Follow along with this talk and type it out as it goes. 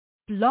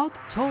Blog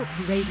Talk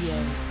Radio.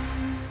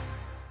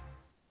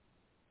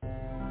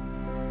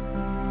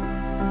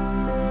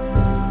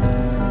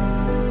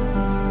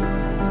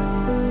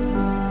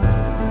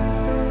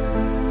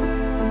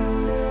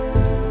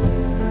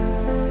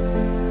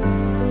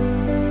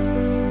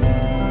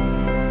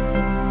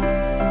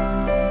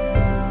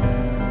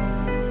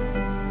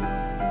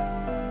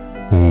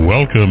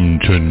 Welcome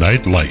to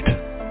Night Light.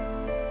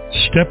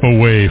 Step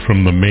away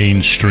from the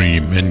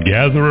mainstream and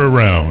gather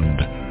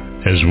around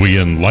as we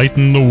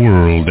enlighten the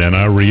world and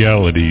our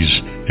realities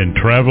and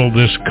travel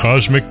this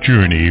cosmic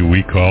journey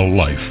we call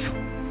life.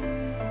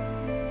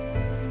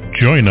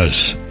 Join us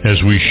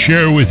as we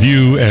share with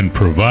you and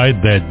provide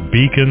that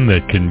beacon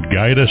that can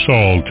guide us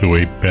all to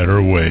a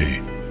better way.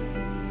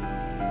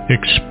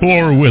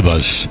 Explore with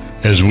us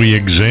as we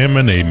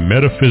examine a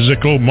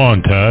metaphysical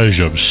montage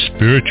of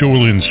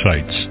spiritual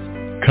insights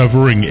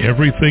covering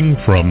everything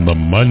from the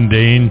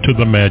mundane to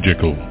the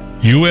magical,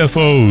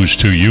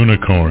 UFOs to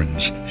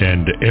unicorns,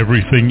 and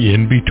everything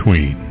in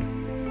between.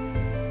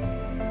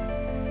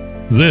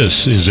 This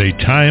is a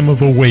time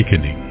of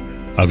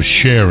awakening, of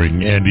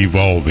sharing and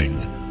evolving,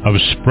 of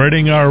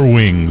spreading our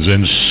wings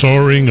and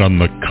soaring on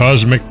the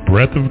cosmic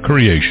breath of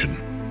creation.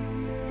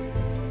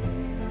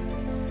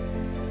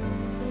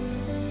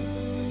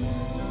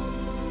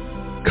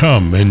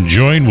 Come and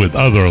join with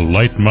other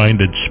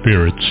light-minded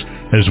spirits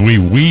as we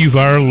weave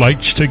our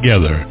lights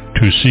together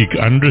to seek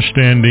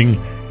understanding,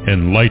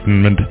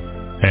 enlightenment,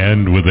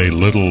 and with a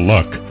little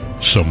luck,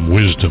 some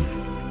wisdom.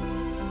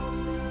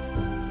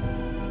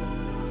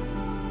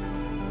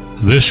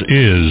 This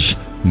is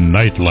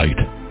Nightlight,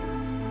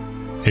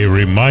 a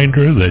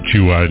reminder that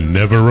you are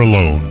never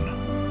alone.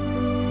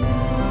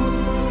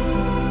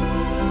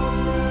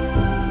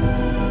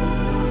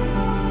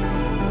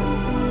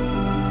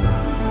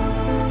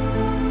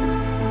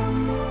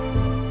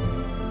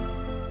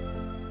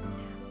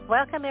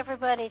 Welcome,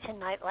 everybody, to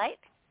Nightlight.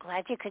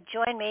 Glad you could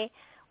join me.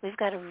 We've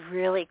got a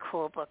really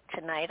cool book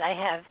tonight. I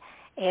have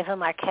Eva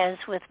Marquez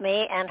with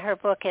me, and her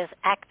book is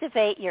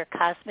Activate Your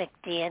Cosmic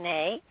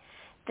DNA,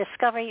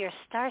 Discover Your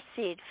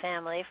Starseed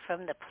Family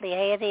from the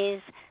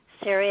Pleiades,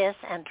 Sirius,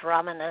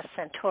 Andromeda,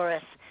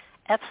 Centaurus,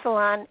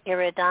 Epsilon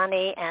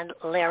Eridani, and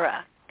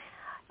Lyra.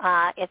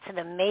 It's an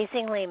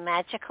amazingly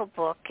magical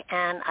book,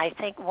 and I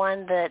think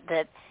one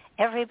that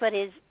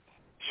everybody's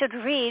should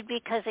read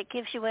because it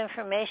gives you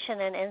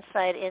information and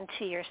insight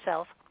into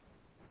yourself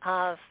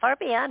far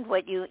beyond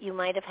what you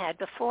might have had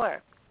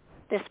before.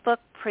 This book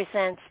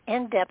presents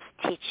in-depth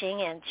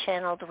teaching and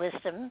channeled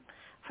wisdom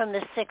from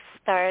the 6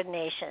 star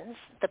nations,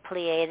 the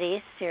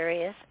Pleiades,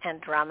 Sirius,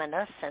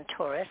 Andromeda,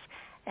 Centaurus,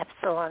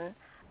 Epsilon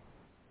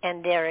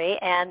Eridani,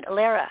 and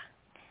Lyra.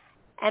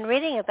 And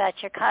reading about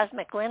your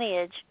cosmic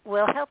lineage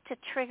will help to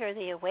trigger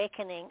the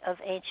awakening of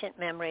ancient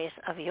memories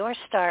of your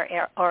star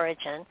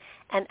origin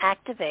and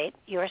activate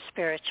your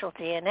spiritual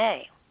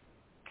DNA.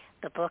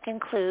 The book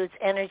includes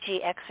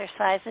energy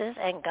exercises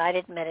and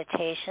guided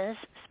meditations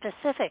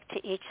specific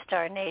to each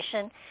star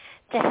nation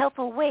to help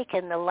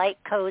awaken the light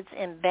codes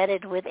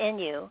embedded within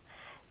you,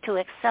 to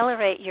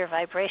accelerate your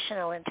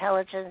vibrational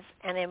intelligence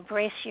and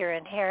embrace your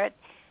inherited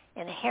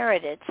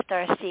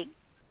starseed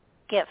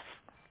gifts.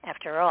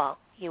 After all,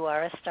 you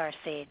are a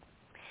starseed.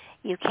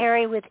 You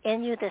carry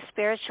within you the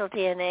spiritual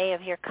DNA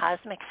of your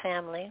cosmic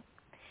family.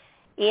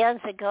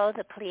 Eons ago,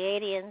 the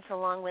Pleiadians,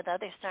 along with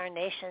other star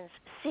nations,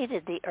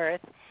 seeded the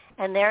Earth,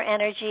 and their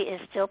energy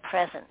is still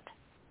present.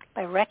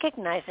 By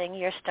recognizing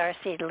your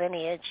starseed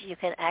lineage, you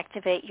can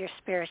activate your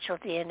spiritual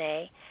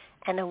DNA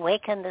and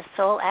awaken the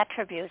soul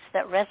attributes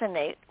that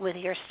resonate with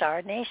your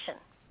star nation.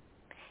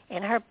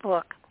 In her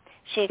book,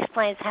 she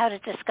explains how to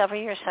discover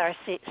your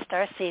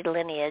starseed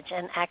lineage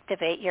and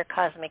activate your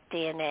cosmic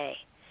DNA.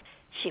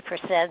 She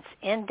presents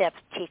in-depth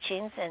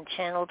teachings and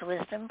channeled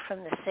wisdom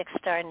from the 6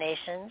 star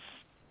nations.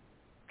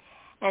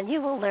 And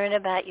you will learn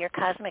about your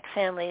cosmic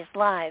family's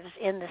lives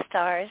in the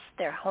stars,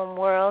 their home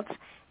worlds,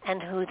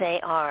 and who they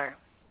are.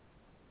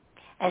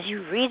 As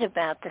you read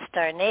about the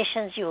star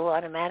nations, you will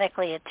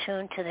automatically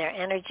attune to their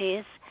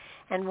energies.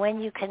 And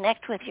when you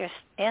connect with your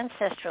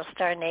ancestral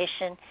star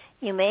nation,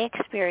 you may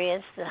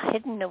experience the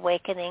hidden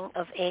awakening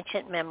of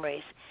ancient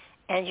memories,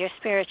 and your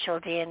spiritual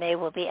DNA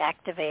will be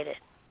activated.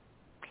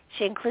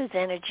 She includes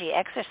energy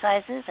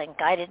exercises and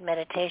guided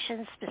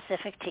meditations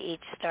specific to each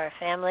star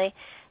family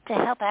to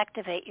help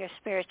activate your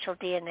spiritual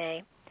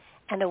DNA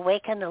and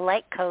awaken the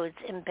light codes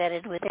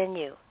embedded within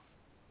you.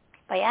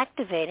 By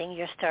activating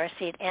your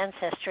starseed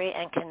ancestry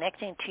and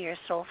connecting to your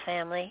soul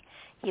family,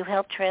 you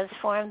help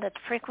transform the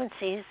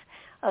frequencies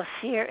of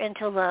fear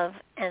into love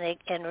and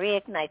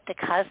reignite the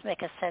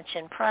cosmic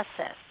ascension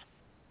process.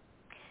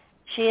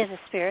 She is a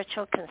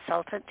spiritual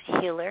consultant,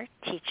 healer,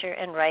 teacher,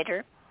 and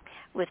writer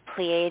with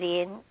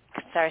Pleiadian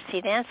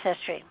starseed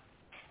ancestry.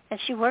 And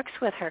she works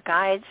with her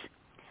guides,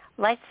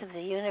 lights of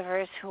the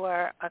universe, who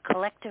are a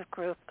collective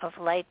group of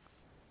light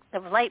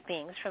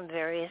beings from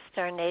various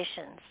star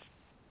nations.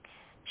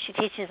 She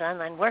teaches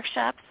online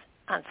workshops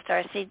on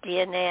starseed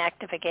DNA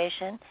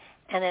activation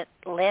and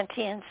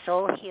Atlantean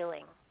soul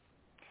healing.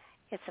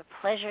 it's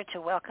a pleasure to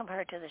welcome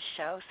her to the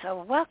show.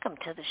 So welcome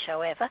to the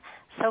show, Eva.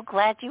 So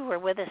glad you were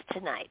with us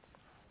tonight.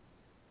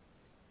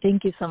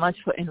 Thank you so much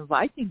for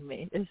inviting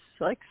me. It's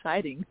so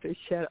exciting to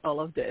share all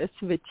of this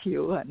with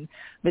you, and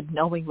with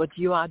knowing what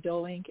you are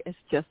doing. It's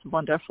just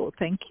wonderful.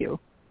 Thank you.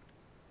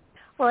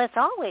 Well, it's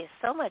always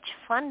so much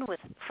fun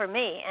for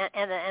me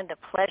and a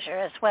pleasure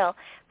as well,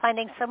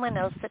 finding someone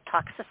else that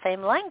talks the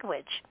same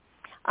language.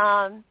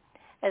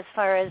 As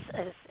far as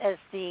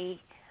the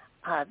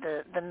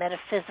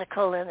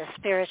metaphysical and the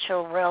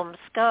spiritual realms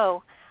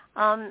go,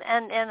 and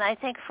I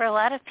think for a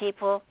lot of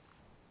people,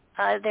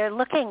 they're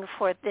looking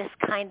for this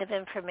kind of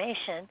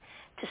information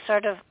to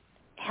sort of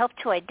help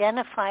to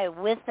identify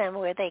with them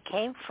where they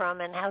came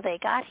from and how they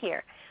got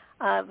here.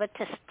 But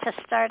to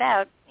start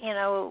out,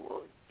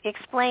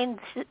 explain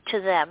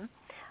to them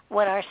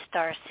what are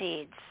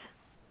starseeds.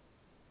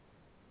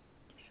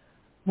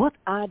 What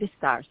are the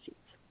starseeds?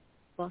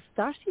 Well,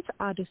 starseeds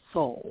are the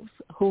souls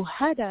who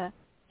had an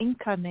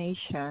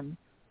incarnation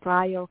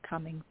prior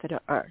coming to the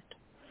earth.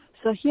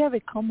 So here we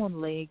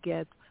commonly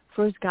get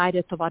first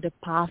guided about the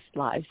past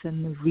lives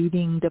and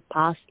reading the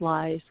past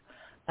lives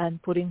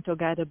and putting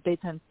together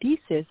bits and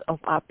pieces of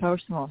our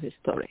personal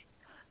history.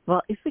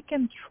 Well, if we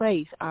can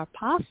trace our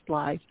past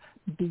life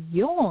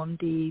beyond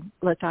the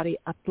literary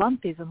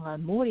Atlantis and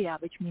Lemuria,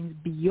 which means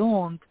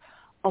beyond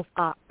of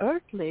our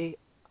earthly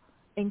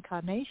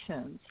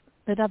incarnations,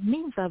 then that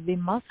means that we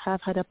must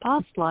have had a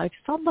past life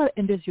somewhere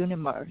in this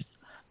universe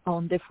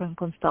on different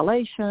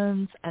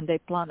constellations and their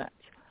planets.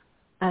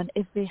 And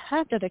if we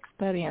have that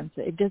experience,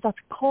 if there's that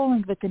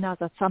calling within us,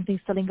 that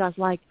something's telling us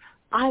like,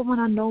 I want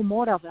to know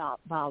more about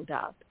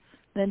that,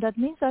 then that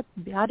means that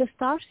we are the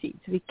starseeds.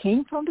 We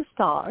came from the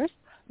stars.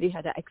 We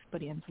had an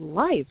experience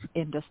life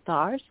in the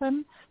stars,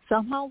 and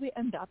somehow we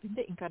end up in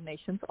the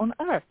incarnations on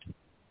Earth.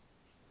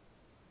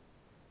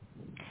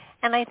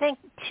 And I think,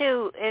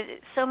 too,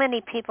 so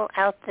many people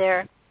out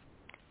there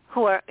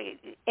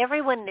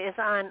everyone is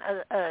on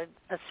a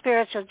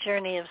spiritual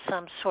journey of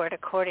some sort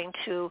according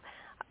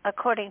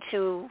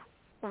to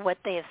what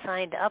they have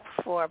signed up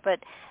for. But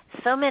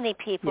so many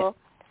people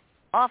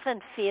often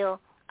feel,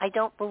 I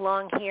don't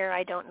belong here.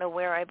 I don't know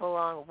where I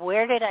belong.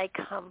 Where did I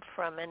come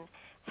from, and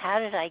how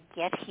did I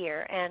get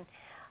here? And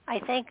I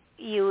think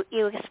you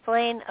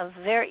explain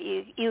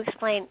you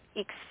explain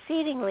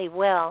exceedingly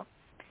well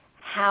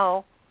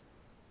how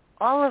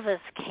all of us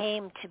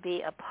came to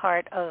be a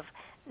part of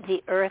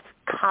the Earth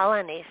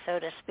colony, so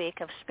to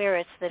speak, of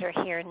spirits that are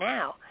here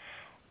now,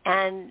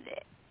 and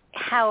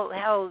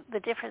how the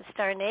different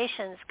star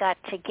nations got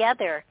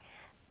together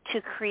to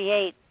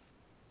create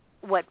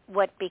what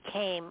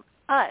became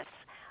us.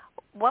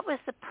 What was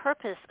the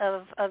purpose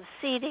of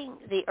seeding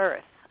the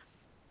Earth?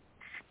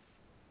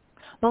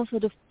 Well, so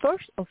the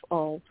first of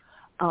all,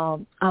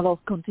 I will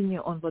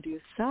continue on what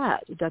you said,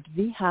 that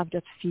we have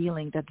that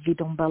feeling that we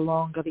don't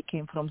belong, or we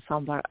came from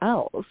somewhere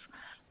else.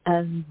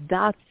 And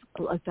that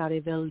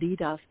will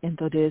lead us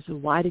into this,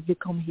 why did we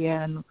come here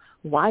and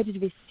why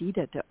did we seed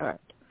the earth?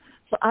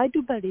 So I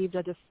do believe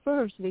that the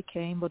first we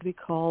came what we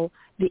call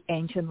the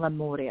ancient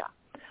Lemuria.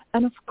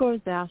 And of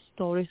course there are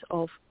stories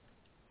of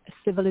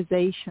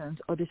civilizations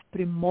or this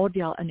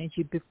primordial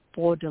energy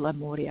before the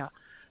Lemuria.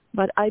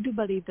 But I do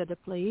believe that the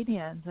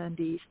Pleiadians and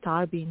the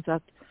star beings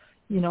that,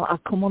 are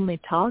commonly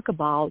talked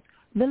about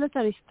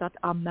military start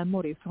our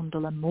memory from the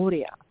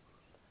Lemuria.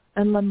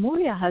 And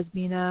Lemuria has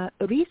been a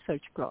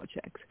research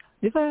project.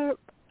 We were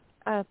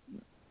a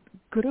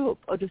group,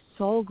 or the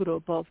sole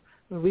group of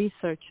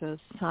researchers,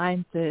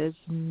 scientists,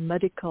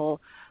 medical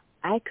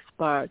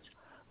experts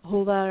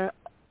who were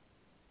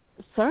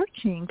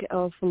searching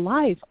of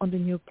life on the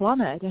new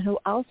planet, and who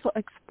also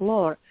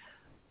explore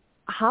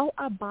how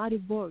our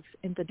body works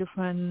in the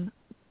different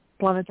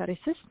planetary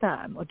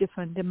system or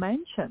different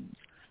dimensions,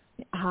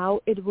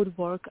 how it would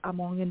work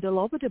in the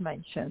lower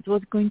dimensions,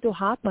 what's going to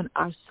happen,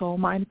 our soul,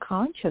 mind,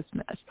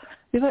 consciousness.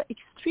 We were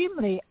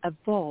extremely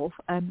evolved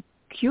and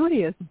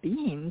curious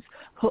beings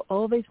who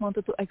always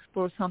wanted to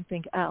explore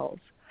something else.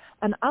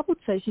 And I would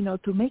say,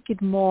 to make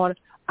it more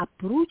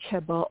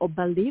approachable or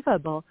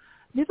believable,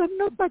 we were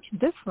not much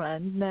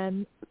different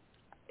than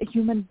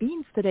human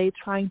beings today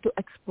trying to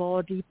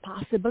explore the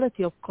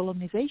possibility of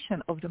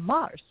colonization of the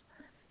Mars.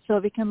 So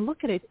we can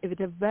look at it with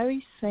the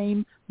very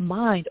same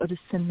mind or the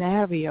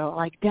scenario,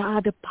 like there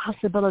are the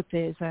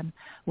possibilities and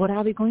what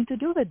are we going to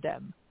do with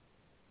them?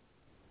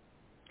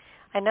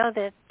 I know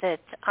that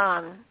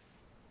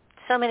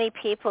so many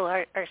people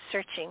are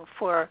searching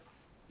for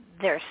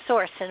their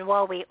source, and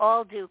while we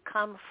all do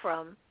come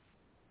from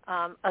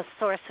a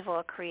source of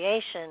all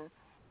creation,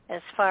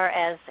 as far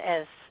as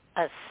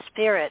a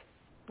spirit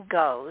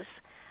goes,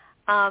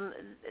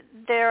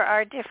 there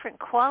are different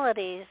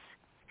qualities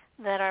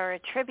that are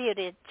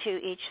attributed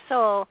to each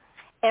soul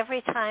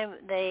every time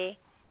they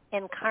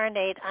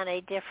incarnate on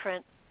a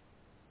different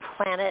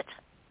planet,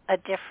 a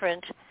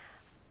different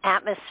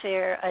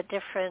atmosphere, a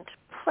different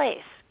place.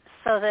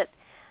 So that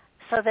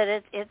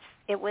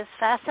it was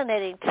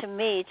fascinating to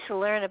me to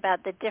learn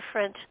about the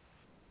different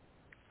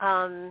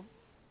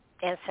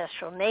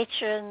ancestral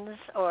nations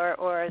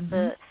or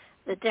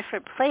the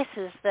different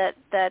places that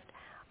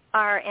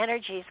our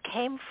energies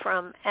came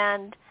from,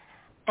 and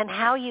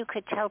how you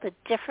could tell the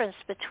difference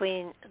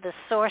between the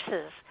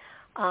sources.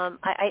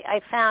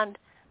 I found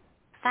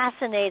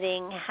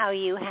fascinating how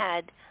you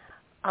had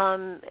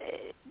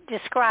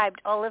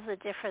described all of the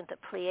different, the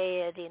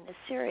Pleiades, the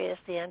Sirius,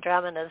 the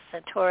Andromeda, the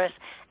Centaurus,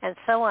 and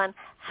so on,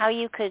 how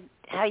you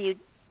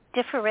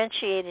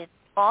differentiated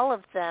all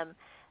of them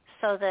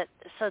so that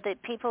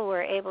people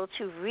were able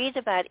to read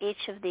about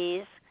each of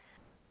these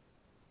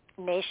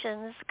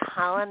nations,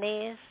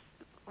 colonies,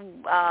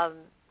 I'm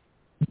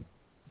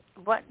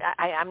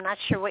not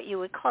sure what you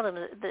would call them,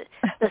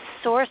 the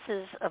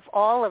sources of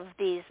all of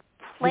these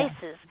places.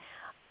 Yeah.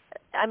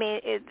 I mean,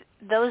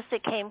 those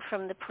that came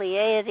from the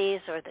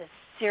Pleiades or the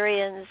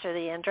Sirians or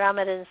the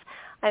Andromedans,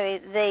 I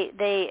mean,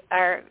 they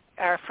are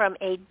from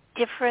a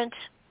different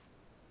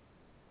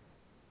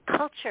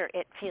culture,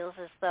 it feels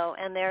as though,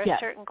 and there are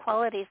certain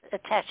qualities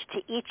attached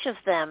to each of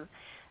them,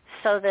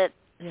 so that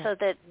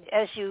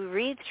as you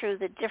read through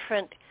the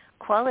different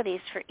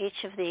qualities for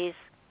each of these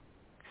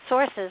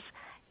sources,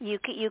 you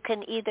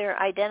can either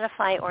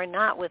identify or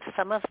not with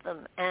some of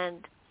them,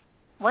 and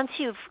once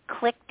you've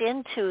clicked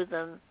into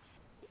them,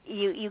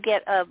 you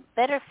get a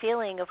better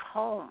feeling of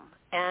home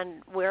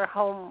and where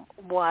home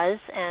was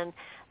and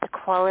the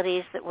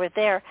qualities that were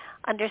there,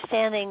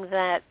 understanding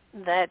that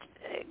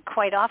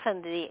quite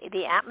often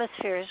the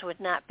atmospheres would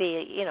not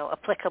be,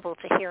 applicable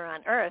to here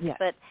on Earth,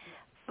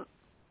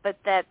 but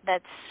that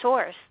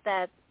source,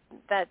 that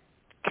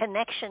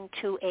connection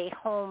to a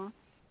home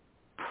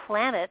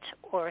planet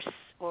or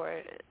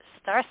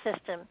star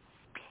system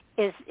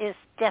is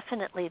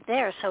definitely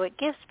there. So it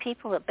gives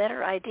people a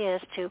better idea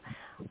as to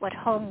what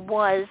home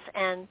was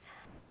and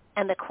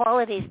the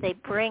qualities they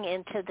bring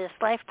into this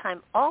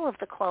lifetime. All of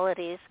the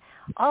qualities,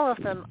 all of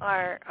them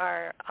are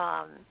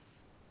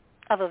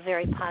of a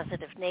very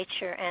positive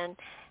nature, and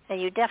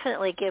you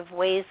definitely give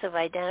ways of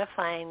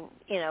identifying,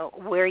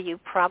 where you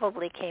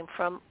probably came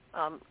from,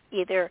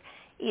 either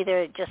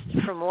just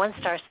from one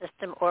star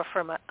system or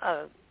from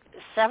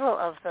several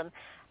of them.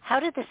 How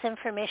did this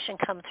information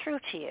come through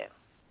to you?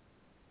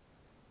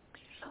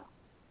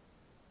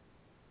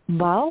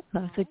 Well,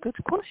 that's a good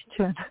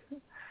question.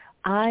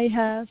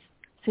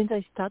 Since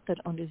I started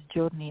on this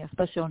journey,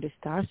 especially on the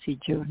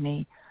Starseed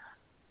journey,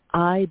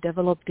 I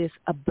developed this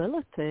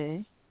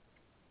ability,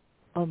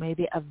 or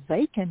maybe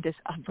awakened this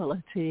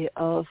ability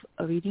of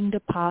reading the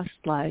past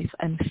life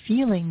and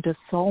feeling the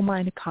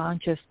soul-mind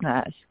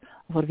consciousness,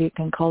 what we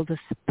can call the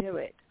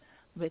spirit,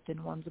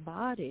 within one's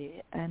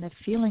body, and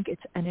feeling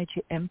its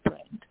energy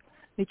imprint,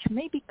 which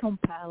may be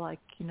compared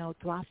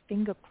to our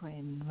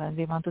fingerprint. When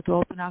we wanted to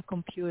open our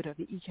computer,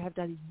 we each have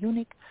that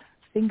unique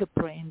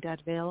fingerprint that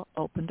will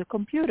open the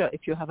computer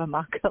if you have a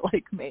Mac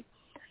like me.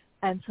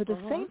 And so the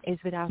same is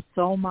with our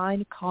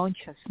soul-mind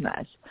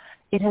consciousness.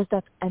 It has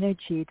that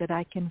energy that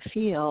I can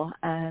feel.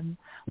 And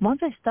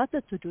once I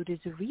started to do these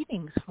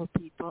readings for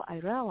people, I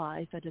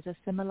realized that there's a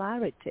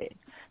similarity,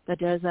 that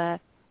there's a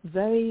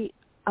very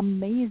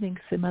amazing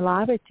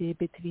similarity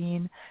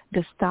between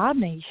the star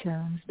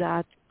nations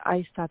that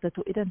I started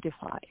to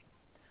identify.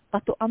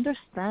 But to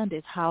understand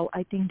it, how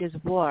I think this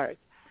works,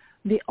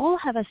 they all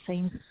have the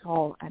same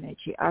soul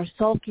energy. Our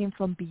soul came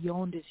from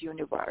beyond this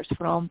universe,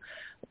 from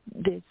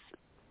this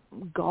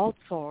God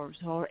source,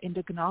 or in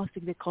the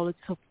Gnostic they call it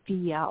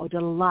Sophia, or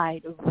the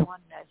light of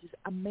oneness, this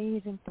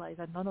amazing place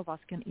that none of us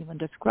can even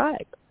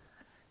describe.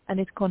 And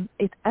it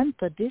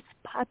entered this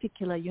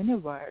particular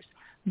universe,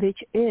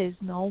 which is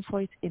known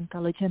for its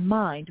intelligent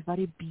mind,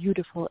 very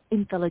beautiful,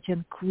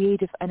 intelligent,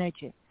 creative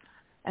energy.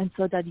 And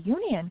so that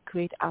union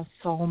creates our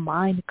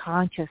soul-mind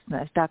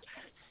consciousness, that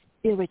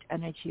spirit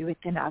energy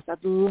within us,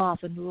 that love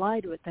and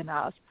light within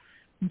us,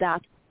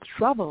 that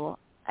travel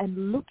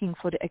and looking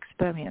for the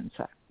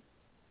experiencer.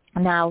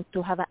 Now,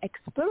 to have an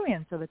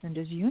experiencer within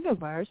this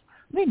universe,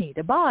 we need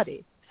a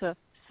body. So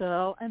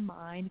soul and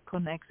mind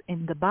connects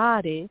in the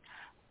body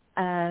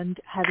and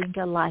having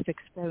a life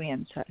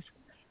experiences.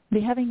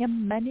 We're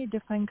having many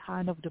different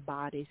kind of the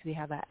bodies. We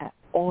have an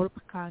orb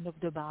kind of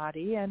the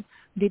body, and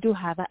we do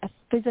have a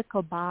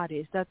physical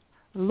bodies that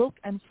look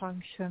and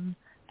function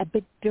a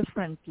bit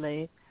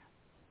differently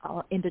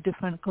in the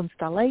different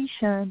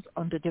constellations,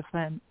 on the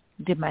different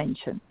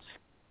dimensions.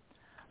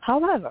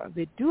 However,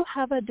 we do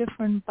have a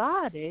different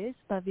bodies,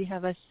 but we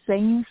have a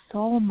same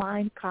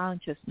soul-mind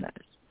consciousness.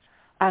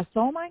 Our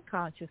soul-mind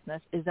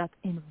consciousness is that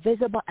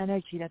invisible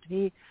energy that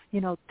we,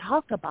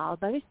 talk about,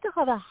 but we still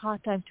have a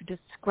hard time to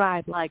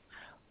describe, like,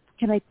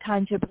 can I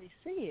tangibly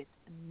see it?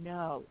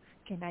 No.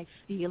 Can I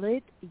feel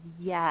it?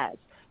 Yes.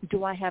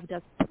 Do I have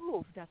that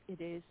proof that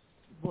it is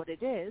what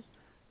it is?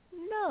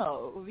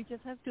 No. We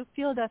just have to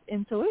feel that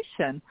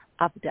intuition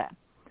up there.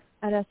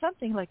 And that's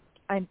something like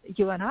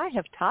you and I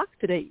have talked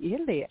today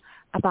earlier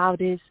about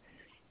this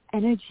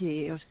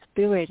energy or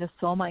spirit or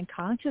soul-mind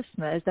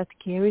consciousness that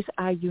carries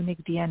our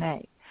unique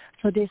DNA.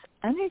 So this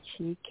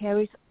energy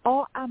carries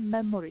all our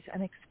memories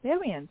and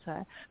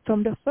experiences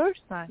from the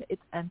first time it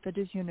entered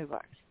this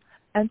universe.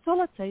 And so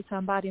let's say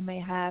somebody may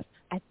have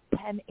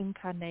 10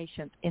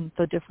 incarnations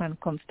into different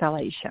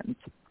constellations.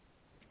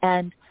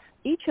 And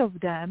each of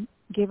them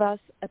give us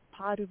a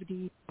part of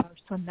the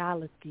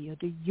personality or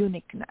the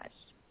uniqueness.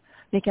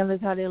 They can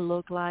literally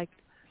look like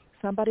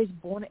somebody's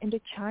born in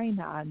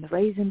China and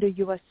raised in the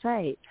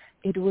USA.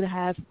 It would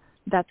have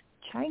that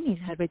Chinese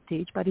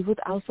heritage, but it would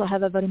also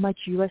have a very much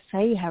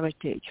USA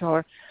heritage,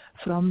 or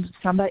from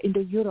somewhere in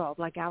the Europe,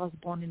 like I was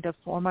born in the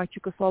former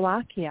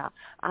Czechoslovakia.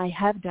 I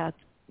have that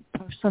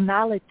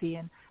personality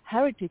and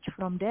heritage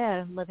from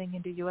there, living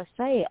in the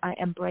USA. I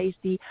embrace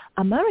the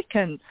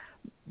American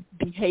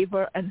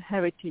behavior and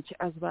heritage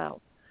as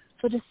well.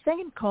 So the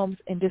same comes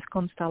in this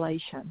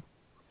constellation.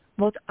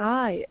 What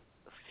I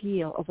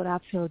feel, or what I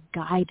feel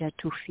guided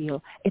to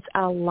feel, it's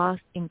our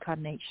last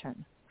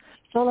incarnation.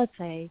 So let's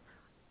say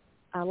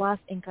our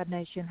last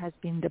incarnation has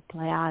been the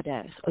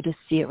Pleiades or the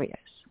Sirius.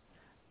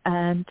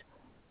 And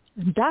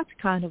that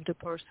kind of the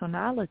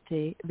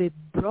personality we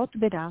brought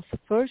with us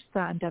first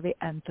time that we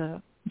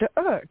enter the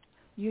Earth,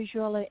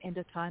 usually in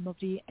the time of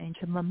the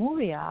ancient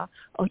Lemuria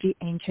or the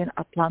ancient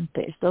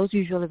Atlantis. Those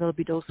usually will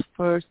be those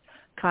first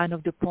kind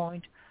of the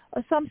point.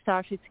 Some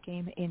starships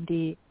came in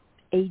the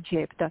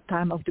Egypt, that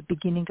time of the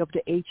beginning of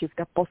the Egypt,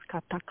 the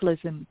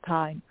post-cataclysm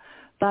time.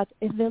 But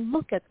if we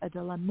look at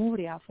the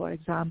Lemuria, for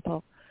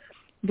example,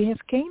 we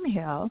have came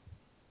here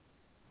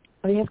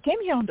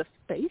on the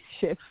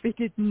spaceship. We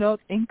did not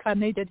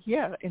incarnate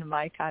here in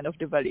my kind of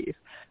the belief.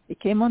 We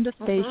came on the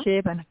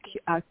spaceship and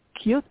our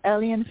cute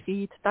alien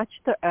feet touched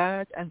the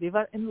earth and we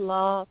were in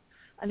love.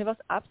 And it was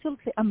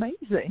absolutely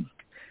amazing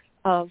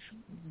of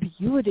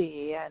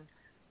beauty and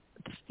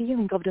the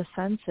feeling of the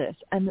senses.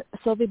 And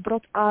so we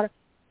brought our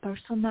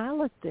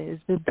personalities.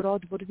 We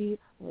brought what we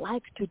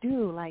like to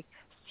do, like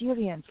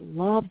Syrians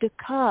love the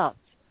cats.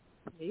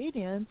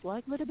 Pleiadians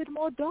like a little bit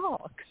more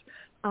dogs.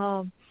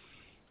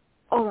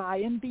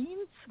 Orion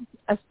beings,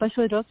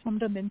 especially those from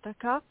the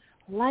Mintaka,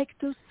 like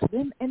to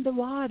swim in the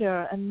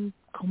water and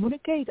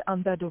communicate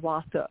under the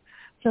water.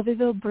 So we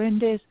will bring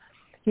this,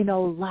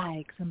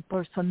 likes and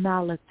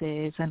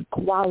personalities and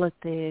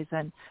qualities,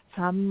 and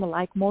some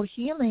like more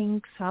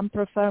healing, some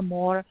prefer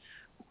more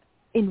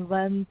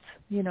invent,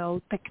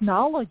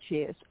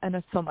 technologies,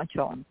 and so much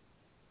on.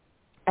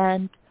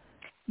 And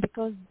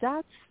because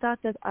that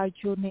started our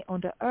journey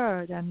on the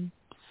earth and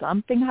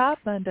something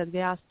happened that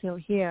we are still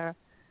here,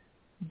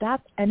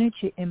 that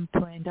energy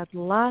imprint, that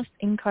last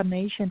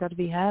incarnation that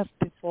we have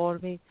before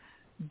we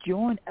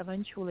join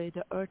eventually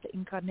the earth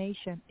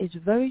incarnation is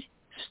very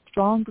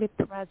strongly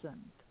present.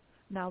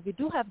 Now, we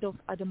do have those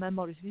other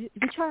memories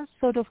which are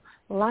sort of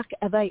locked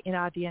away in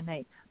our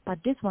DNA, but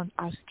these ones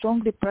are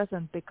strongly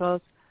present because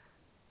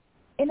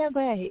in a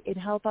way it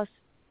helps us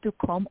to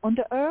come on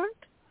the earth.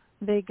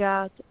 They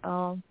got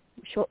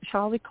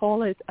shall we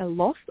call it a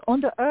lost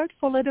on the earth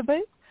for a little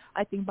bit,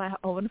 I think by our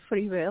own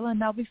free will, and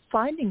now we're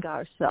finding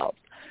ourselves.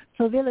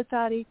 So we're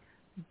literally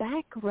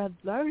back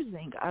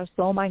reversing our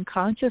soul mind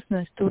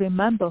consciousness to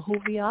remember who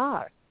we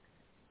are.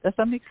 Does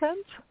that make sense?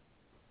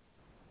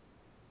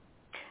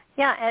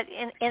 Yeah,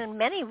 in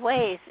many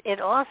ways, it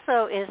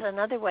also is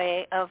another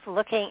way of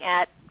looking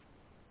at,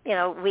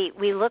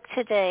 we look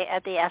today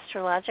at the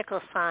astrological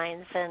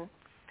signs, and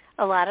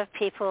a lot of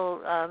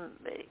people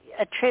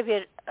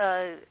attribute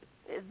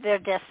their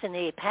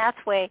destiny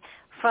pathway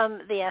from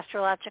the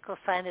astrological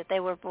sign that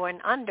they were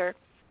born under.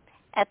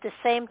 At the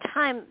same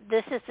time,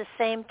 this is the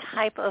same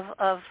type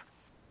of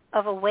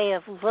a way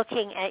of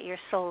looking at your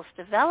soul's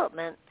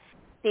development,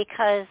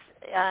 because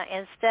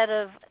instead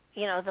of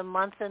the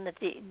month and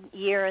the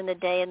year and the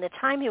day and the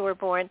time you were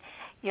born,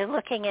 you're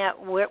looking at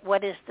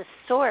what is the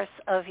source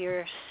of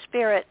your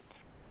spirit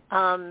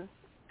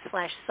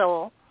slash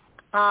soul.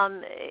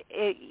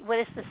 What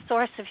is the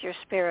source of your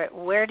spirit?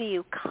 Where do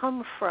you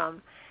come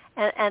from?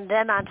 And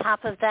then on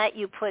top of that,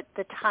 you put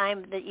the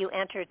time that you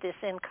entered this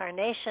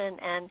incarnation,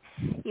 and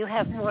you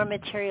have more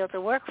material to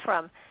work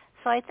from.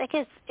 So I think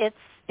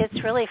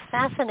it's really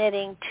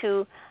fascinating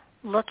to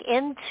look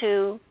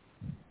into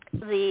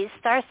the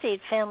Starseed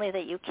family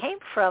that you came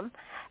from,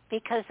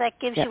 because that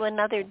gives you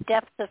another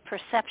depth of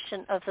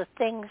perception of the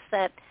things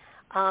that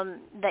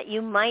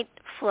you might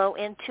flow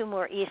into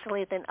more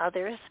easily than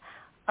others,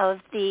 of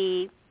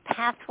the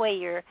pathway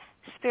your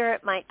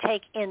spirit might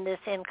take in this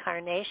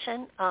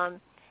incarnation.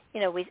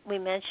 We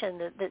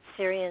mentioned that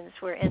Syrians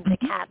were into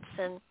cats,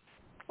 and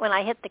when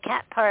I hit the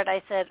cat part,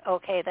 I said,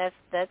 okay,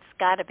 that's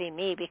got to be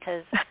me,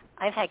 because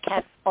I've had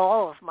cats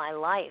all of my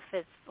life.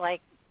 It's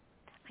like,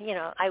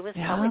 I was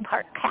probably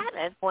part cat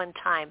at one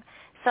time.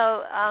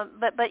 So,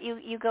 but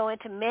you go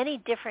into many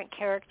different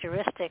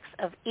characteristics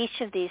of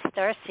each of these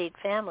starseed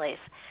families,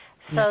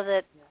 so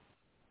that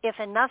if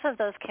enough of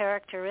those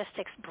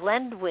characteristics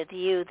blend with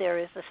you, there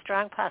is a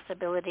strong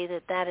possibility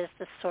that is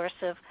the source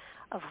of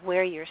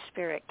where your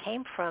spirit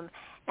came from,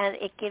 and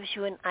it gives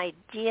you an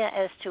idea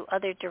as to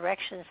other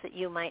directions that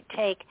you might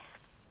take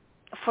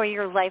for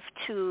your life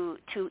to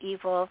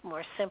evolve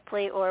more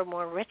simply or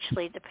more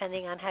richly,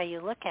 depending on how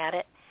you look at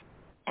it.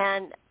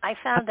 And I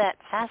found that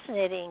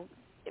fascinating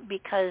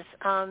because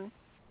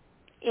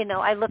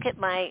I look at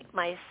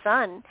my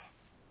son,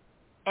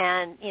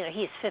 and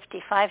he's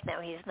 55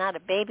 now. He's not a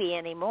baby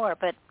anymore,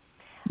 but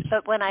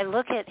when I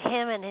look at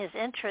him and his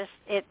interests,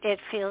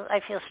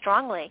 I feel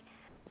strongly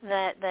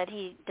that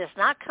he does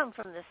not come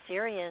from the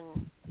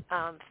Sirian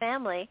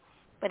family,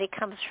 but he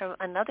comes from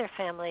another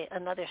family,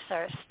 another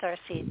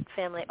starseed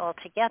family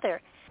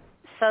altogether.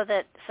 So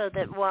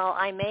that while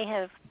I may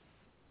have,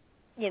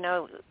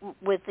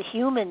 with the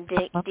human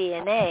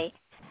DNA,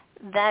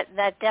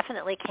 that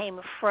definitely came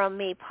from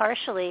me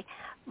partially,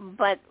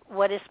 but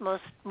what is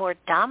more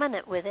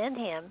dominant within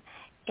him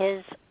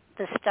is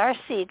the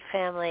starseed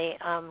family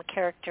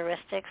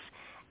characteristics,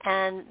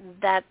 and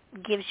that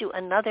gives you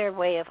another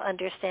way of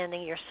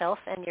understanding yourself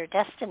and your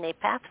destiny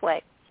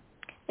pathway.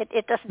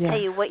 It doesn't tell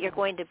you what you're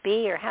going to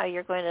be or how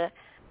you're going to,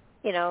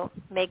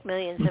 make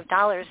millions of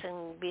dollars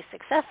and be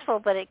successful,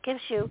 but it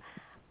gives you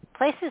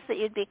places that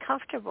you'd be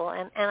comfortable.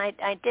 And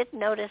I did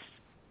notice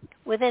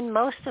within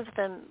most of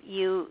them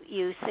you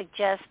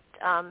suggest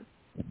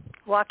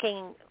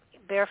walking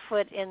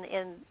barefoot in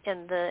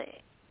the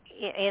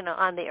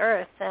on the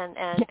earth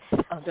and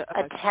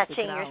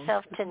attaching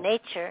yourself to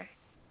nature.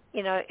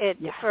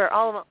 For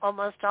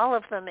almost all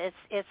of them,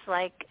 it's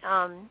like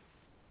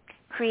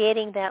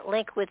creating that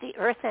link with the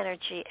earth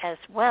energy as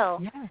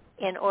well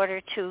in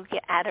order to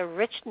add a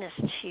richness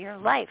to your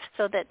life.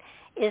 So that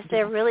is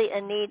there really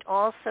a need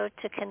also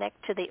to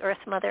connect to the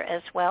Earth Mother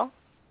as well?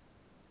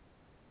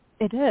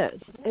 It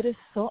is. It is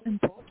so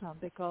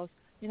important because,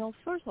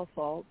 first of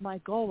all, my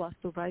goal was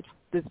to write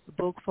this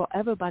book for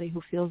everybody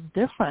who feels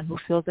different, who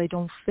feels they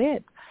don't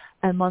fit.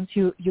 And once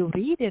you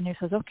read it and you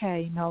say,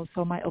 okay,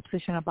 so my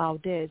obsession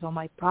about this or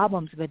my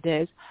problems with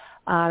this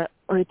are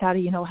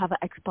already, have an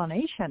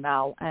explanation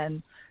now.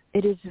 And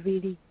it is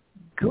really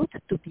good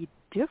to be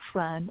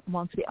different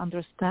once we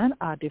understand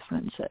our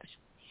differences.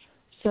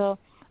 So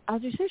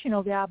as you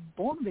said, we are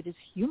born with this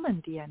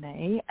human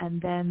DNA,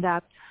 and then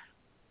that,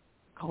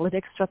 call it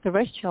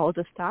extraterrestrial,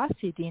 the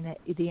starseed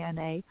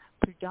DNA,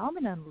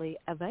 predominantly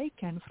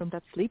awaken from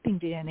that sleeping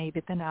DNA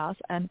within us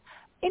and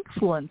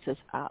influences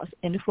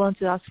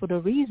us for the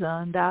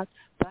reason that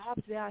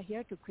perhaps we are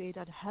here to create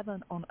that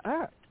heaven on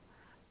earth.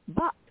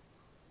 But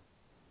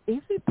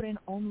if we bring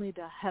only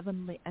the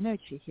heavenly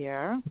energy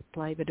here,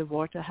 play with the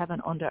water,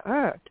 heaven on the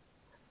earth,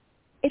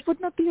 it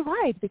would not be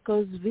right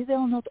because we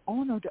will not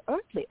honor the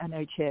earthly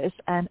energies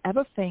and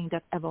everything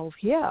that evolve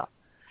here.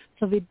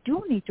 So we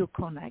do need to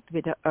connect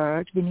with the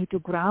earth. We need to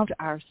ground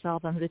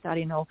ourselves and with our,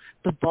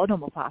 the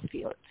bottom of our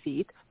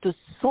feet, the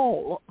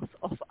sole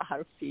of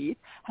our feet,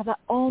 have our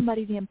own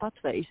meridian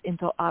pathways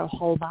into our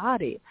whole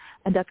body.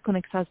 And that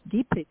connects us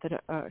deeply to the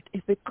earth.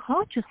 If we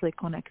consciously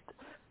connect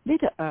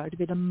with the earth,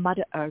 with the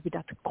Mother Earth, with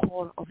that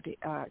core of the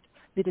earth,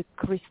 with the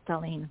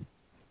crystalline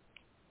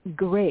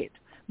grid,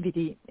 with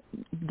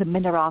the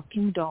mineral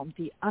kingdom,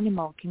 the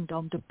animal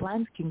kingdom, the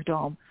plant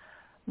kingdom,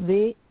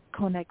 we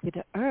connect with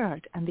the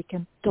earth and we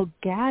can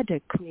together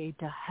create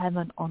the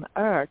heaven on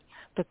earth,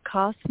 the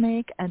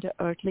cosmic and the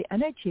earthly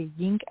energy,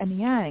 yin and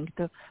yang,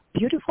 the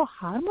beautiful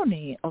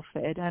harmony of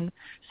it. And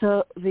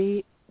so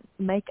we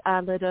make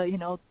our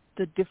little,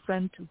 the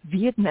different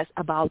weirdness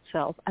about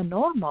self and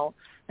normal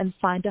and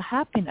find the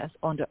happiness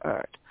on the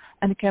earth,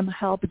 and can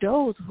help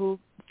those who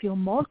feel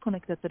more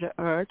connected to the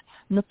earth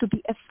not to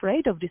be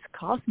afraid of these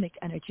cosmic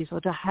energies or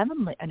the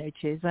heavenly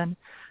energies, and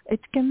it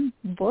can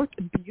work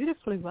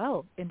beautifully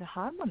well in the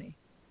harmony.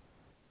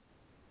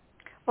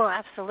 Well,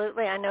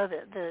 absolutely. I know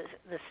that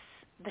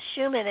the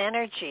Schumann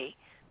energy,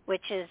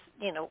 which is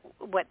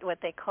what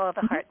they call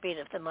the heartbeat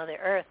of the Mother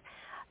Earth,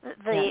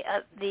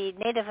 the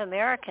Native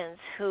Americans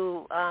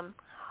who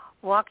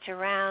walked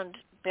around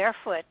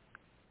barefoot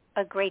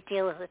a great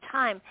deal of the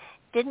time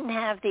didn't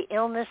have the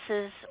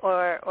illnesses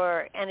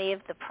or any of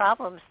the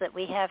problems that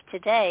we have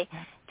today.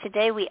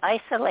 Today we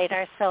isolate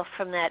ourselves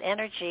from that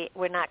energy.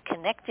 We're not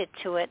connected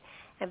to it,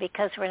 and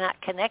because we're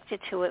not connected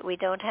to it, we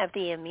don't have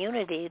the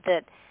immunity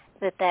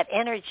that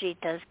energy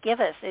does give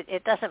us.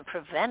 It doesn't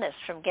prevent us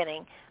from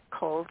getting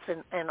colds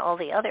and all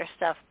the other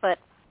stuff, but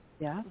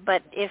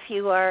if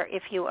you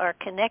are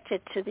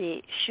connected to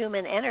the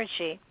Schumann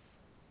energy,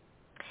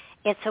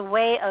 it's a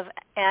way of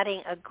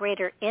adding a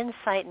greater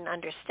insight and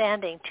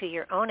understanding to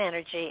your own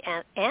energy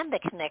and the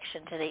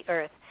connection to the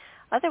earth.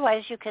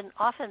 Otherwise, you can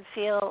often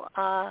feel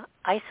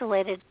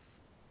isolated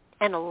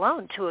and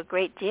alone to a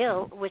great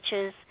deal, which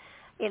is,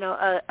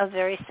 a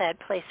very sad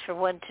place for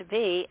one to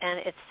be. And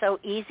it's so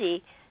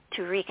easy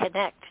to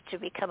reconnect, to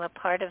become a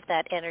part of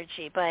that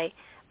energy by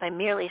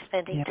merely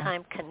spending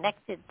time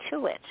connected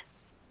to it.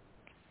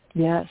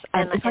 Yes,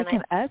 and if I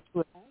can add to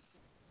it,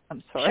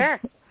 I'm sorry.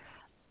 Sure.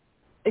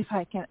 If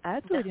I can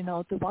add to it,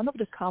 the one of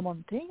the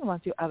common things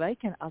once you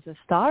awaken as a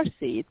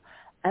starseed,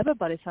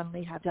 everybody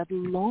suddenly have that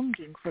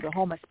longing for the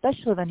home,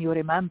 especially when you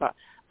remember.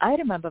 I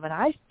remember when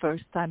I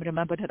first time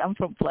remembered that I'm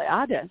from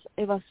Pleiades,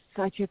 it was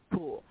such a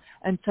pool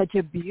and such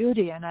a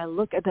beauty, and I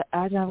look at the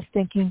earth and I was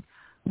thinking,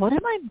 what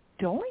am I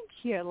doing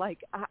here?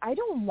 Like, I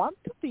don't want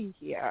to be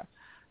here.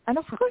 And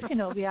of course,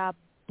 we are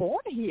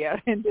born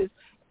here in this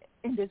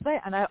in this way.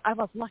 And I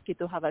was lucky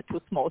to have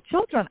 2 small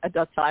children at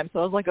that time. So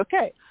I was like,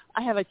 okay,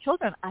 I have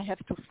children. I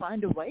have to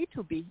find a way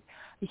to be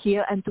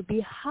here and to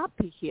be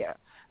happy here.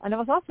 And I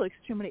was also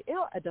extremely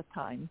ill at the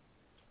time.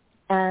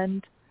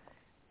 And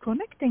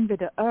connecting with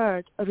the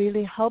earth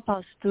really helped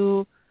us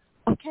to,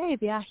 okay,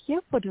 we are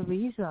here for the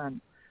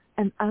reason.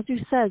 And as you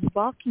said,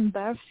 walking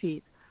bare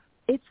feet,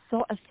 it's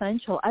so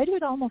essential. I do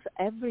it almost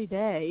every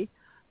day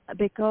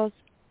because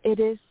it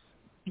is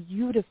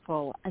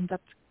beautiful, and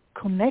that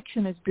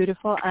connection is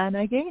beautiful. And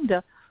again,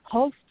 the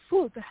whole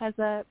foot has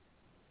a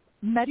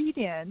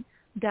meridian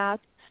that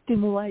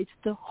stimulates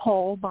the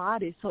whole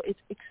body, so it's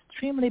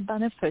extremely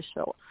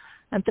beneficial.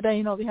 And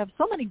today, we have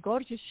so many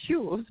gorgeous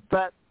shoes,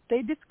 but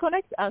they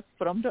disconnect us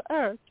from the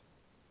earth.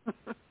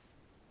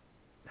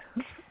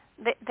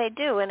 They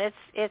do, and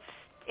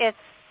it's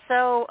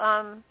so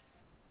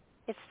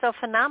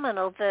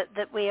phenomenal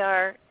that we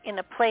are in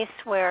a place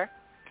where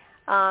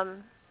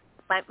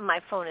my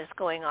phone is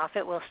going off.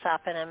 It will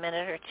stop in a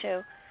minute or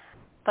two.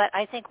 But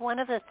I think one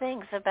of the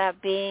things about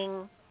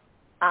being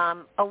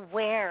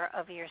aware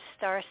of your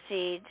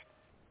starseed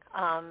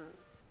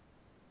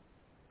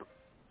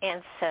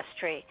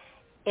ancestry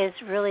is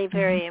really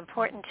very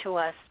important to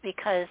us,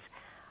 because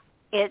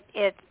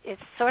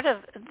it's sort of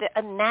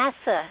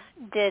NASA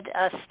did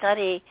a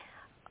study,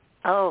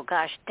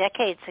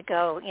 decades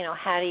ago.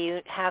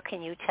 How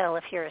can you tell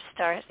if you're a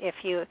star,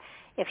 if you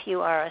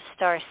are a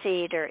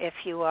starseed, or if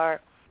you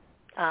are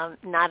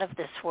not of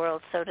this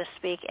world, so to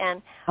speak.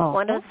 And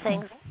one of the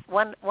things,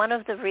 one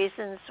of the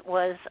reasons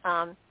was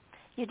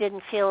you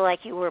didn't feel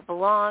like you were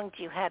belonged.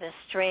 You had a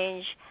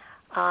strange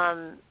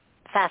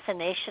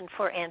fascination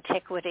for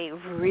antiquity,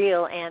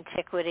 real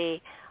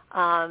antiquity.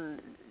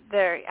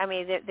 There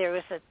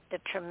was a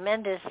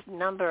tremendous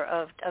number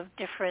of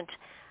different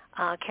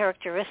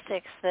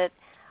characteristics that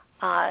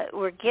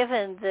were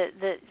given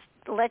that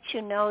let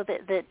you know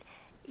that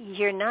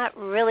you're not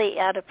really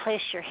out of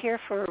place. You're here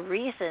for a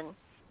reason.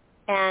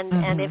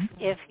 And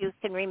if you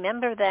can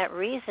remember that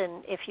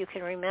reason, if you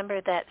can remember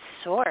that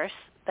source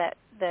that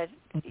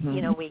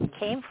we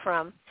came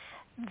from,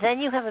 then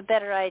you have a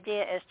better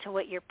idea as to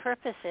what your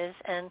purpose is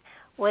and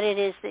what it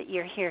is that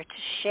you're here to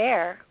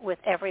share with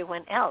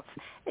everyone else.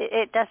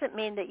 It doesn't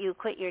mean that you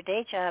quit your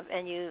day job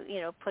and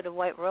you put a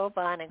white robe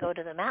on and go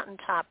to the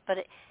mountaintop, but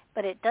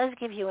it does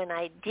give you an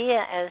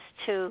idea as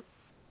to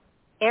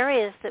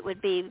areas that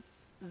would be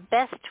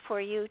best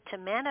for you to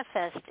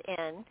manifest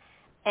in.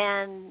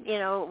 And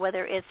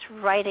whether it's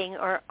writing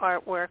or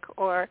artwork,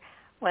 or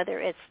whether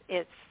it's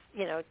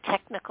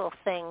technical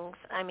things.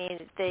 I mean,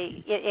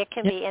 it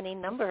can be any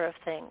number of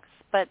things,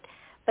 but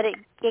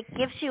it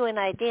gives you an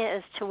idea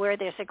as to where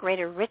there's a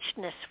greater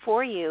richness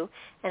for you,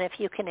 and if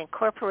you can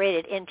incorporate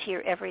it into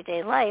your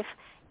everyday life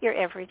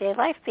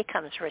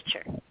becomes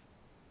richer.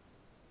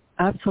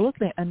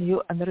 Absolutely, and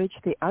you enrich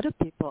the other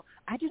people.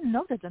 I didn't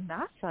know that the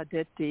NASA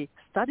did the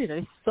study. That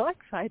is so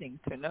exciting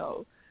to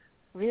know.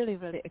 Really,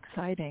 really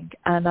exciting.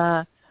 And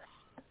as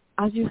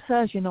you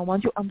said,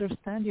 once you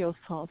understand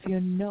yourself,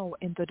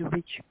 into the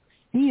rich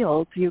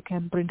field, you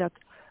can bring that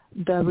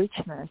the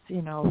richness,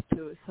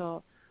 too.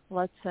 So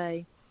let's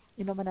say,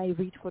 when I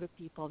read for the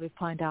people, we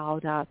find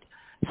out that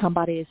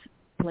somebody is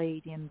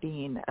Pleiadian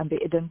being, and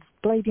the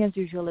Pleiadians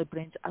usually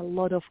brings a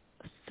lot of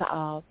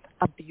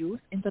abuse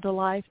into the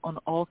life on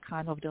all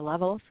kinds of the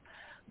levels,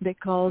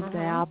 because they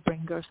are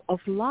bringers of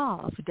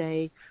love.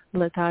 Their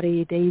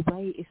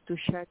way is to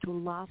share, to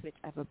love with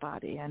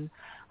everybody. And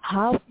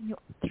how can you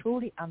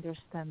truly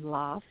understand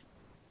love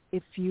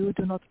if you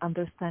do not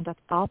understand that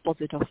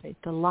opposite of it,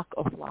 the lack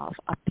of love,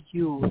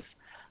 abuse,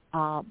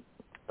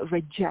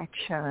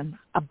 rejection,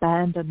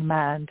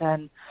 abandonment,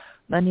 and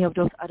many of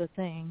those other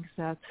things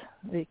that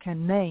we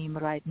can name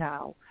right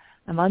now.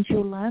 And once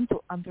you learn to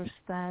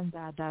understand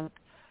that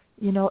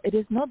it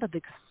is not that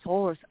the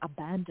source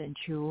abandoned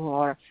you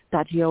or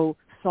that your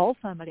soul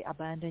family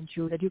abandoned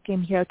you, that you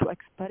came here to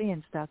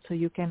experience that, so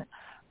you can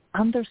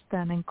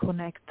understand and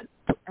connect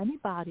to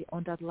anybody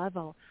on that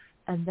level.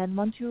 And then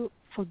once you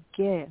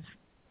forgive,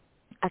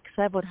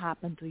 accept what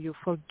happened to you,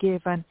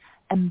 forgive, and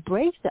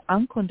embrace the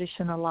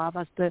unconditional love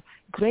as the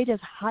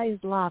greatest,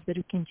 highest love that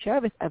you can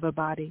share with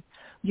everybody,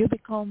 you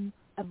become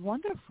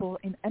wonderful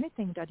in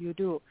anything that you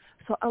do.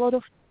 So a lot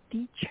of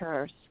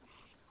teachers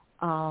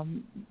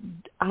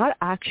are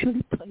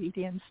actually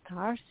Pleiadian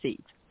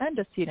starseeds and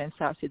the Sirian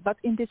starseed, but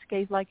in this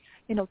case,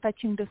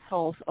 touching the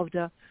souls of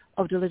the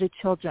little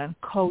children,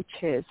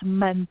 coaches,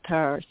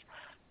 mentors,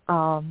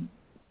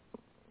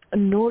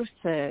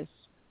 nurses.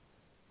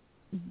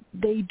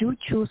 They do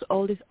choose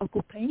all these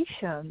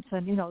occupations,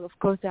 and of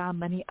course there are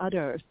many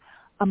others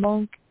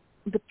among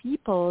the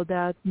people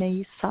that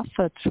may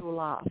suffer through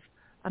love.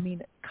 I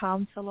mean,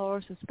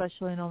 counselors,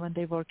 especially when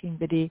they're working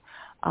with the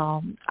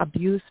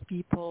abused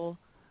people.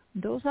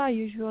 Those are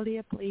usually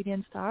a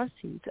Pleiadian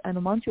starseed.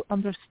 And once you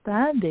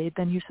understand it,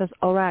 then you say,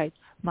 all right,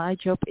 my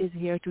job is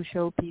here to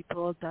show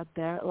people that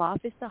their love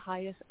is the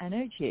highest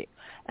energy.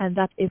 And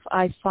that if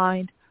I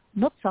find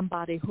not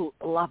somebody who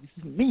loves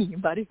me,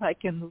 but if I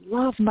can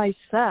love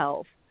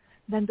myself,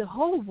 then the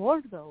whole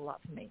world will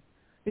love me.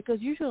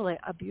 because usually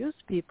abused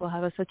people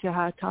have such a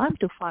hard time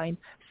to find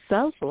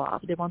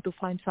self-love. They want to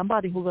find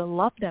somebody who will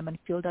love them and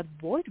fill that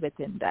void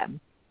within them.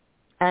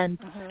 And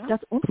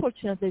that's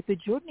unfortunately the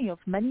journey of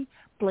many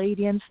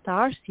Pleiadian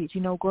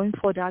starseeds, going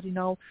for that,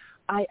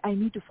 I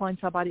need to find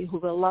somebody who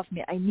will love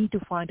me. I need to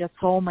find a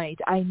soulmate.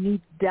 I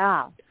need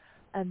that.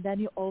 And then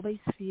you always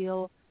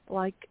feel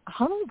like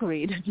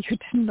hungry that you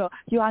didn't know,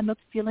 you are not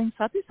feeling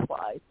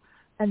satisfied.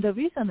 And the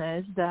reason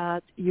is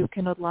that you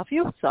cannot love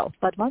yourself.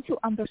 But once you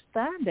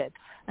understand it,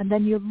 and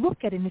then you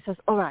look at it and it says,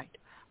 all right,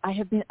 I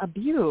have been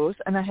abused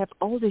and I have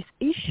all these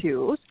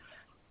issues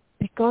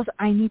because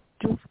I need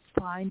to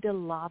find the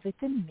love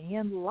within me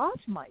and love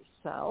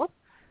myself.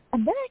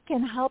 And then I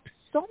can help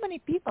so many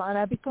people, and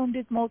I become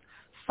this most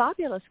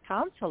fabulous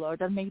counselor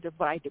that make them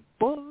write the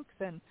books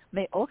and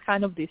make all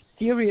kind of this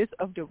series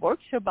of the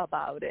workshop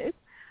about it.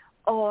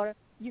 Or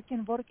you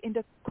can work in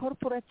the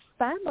corporate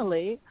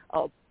family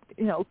of,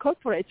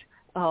 corporate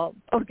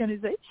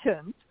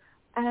organizations,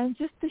 and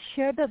just to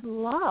share that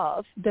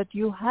love that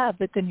you have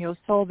within your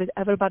soul with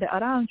everybody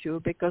around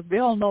you, because we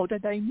all know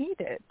that they need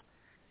it.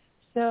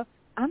 So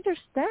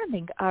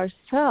understanding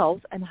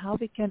ourselves and how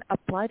we can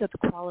apply that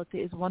quality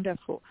is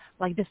wonderful,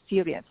 like the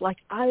Sirians. Like,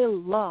 I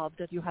love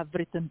that you have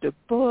written the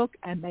book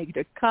and make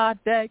the card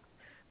decks,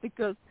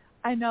 because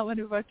I know when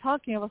we were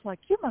talking, I was like,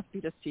 you must be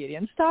the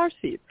Sirian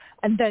Starseed.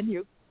 And then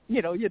you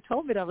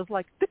told me that. I was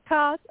like, the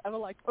cards. I was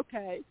like,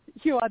 okay,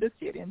 you are the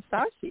Sirian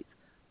Starseed.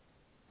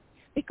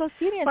 Because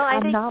Sirians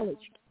are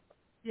knowledge.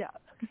 Yeah.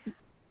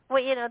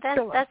 Well,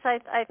 that's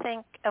I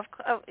think,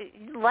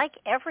 like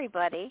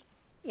everybody,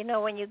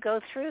 when you go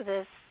through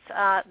this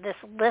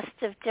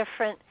list of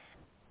different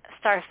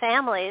star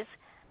families,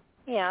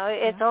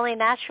 it's only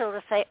natural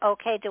to say,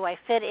 okay, do I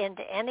fit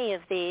into any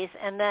of these?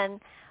 And then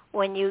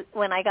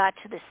when I got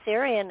to the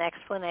Sirian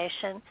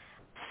explanation,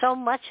 so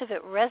much of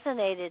it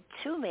resonated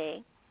to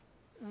me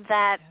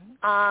that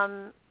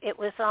it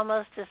was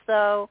almost as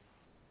though,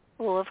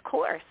 well, of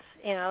course,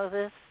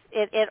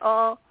 it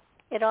all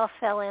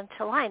fell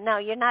into line. Now,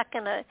 you're not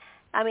going to.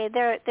 I mean,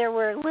 there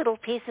were little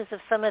pieces of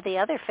some of the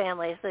other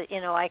families that,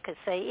 I could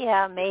say,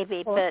 yeah,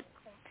 maybe, but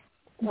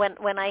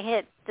when I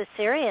hit the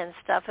Sirian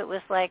stuff, it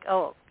was like,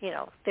 oh,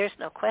 there's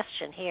no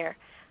question here.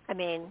 I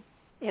mean,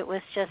 it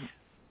was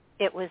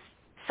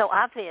so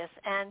obvious,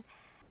 and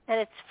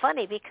it's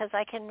funny because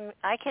I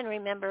can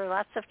remember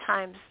lots of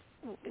times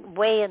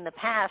way in the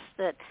past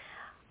that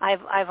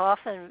I've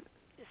often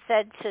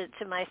said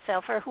to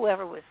myself or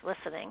whoever was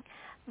listening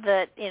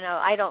that,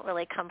 I don't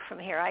really come from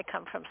here. I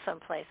come from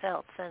someplace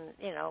else. And,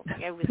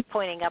 I was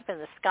pointing up in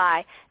the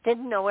sky,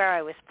 didn't know where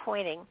I was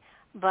pointing,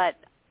 but,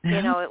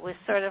 it was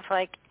sort of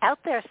like out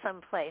there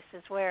someplace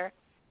is where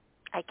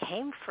I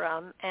came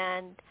from.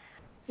 And,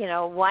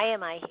 why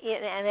am I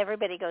here? And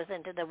everybody goes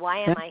into the why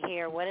am I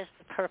here? What is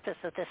the purpose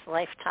of this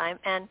lifetime?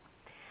 And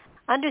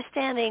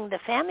understanding the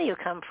family you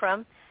come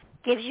from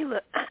gives you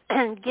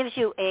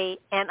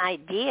an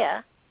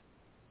idea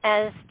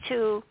as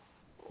to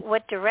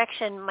what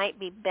direction might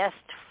be best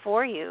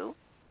for you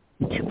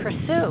to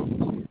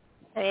pursue.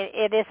 I mean,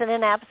 it isn't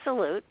an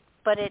absolute,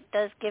 but it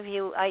does give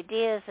you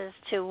ideas as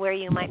to where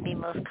you might be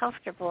most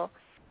comfortable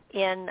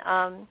in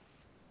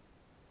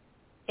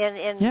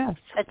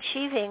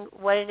achieving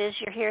what it is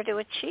you're here to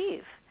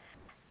achieve.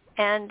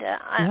 And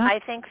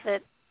I think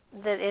that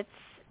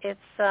it's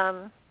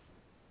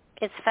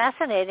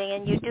fascinating,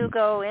 and you do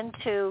go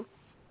into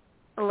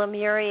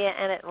Lemuria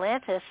and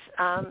Atlantis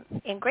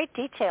in great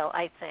detail,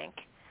 I think.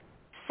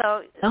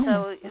 So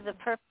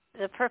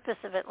the purpose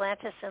of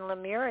Atlantis and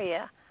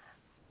Lemuria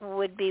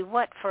would be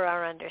what for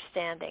our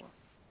understanding?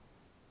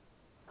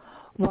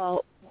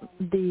 Well,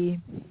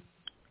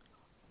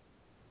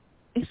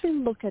 if we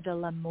look at the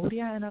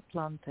Lemuria and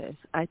Atlantis,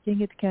 I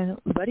think it can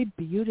very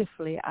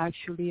beautifully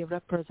actually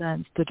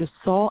represent to the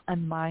soul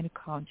and mind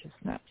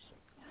consciousness.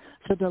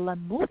 So the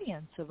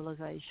Lemurian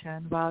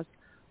civilization was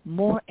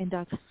more in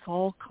that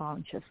soul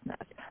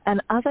consciousness.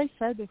 And as I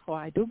said before,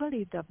 I do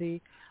believe that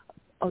we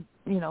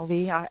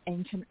are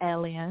ancient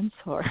aliens,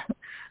 or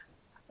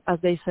as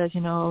they said,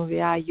 we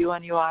are you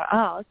and you are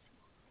us.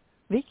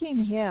 We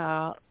came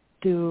here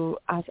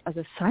as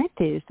a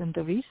scientist and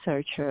the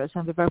researchers,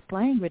 and we were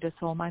playing with the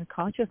soul mind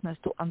consciousness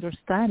to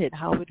understand it,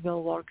 how it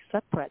will work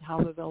separate, how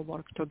it will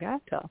work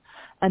together.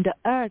 And the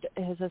Earth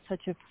has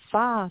such a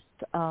fast,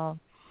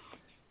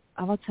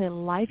 I would say,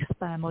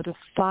 lifespan, or the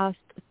fast,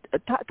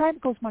 time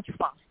goes much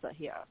faster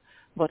here,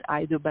 what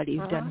I do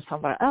believe, than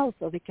somewhere else,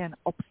 so we can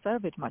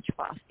observe it much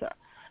faster.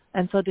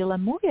 And so the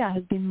Lemuria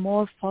has been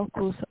more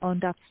focused on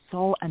that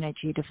soul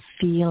energy, the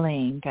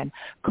feeling, and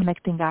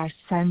connecting our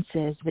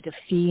senses with the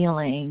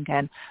feeling,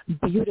 and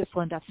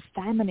beautiful, and that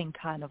feminine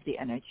kind of the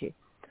energy.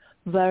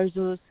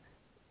 Versus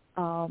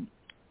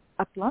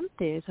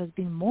Atlantis has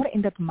been more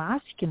in that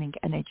masculine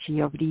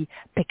energy of the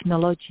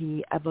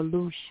technology,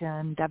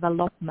 evolution,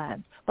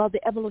 development. Well,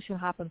 the evolution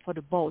happened for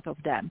the both of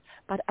them,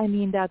 but I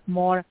mean that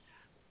more,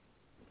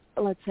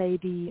 let's say,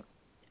 the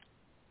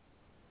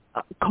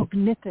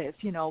cognitive,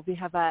 we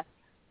have a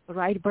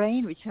right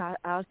brain, which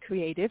are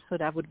creative, so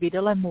that would be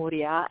the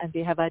Lemuria, and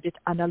we have this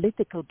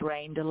analytical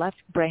brain, the left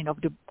brain of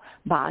the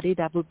body,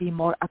 that would be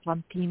more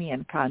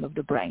Atlantean kind of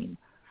the brain.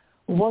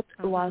 What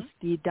was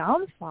the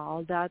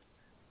downfall? That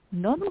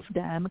none of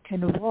them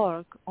can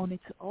work on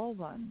its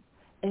own.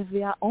 If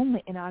we are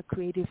only in our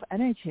creative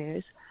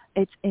energies,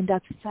 it's in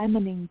that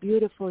feminine,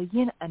 beautiful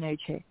yin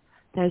energy.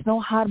 There's no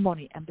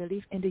harmony and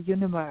belief in the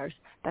universe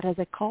that has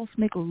a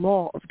cosmic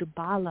law of the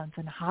balance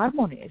and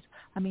harmonies.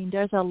 I mean,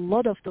 there's a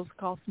lot of those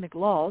cosmic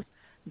laws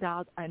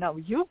that I know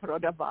you've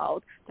wrote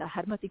about, the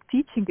Hermetic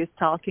teaching is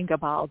talking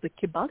about, the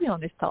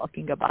Kybalion is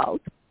talking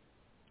about,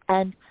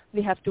 and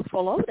we have to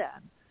follow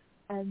them.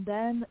 And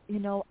then,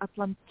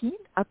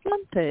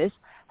 Atlantis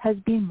has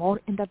been more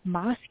in that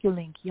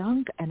masculine,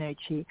 young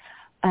energy,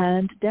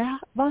 and there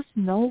was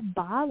no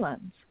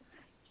balance.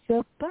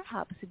 So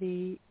perhaps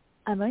we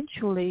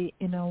eventually,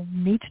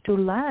 need to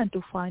learn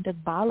to find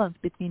that balance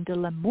between the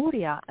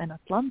Lemuria and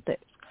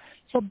Atlantis.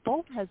 So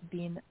both has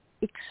been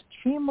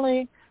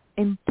extremely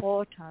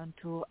important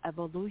to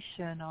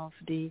evolution of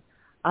the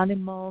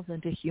animals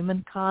and the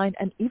humankind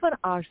and even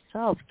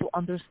ourselves to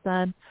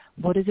understand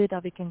what is it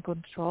that we can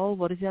control,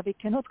 what is it that we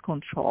cannot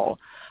control.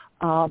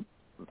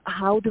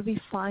 How do we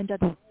find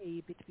that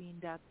way between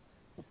that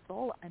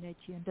soul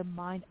energy and the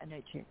mind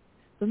energy?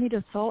 To me,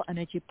 the soul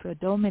energy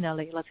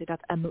predominantly, let's say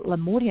that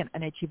Lemurian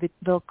energy,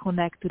 will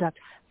connect to that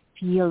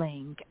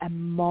feeling,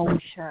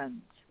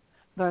 emotions,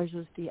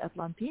 versus the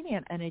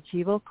Atlantean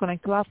energy will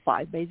connect to our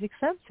 5 basic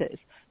senses: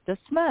 the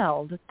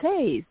smell, the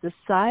taste, the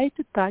sight,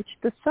 the touch,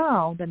 the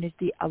sound, and it's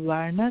the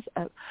awareness,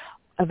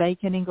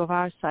 awakening of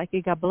our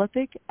psychic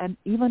ability, and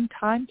even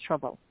time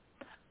travel.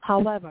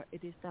 However,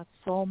 it is that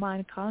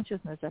soul-mind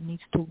consciousness that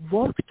needs to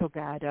work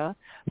together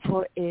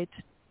for it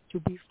to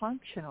be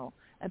functional.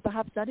 And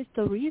perhaps that is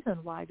the reason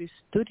why we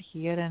stood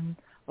here and,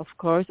 of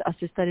course,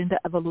 assisted in the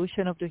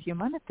evolution of the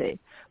humanity.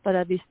 But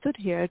that we stood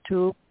here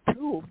to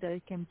prove that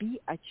it can be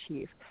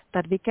achieved,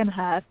 that we can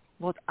have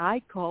what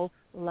I call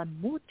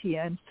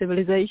Lemurian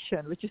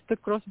civilization, which is the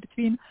cross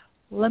between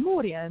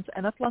Lemurians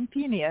and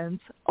Atlanteans,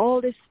 all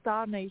these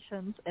star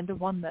nations and the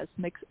oneness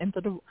mixed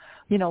into the,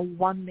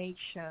 one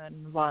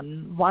nation,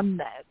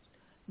 oneness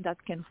that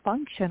can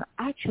function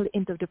actually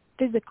into the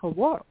physical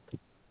world.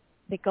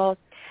 Because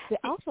we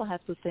also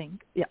have to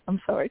think. Yeah,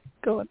 I'm sorry.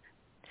 Go on.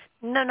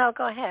 No,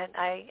 go ahead.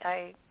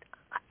 I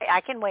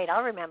can wait.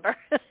 I'll remember.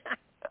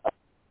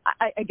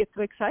 I get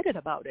so excited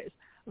about it.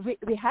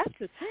 We have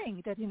to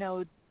think that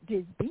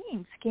these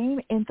beings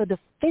came into the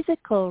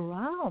physical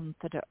realm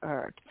to the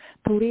earth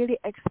to really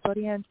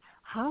experience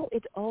how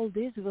all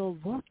this will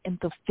work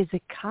into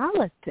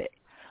physicality.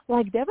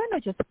 Like, they were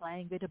not just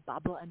playing with the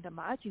bubble and the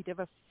magic. They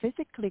were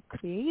physically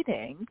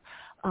creating,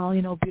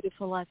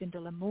 beautiful life in the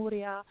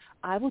Lemuria.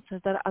 I would say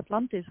that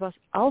Atlantis was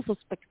also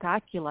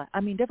spectacular. I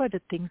mean, there were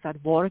the things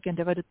that work, and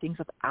there were the things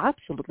that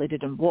absolutely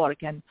didn't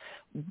work, and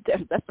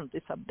there's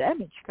definitely some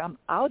damage come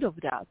out of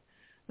that.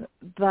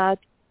 But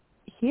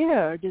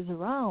here, this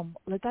realm,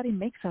 that it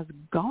makes us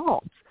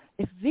gods.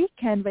 If we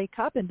can wake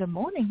up in the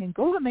morning and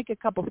go and make a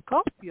cup of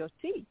coffee or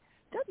tea,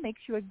 that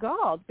makes you a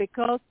god,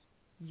 because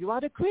you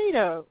are the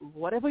creator,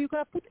 whatever you're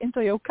going to put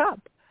into your cup.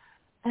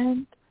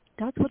 And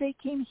that's what they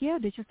came here.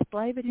 They just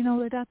play with,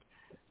 with that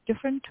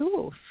different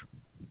tools.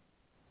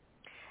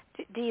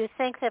 Do you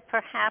think that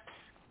perhaps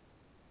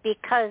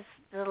because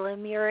the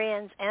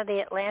Lemurians and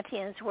the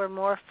Atlanteans were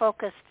more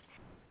focused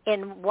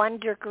in one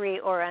degree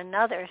or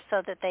another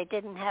so that they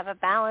didn't have a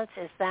balance,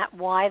 is that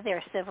why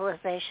their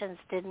civilizations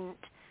didn't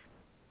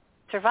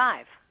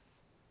survive?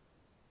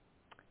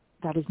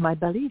 That is my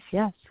belief,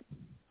 yes.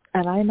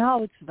 And I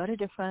know it's very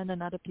different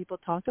than other people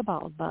talk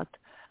about, but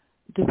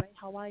the way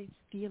how I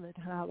feel it,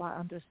 how I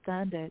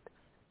understand it,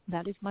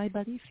 that is my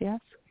belief, yes.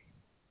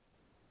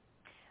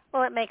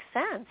 Well, it makes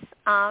sense.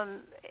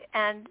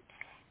 And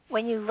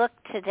when you look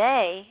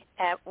today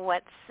at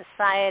what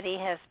society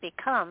has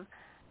become,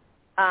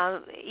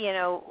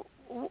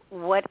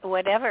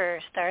 whatever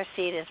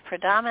starseed is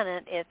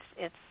predominant,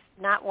 it's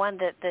not one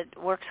that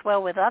works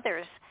well with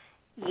others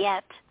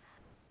yet.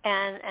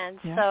 And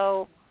yeah.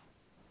 So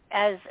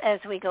as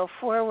we go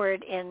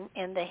forward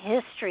in the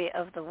history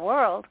of the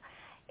world,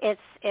 it's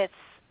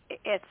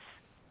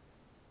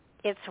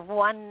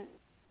one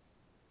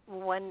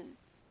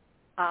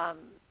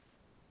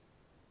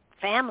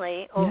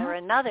family over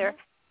another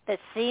that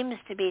seems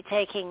to be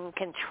taking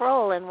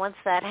control, and once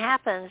that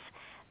happens,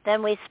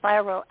 then we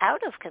spiral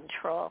out of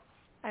control.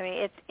 I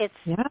mean,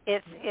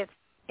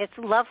 it's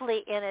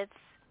lovely in its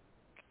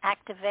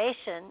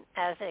activation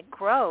as it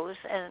grows,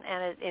 and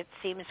it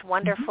seems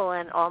wonderful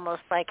and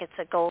almost like it's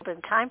a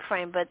golden time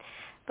frame, but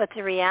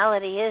the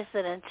reality is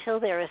that until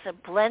there is a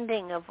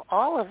blending of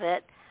all of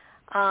it,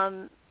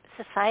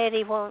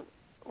 society won't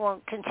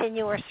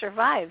continue or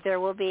survive. There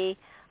will be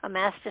a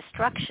mass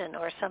destruction,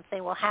 or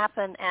something will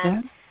happen,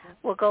 and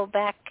we'll go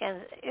back,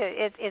 and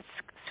it's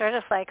sort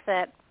of like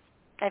that,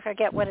 I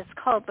forget what it's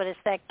called, but it's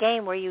that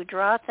game where you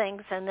draw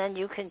things and then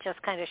you can just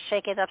kind of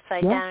shake it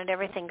upside down and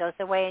everything goes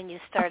away and you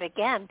start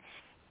again.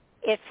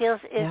 It feels,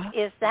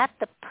 is that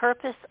the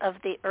purpose of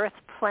the Earth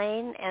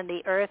plane and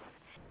the Earth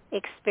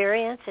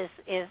experience?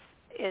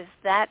 Is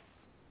that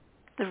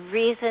the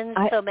reason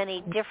so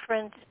many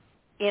different,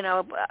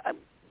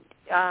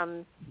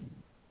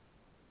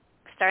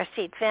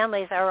 Starseed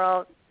families are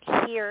all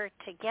here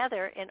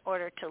together in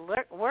order to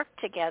work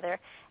together,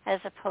 as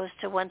opposed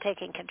to one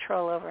taking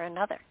control over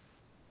another?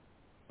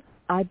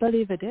 I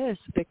believe it is,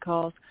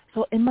 because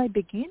so in my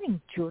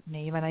beginning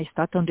journey, when I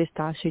started on this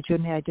Starseed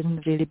journey, I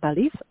didn't really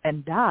believe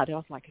in that. I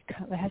was like,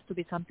 there has to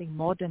be something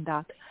more than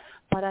that.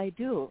 But I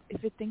do.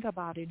 If you think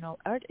about it,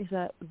 Earth is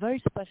a very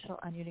special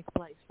and unique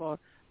place for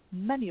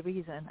many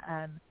reasons,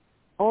 and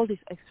all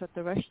these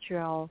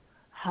extraterrestrials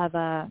have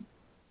a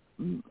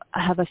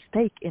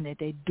stake in it.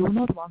 They do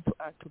not want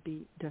Earth to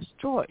be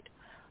destroyed.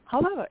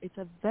 However, it's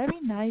a very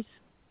nice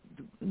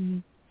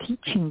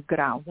teaching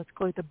ground. Let's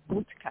call it a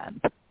boot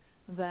camp,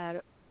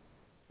 where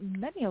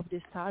many of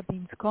these star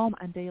beings come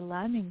and they're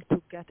learning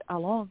to get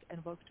along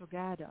and work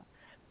together.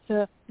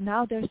 So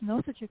now there's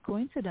no such a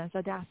coincidence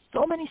that there are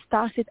so many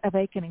Starseed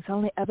awakenings.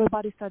 Suddenly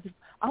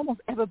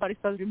almost everybody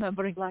started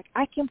remembering, like,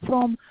 I came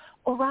from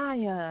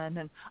Orion,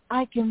 and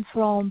I came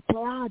from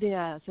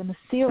Pleiades and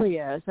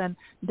Sirius, and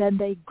then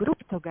they group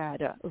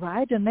together,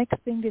 right? The next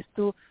thing is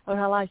to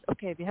realize,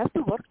 okay, we have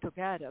to work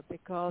together,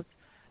 because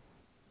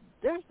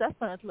there's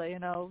definitely,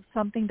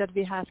 something that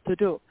we have to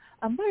do.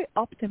 I'm very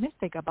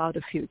optimistic about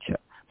the future,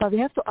 but we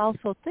have to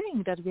also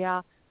think that we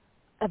are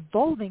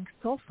evolving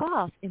so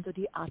fast into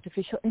the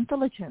artificial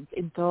intelligence,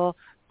 into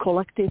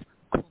collective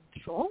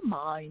control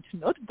mind,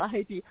 not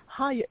by the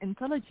higher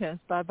intelligence,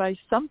 but by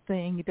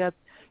something that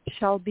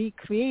shall be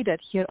created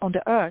here on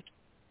the Earth.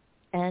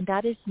 And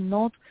that is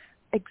not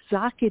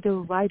exactly the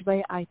right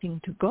way, I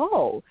think, to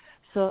go.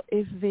 So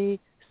if we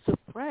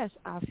suppress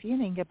our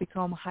feeling and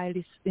become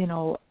highly,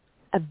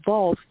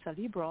 evolved,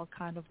 cerebral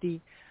kind of the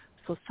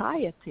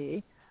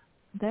society,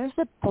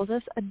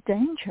 poses a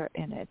danger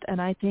in it.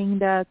 And I think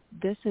that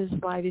this is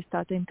why we're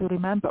starting to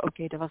remember,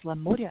 okay, there was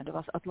Lemuria, there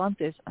was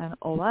Atlantis, and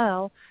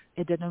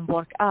it didn't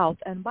work out.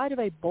 And by the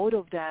way, both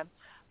of them,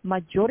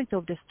 majority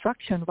of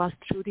destruction was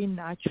through the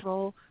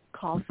natural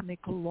cosmic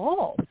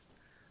laws,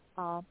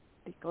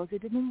 because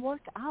it didn't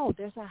work out.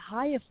 There's a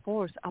higher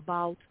force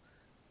about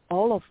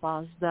all of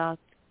us that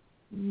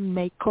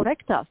may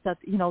correct us. That,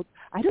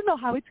 I don't know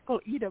how it's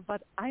called either,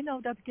 but I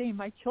know that game,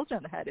 my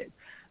children had it.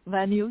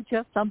 When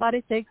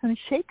somebody takes and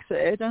shakes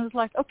it, and it's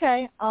like,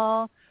 okay,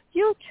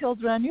 you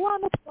children, you are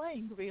not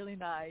playing really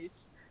nice.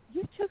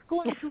 You're just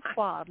going too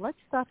far. Let's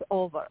start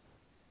over.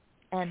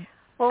 And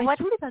I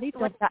truly believe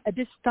that at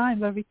this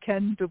time where we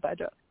can do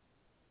better.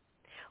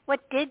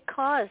 What did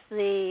cause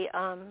the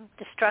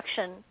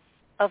destruction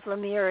of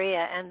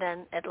Lemuria and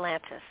then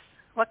Atlantis?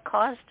 What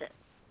caused it?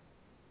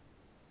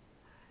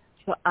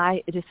 So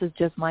this is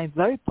just my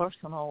very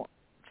personal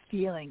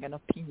feeling and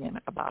opinion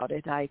about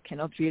it. I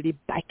cannot really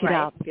back it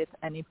up with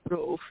any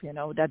proof,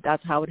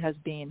 that's how it has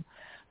been.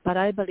 But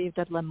I believe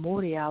that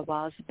Lemuria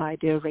was by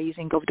the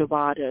raising of the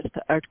waters,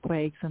 the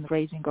earthquakes and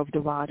raising of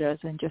the waters,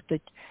 and just the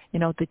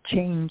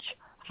change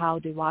how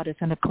the waters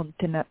and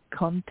the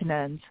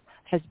continents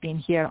has been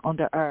here on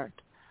the Earth.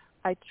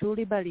 I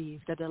truly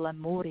believe that the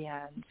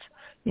Lemurians,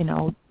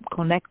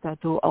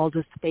 connected to all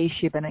the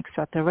spaceship and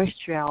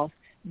extraterrestrials,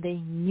 they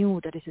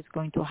knew that this is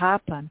going to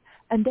happen,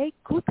 and they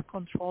could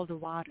control the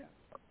weather,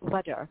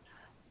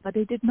 but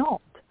they did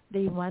not.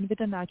 They went with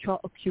the natural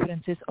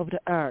occurrences of the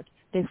Earth.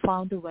 They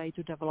found a way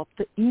to develop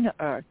the inner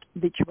Earth,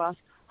 which was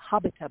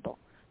habitable.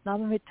 Now,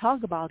 when we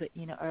talk about the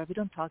inner Earth, we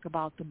don't talk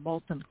about the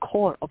molten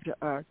core of the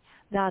Earth.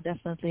 There are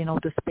definitely,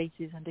 the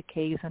spaces and the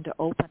caves and the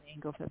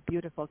opening of a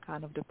beautiful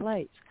kind of the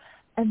place,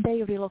 and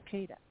they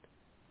relocated.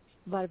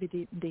 But with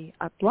the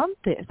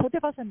Atlantis, so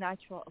there was a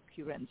natural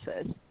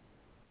occurrences,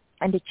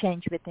 and the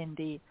change within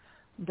the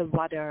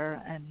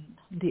water and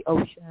the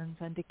oceans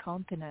and the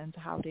continents,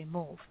 how they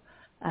move.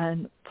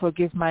 And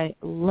forgive my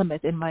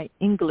limit in my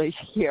English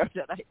here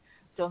that I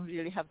don't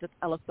really have that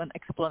eloquent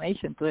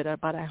explanation to it,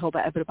 but I hope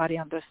everybody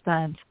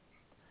understands.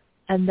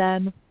 And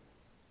then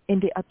in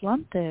the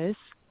Atlantis,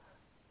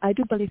 I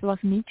do believe it was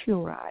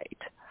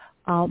meteorite.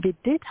 We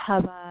did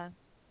have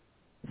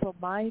from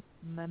my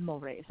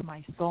memories,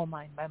 my soul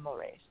mind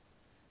memories,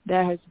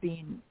 there has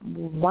been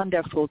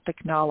wonderful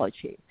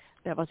technology.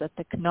 There was a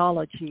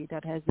technology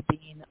that has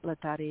been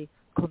literally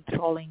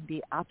controlling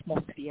the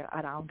atmosphere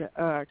around the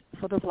Earth,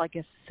 sort of like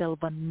a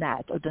silver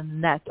net or the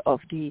net of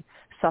the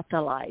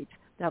satellite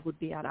that would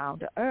be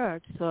around the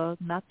Earth, so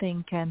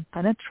nothing can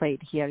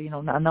penetrate here.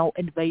 No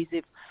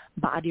invasive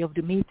body of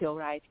the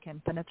meteorite can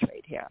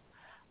penetrate here.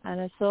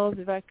 And so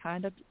we were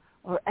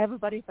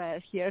everybody were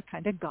here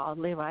kind of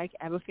godly, right?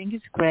 Everything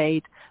is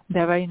great.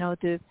 There were,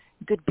 the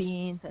good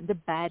beings and the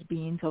bad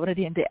beings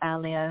already in the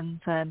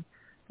aliens, and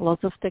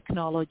lots of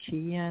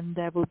technology, and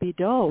there will be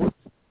those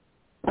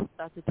who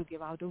started to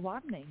give out a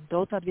warning.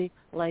 Those that we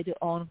later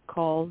on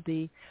call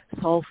the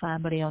soul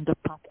family on the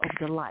path of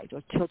the light,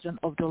 or children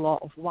of the law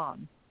of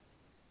one,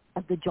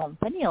 as the John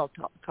Peniel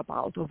talked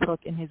about, or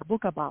wrote in his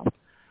book about.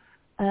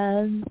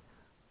 And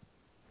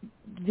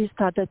we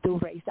started to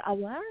raise the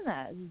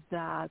awareness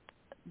that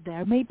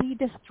there may be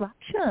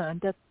destruction,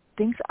 that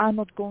things are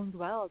not going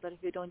well, that if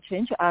we don't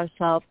change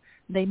ourselves,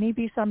 there may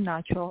be some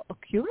natural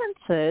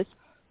occurrences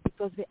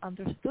because we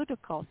understood the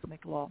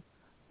cosmic law.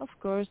 Of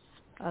course,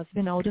 as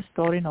we know the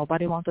story,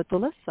 nobody wanted to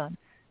listen.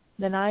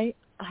 Then I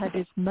had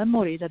this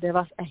memory that there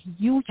was a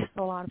huge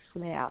solar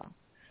flare.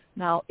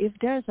 Now, if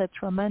there's a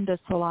tremendous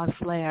solar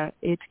flare,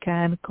 it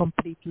can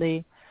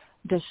completely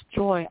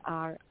destroy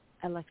our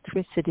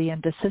electricity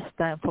in the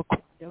system for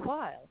quite a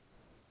while.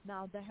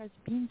 Now, there has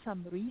been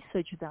some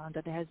research done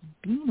that there has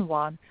been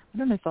one, I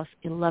don't know if it was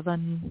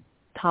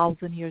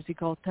 11,000 years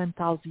ago,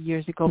 10,000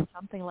 years ago,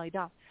 something like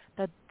that,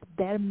 that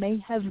there may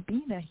have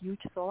been a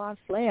huge solar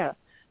flare,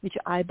 which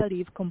I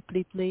believe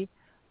completely,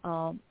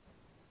 put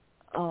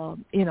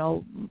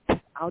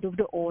out of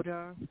the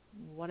order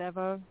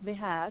whatever we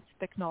had,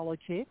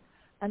 technology,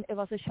 and it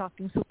was a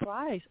shocking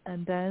surprise.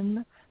 And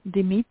then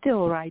the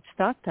meteorite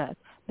started.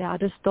 There are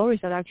the stories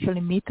that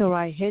actually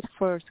meteorite hit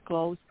first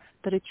close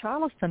to the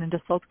Charleston in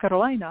the South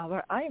Carolina,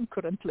 where I am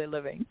currently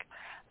living.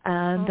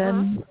 And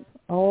then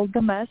all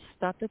the mess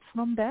started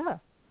from there.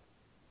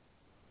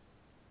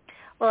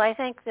 Well, I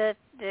think that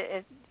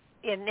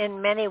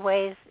in many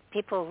ways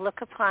people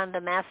look upon the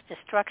mass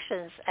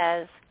destructions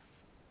as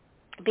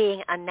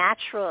being a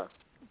natural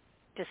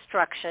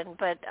destruction,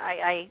 but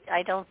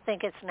I don't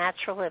think it's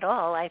natural at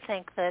all. I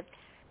think that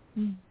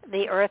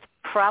the Earth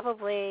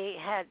probably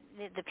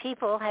the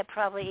people had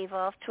probably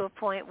evolved to a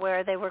point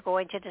where they were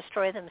going to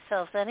destroy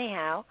themselves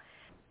anyhow,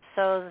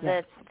 so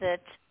that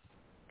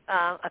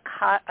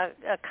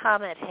a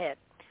comet hit,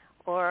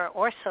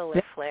 or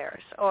solar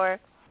flares, or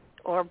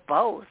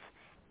both,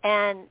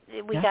 and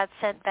we got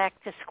sent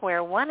back to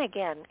square one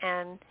again.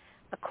 And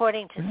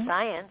according to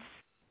science,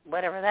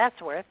 whatever that's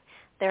worth,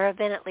 there have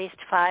been at least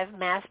 5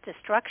 mass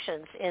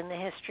destructions in the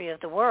history of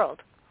the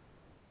world.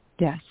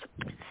 Yes.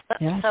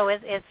 So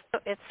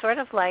it's sort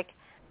of like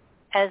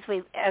as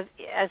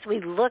we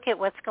look at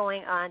what's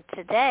going on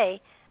today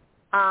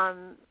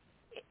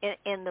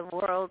in the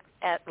world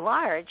at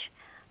large,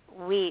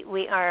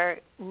 we are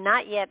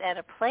not yet at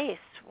a place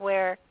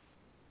where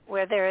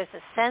there is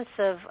a sense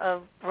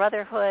of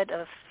brotherhood,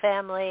 of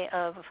family,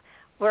 of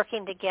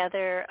working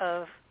together,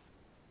 of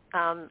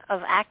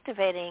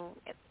activating.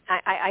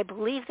 I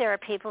believe there are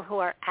people who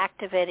are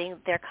activating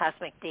their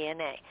cosmic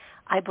DNA.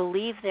 I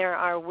believe there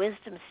are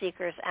wisdom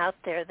seekers out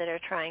there that are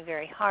trying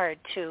very hard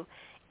to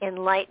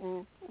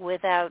enlighten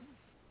without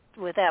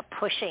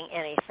pushing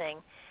anything.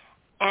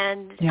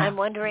 And I'm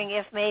wondering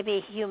if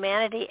maybe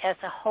humanity as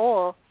a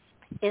whole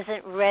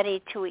isn't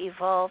ready to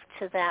evolve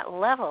to that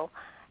level.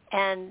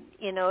 And,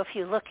 if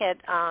you look at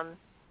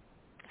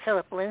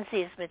Philip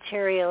Lindsay's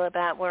material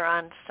about we're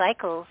on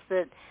cycles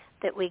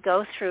that we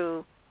go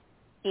through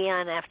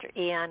eon after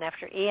eon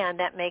after eon,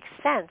 that makes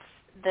sense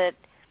that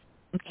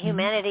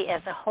humanity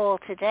as a whole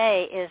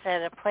today is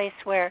at a place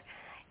where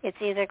it's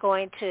either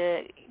going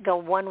to go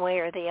one way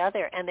or the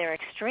other, and they're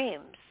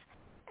extremes.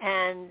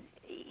 And,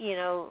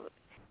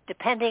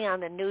 depending on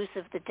the news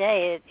of the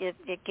day,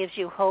 it gives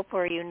you hope,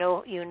 or you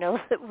know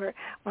that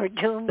we're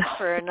doomed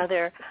for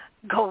another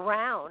go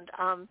round.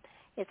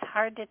 It's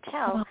hard to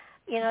tell.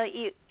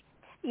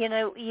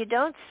 You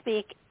don't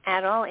speak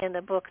at all in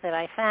the book that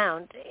I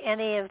found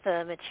any of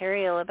the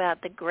material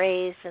about the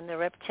Greys and the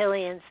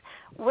reptilians.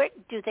 Where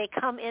do they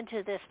come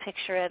into this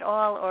picture at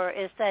all, or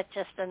is that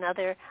just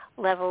another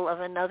level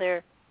of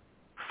another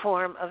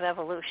form of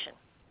evolution?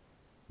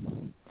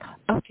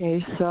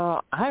 Okay,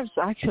 so I was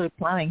actually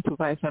planning to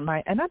write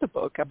another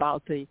book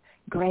about the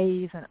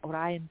Greys and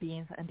Orion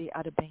beings and the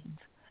other beings.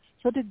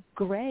 So the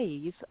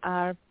Greys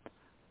are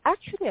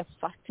actually a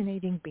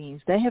fascinating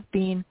beings. They have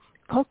been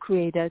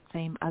co-created,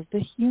 same as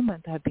the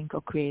humans have been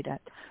co-created.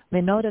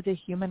 We know that the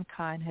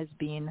humankind has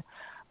been,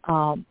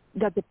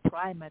 that the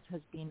primates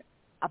has been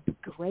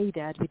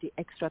upgraded with the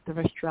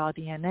extraterrestrial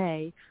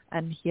DNA,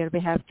 and here we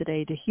have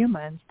today the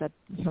humans, that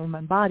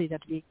human body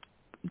that we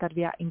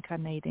are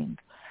incarnating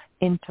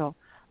into.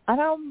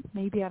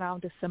 Maybe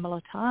around a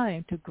similar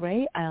time, the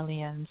gray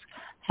aliens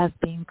have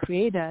been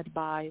created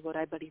by what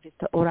I believe is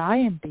the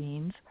Orion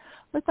beings,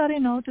 but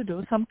to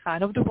do some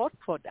kind of the work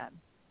for them.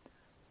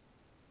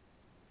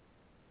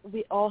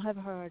 We all have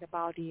heard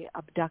about the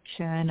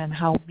abduction and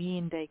how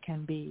mean they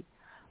can be.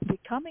 We're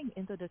coming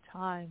into the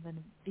time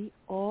when we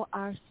all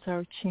are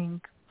searching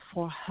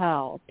for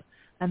help,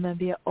 and when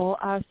we all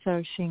are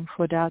searching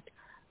for that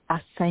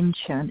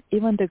ascension,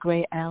 even the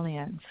gray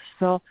aliens.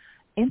 So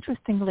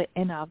interestingly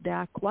enough, there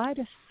are quite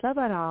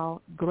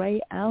several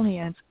gray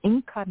aliens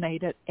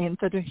incarnated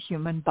into the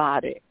human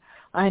body.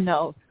 I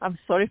know, I'm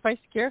sorry if I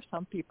scare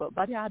some people,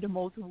 but they are the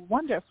most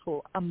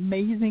wonderful,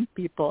 amazing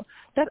people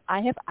that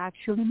I have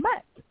actually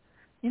met.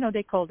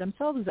 They call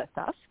themselves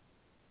Zetas,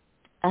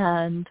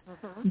 and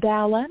they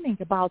are learning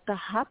about the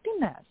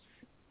happiness,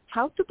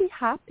 how to be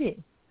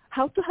happy,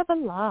 how to have a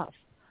laugh,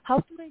 how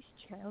to raise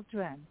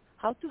children,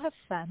 how to have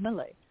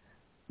family.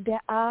 They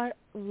are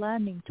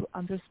learning to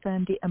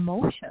understand the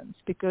emotions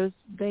because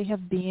they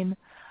have been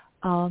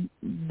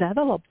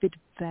developed with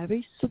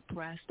very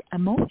suppressed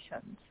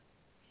emotions.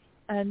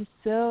 And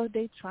so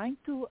they're trying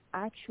to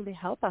actually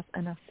help us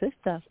and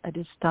assist us at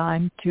this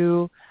time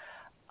to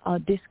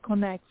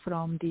disconnect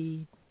from the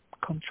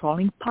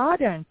controlling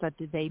patterns that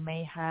they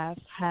may have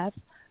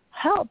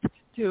helped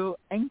to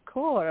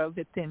anchor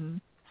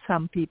within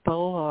some people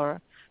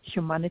or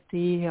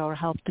humanity, or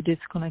help to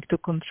disconnect to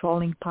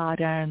controlling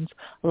patterns,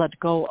 let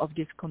go of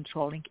these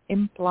controlling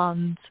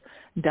implants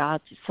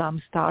that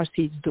some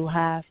starseeds do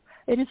have.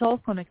 It is all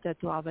connected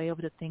to our way of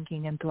the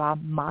thinking and to our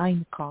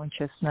mind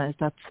consciousness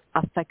that's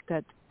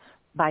affected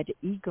by the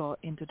ego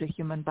into the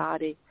human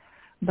body.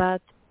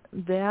 But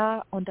they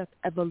are on that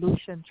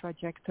evolution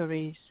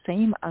trajectory,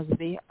 same as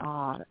we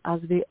are,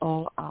 as we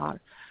all are,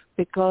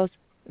 because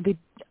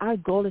our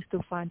goal is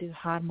to find this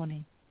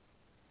harmony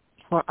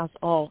for us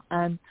all.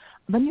 And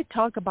when you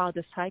talk about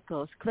the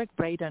cycles, Craig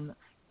Braden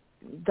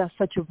does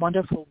such a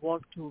wonderful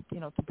work to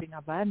bring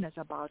awareness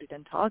about it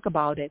and talk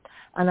about it.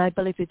 And I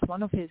believe it's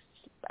one of his,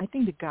 I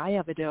think, the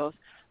Gaia videos,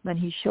 when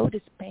he showed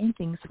his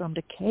paintings from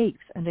the caves,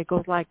 and it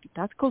goes like,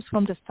 that goes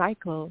from the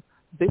cycle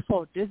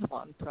before this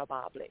one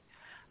probably.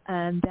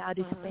 And there are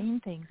these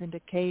paintings in the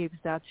caves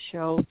that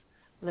show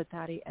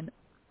literally an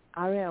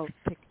aerial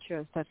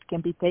pictures that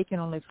can be taken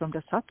only from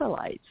the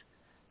satellites.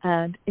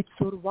 And it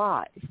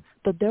survives.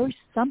 But there is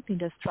something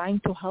that's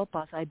trying to help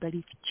us, I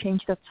believe,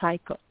 change that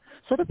cycle.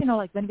 Sort of,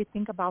 like when we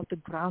think about the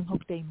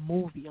Groundhog Day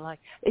movie, like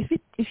if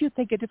you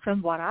take a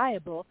different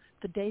variable,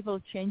 the day will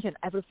change and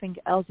everything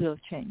else will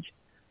change.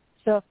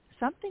 So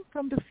something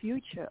from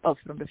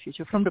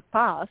the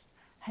past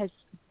has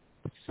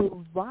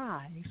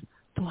survived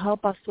to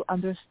help us to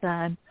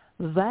understand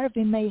where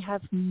we may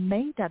have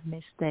made that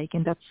mistake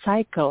in that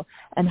cycle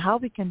and how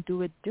we can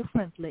do it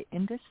differently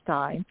in this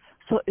time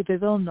so we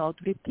will not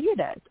repeat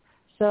it.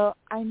 So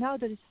I know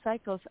that these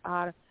cycles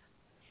are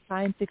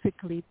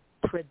scientifically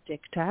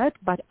predicted,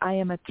 but I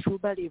am a true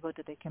believer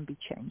that they can be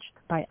changed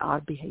by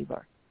our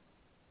behavior.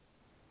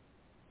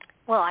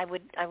 Well, I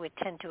would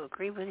tend to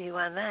agree with you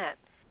on that.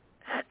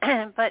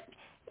 But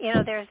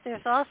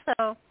there's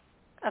also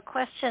a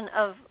question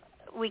of,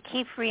 we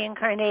keep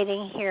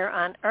reincarnating here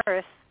on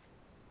Earth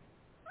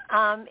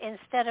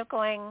instead of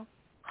going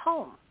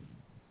home.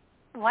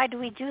 Why do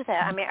we do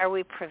that? I mean, are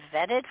we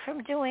prevented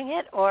from doing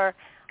it? Or,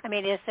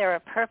 is there a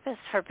purpose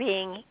for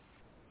being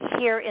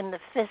here in the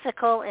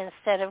physical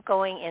instead of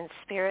going in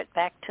spirit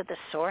back to the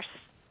source?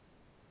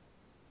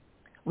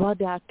 Well,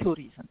 there are two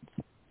reasons.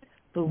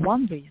 The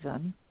one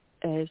reason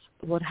is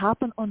what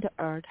happened on the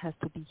Earth has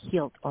to be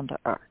healed on the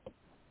Earth.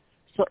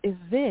 So if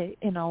we,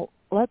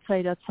 let's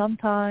say that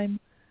sometime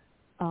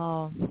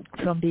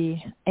from the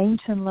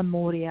ancient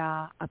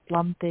Lemuria,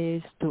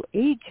 Atlantis to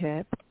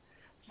Egypt,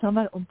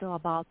 somewhere until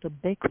about the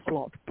Big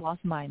Flood, plus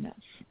minus,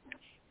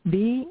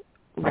 we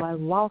were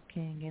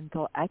walking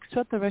into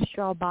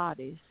extraterrestrial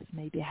bodies,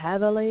 maybe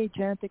heavily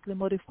genetically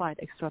modified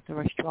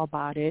extraterrestrial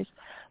bodies,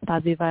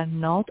 but we were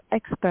not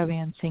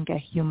experiencing a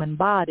human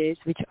bodies,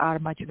 which are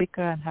much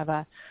bigger and have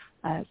a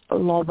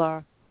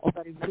lower or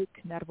very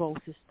weak nervous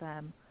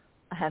system,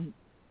 and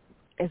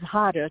it's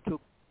harder to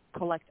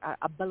collect our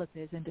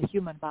abilities in the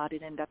human body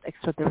than that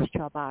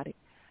extraterrestrial body.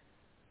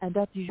 And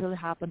that usually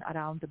happens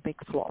around the Big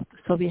Flood.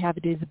 So we have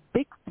these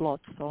Big Flood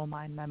soul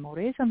mind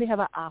memories, and we have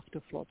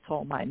after flood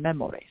soul mind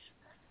memories.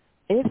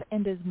 If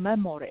in these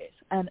memories,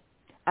 and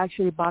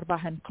actually Barbara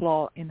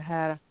Hand-Claw in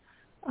her,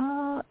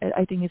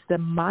 I think it's the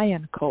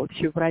Mayan code,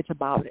 she writes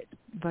about it,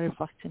 very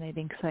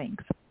fascinating things.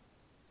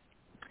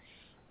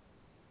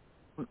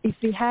 If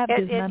we have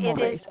these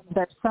memories,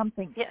 that's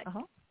something. Yeah.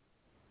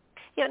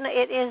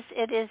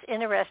 It is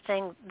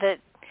interesting that,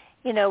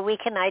 we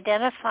can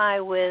identify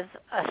with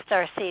a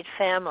starseed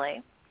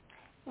family.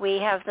 We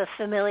have the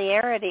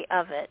familiarity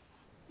of it.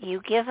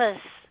 You give us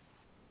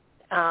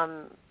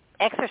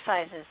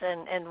exercises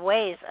and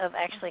ways of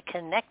actually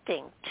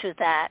connecting to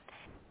that.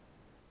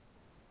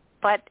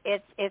 But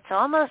it's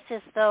almost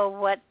as though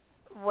what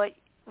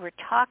we're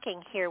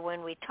talking here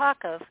when we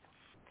talk of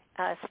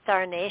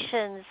star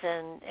nations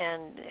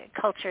and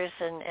cultures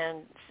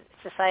and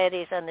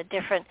societies on the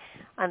different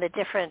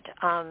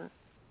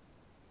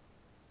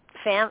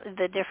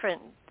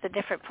the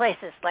different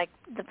places, like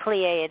the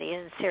Pleiades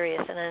and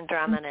Sirius and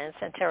Andromeda and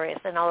Centaurus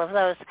and all of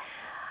those.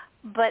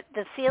 But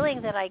the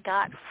feeling that I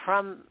got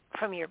from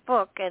your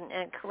book,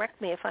 and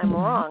correct me if I'm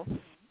wrong,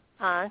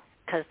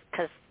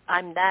 because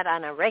I'm that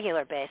on a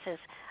regular basis,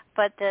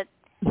 but that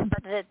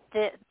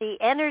the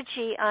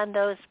energy on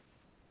those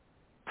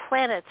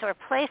planets or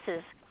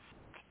places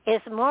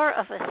is more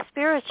of a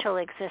spiritual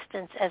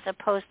existence as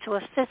opposed to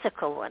a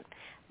physical one.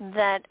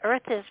 That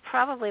Earth is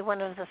probably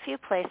one of the few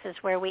places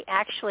where we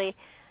actually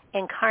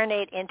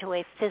incarnate into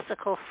a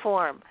physical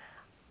form.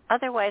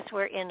 Otherwise,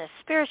 we're in a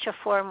spiritual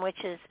form,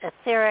 which is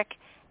etheric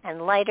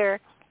and lighter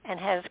and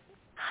has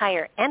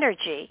higher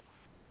energy,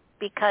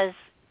 because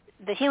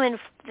the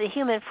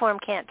human form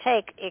can't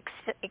take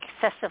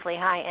excessively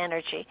high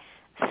energy.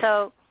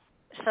 So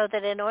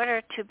that in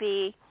order to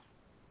be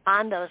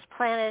on those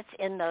planets,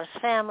 in those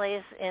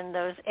families, in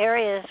those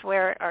areas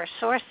where our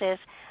source is,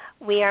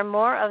 we are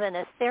more of an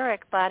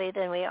etheric body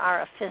than we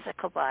are a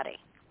physical body?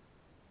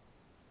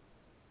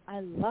 I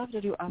love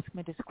that you asked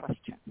me this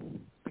question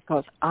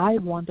because I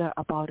wonder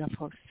about it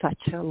for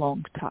such a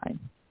long time.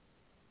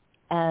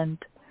 And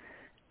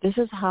this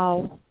is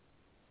how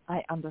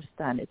I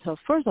understand it. So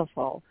first of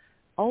all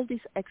these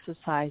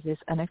exercises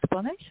and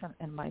explanation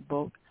in my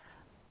book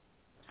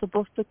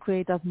supposed to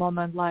create that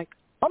moment like,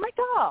 oh my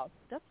God,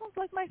 that sounds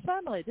like my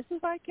family. This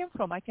is where I came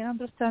from. I can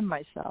understand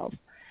myself.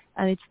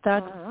 And it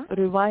starts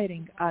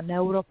rewiring our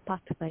neural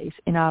pathways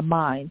in our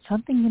mind.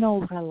 Something,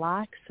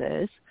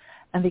 relaxes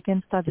and we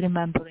can start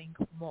remembering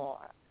more.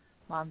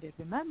 When we're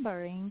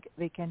remembering,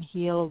 we can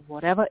heal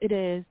whatever it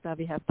is that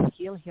we have to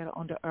heal here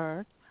on the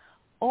earth,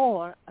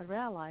 or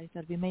realize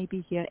that we may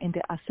be here in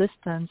the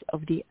assistance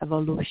of the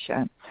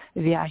evolution.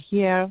 We are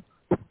here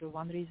for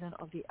one reason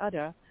or the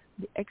other.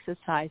 The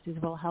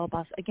exercises will help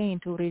us again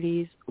to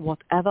release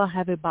whatever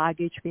heavy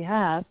baggage we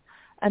have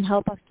and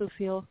help us to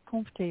feel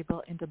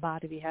comfortable in the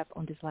body we have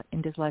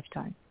in this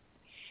lifetime.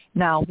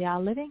 Now, we are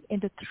living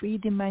in the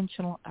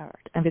three-dimensional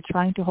earth, and we're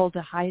trying to hold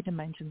the higher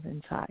dimensions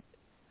inside.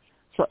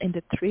 So in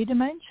the three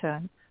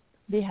dimension,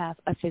 we have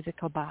a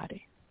physical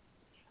body.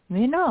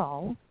 We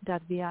know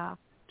that we are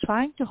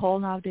trying to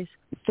hold now this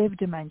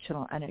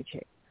fifth-dimensional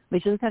energy,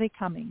 which is really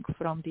coming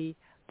from the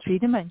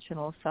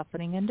three-dimensional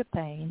suffering and the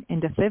pain,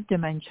 in the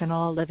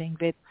fifth-dimensional living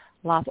with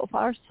love of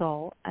our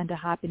soul and the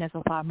happiness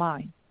of our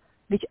mind,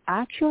 which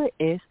actually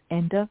is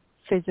in the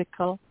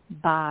physical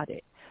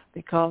body,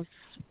 because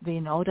we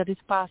know that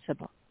it's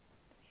possible.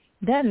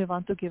 Then we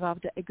want to give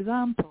up the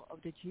example of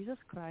the Jesus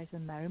Christ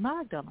and Mary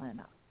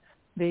Magdalena,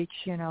 which,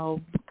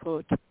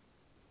 could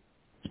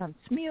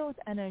transmute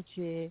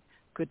energy,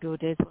 could do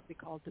this, what we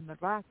call the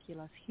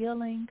miraculous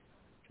healing.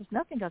 There's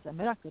nothing as a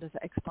miracle. There's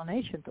an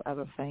explanation to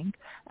everything.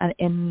 And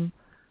in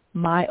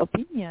my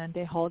opinion,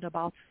 they hold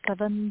about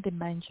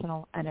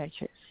 7-dimensional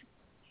energies.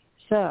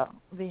 So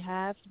we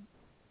have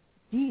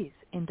these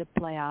in the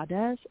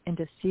Pleiades, in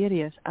the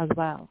Sirius as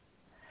well.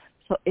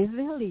 So if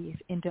we live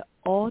in the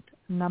odd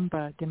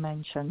number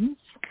dimensions,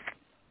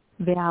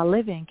 we are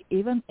living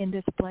even in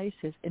these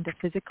places in the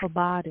physical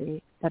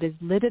body that is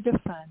little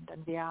different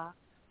than we are,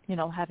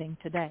 having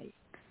today.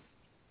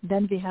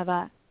 Then we have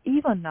a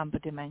even number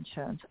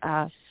dimensions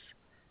as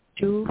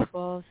 2,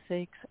 4,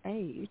 6,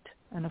 8,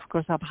 and of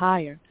course up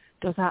higher.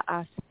 Those are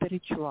our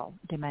spiritual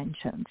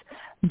dimensions.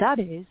 That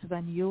is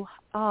when you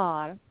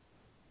are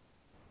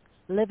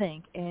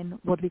living in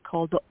what we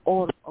call the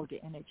orb of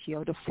the energy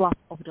or the fluff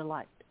of the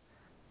light.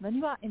 When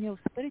you are in your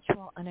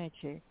spiritual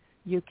energy,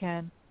 you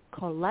can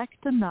collect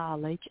the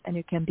knowledge and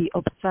you can be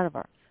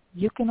observer.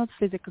 You cannot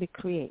physically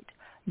create.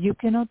 You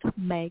cannot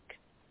make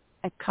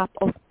a cup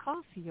of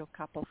coffee or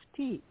cup of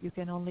tea. You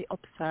can only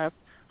observe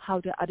how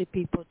the other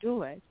people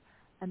do it.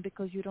 And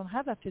because you don't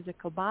have a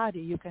physical body,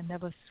 you can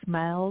never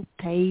smell,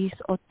 taste,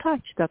 or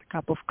touch that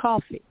cup of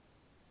coffee.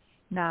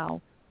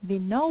 Now, we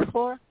know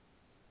for,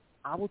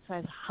 I would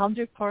say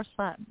 100%,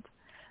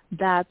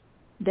 that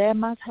there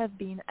must have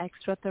been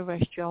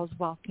extraterrestrials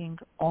walking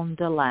on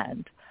the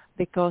land,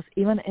 because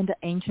even in the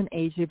ancient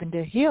Egypt, in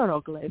the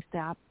hieroglyphs,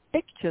 there are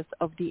pictures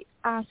of the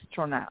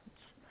astronauts.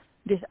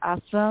 These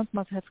astronauts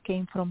must have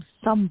came from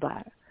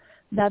somewhere.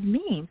 That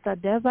means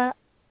that there were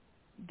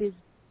these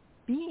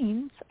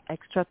beings,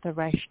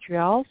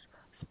 extraterrestrials,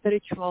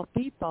 spiritual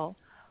people,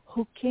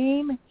 who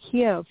came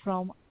here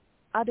from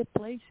other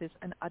places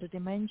and other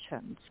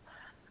dimensions,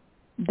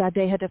 that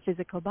they had a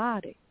physical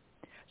body.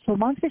 So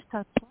once we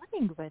start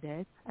playing with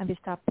it, and we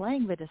start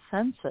playing with the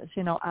senses,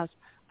 as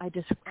I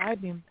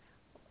describe in,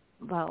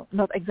 well,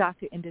 not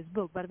exactly in this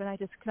book, but when I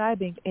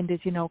describing in this,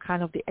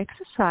 kind of the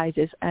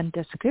exercises and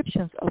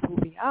descriptions of who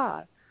we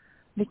are,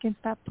 we can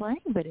start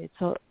playing with it.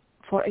 So,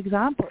 for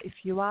example, if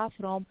you are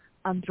from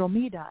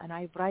Andromeda, and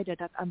I write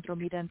that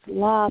Andromedans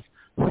love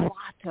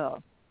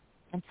water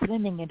and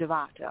swimming in the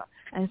water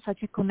and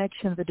such a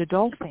connection with the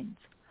dolphins.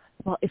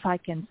 Well, if I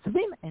can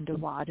swim in the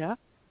water,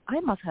 I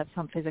must have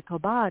some physical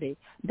body.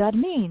 That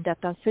means that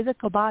the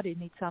physical body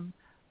needs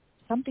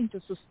something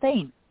to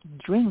sustain,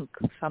 drink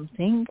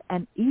something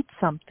and eat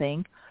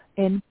something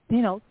in,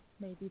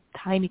 maybe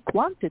tiny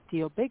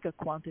quantity or bigger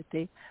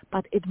quantity,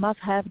 but it must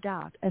have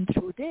that. And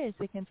through this,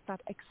 we can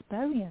start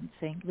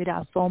experiencing with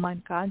our soul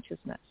mind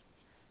consciousness.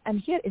 And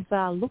here, if we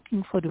are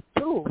looking for the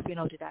proof,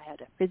 that I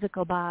had a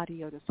physical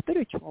body or a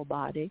spiritual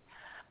body,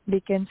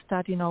 we can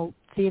start,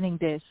 feeling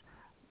this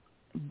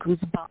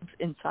goosebumps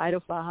inside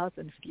of us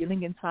and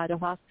feeling inside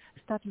of us,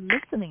 start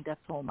listening that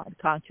soul mind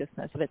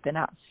consciousness within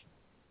us.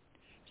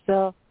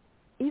 So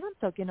even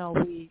though,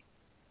 we,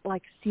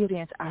 like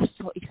Syrians, are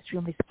so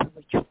extremely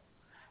spiritual,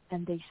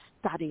 and they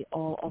study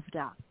all of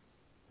that,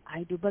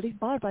 I do believe,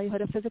 Barbara, you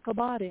had a physical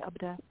body up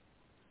there.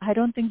 I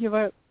don't think you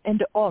were in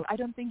the orb. I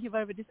don't think you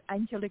were with this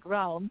angelic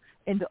realm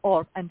in the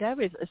orb. And there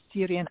is a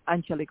Syrian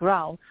angelic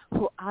realm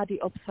who are the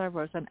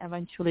observers, and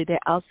eventually they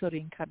also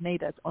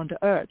reincarnated on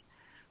the earth.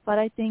 But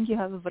I think you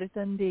have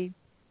written the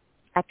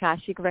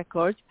Akashic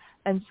records,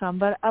 and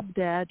somewhere up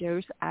there,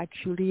 there's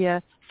actually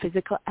a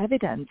physical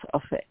evidence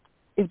of it.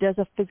 If there's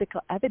a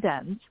physical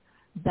evidence,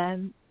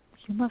 then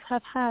you must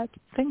have had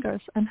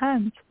fingers and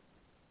hands.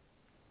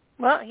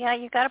 Well, yeah,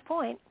 you got a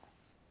point.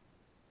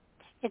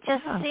 It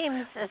just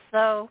seems as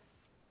though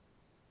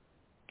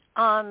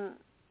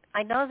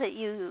I know that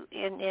you,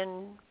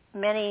 in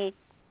many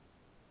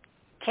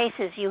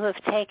cases, you have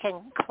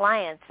taken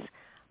clients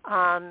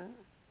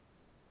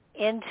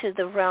into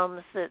the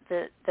realms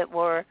that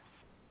were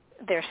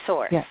their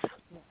source. Yes.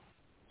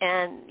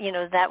 And,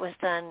 that was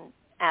done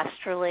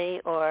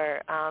astrally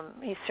or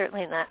you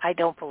certainly not, I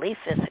don't believe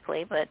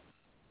physically, but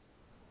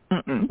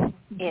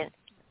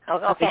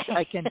okay.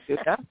 I can do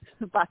that,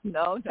 but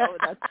no,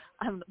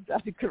 I'm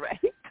not that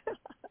correct.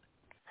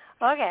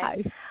 Okay.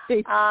 I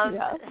think,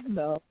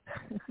 no.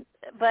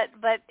 but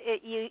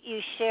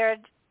you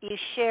shared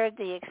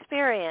the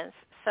experience,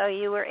 so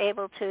you were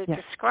able to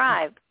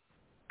describe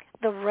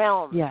the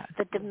realms,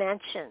 the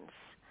dimensions,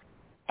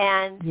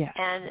 and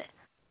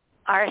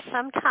are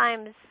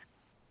sometimes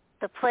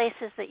the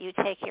places that you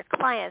take your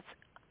clients,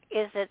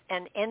 is it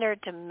an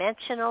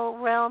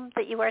interdimensional realm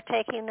that you are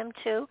taking them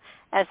to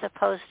as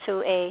opposed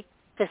to a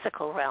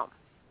physical realm?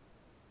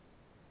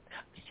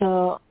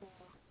 So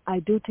I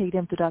do take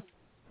them to that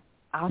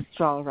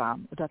astral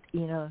realm, that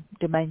inner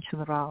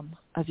dimension realm,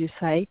 as you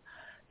say.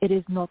 It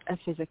is not a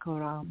physical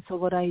realm. So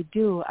what I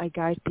do, I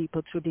guide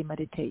people through the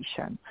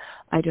meditation.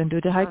 I don't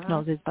do the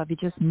hypnosis, but we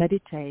just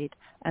meditate.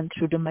 And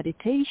through the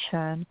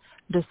meditation,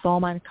 the soul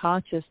mind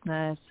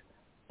consciousness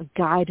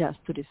guide us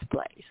to this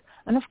place.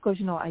 And of course,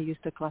 I use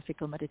the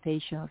classical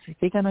meditations. If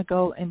we're going to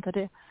go into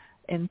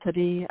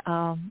the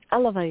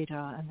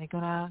elevator and we're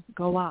going to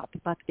go up,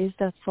 but it's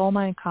that soul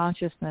mind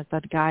consciousness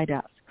that guide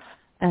us.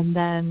 And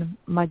then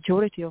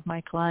majority of my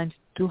clients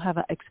do have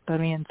an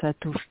experience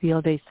to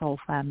feel their soul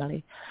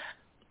family.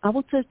 I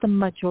would say the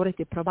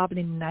majority,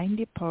 probably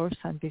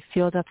 90%, we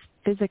feel that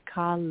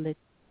physicality,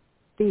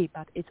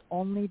 but it's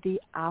only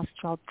the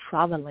astral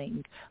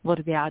traveling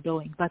what we are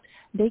doing. But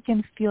they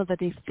can feel that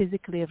they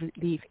physically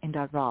live in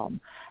that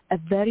realm. A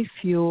very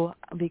few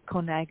we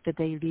connect that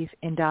they live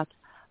in that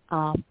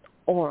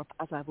orb,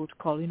 as I would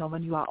call,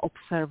 when you are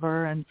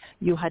observer and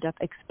you had that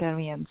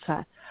experience,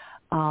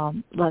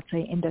 let's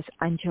say in this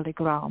angelic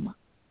realm.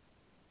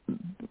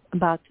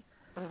 But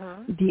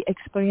the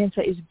experience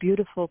is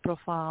beautiful,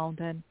 profound,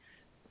 and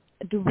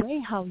the way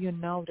how you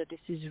know that this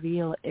is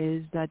real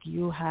is that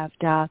you have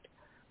that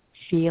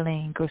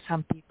feeling, or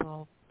some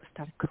people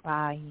start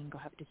crying or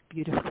have this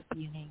beautiful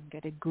feeling,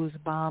 get a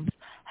goosebumps,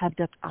 have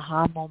that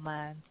aha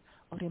moment,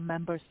 or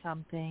remember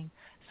something.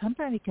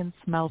 Sometimes you can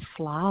smell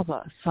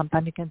flowers,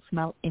 sometimes you can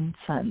smell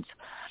incense.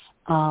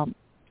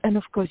 And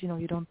of course,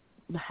 you don't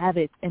have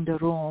it in the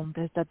room.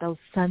 There's those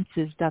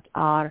senses that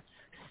are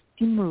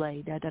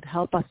stimulated, that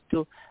help us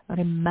to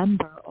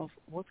remember of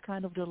what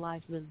kind of the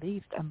life we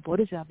lived and what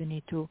is that we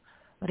need to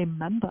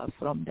remember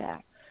from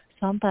there.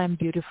 Sometimes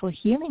beautiful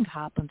healing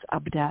happens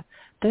up there.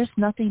 There's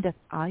nothing that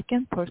I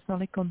can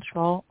personally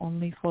control,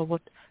 only for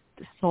what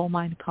the soul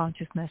mind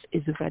consciousness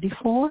is ready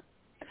for.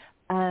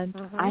 And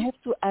I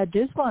have to add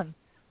this one.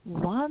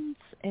 Once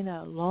in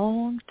a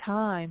long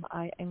time,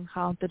 I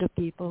encountered the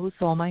people whose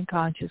soul mind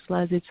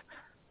consciousness is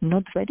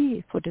not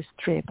ready for this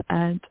trip,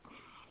 and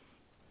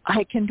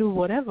I can do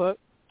whatever.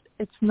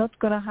 It's not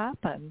going to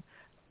happen.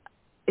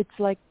 It's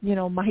like,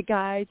 my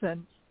guides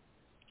and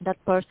that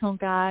personal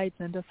guides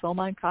and the soul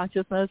mind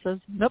consciousness says,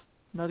 nope,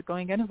 not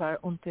going anywhere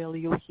until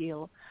you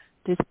heal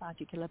this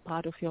particular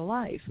part of your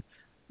life,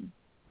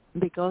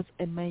 because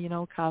it may,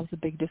 cause a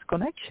big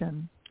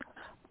disconnection.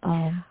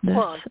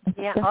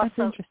 That's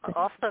interesting.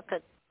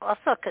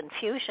 Also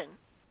confusion,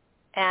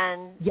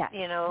 and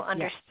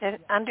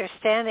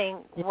understanding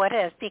what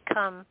has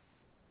become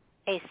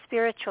a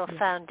spiritual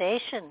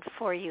foundation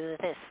for you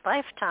this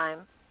lifetime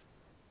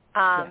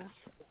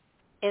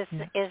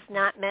is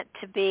not meant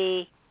to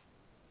be.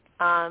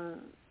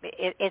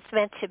 It's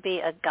meant to be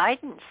a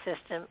guidance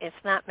system. It's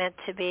not meant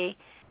to be.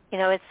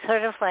 It's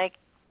sort of like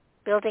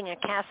building a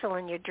castle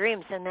in your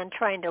dreams and then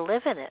trying to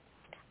live in it.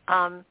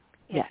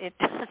 It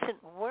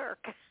doesn't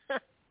work.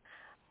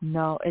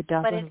 No, it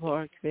doesn't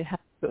work. We have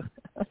to.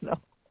 No.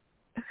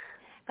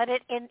 But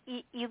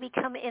you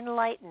become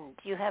enlightened.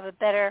 You have a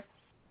better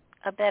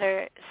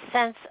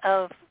sense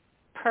of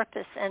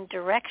purpose and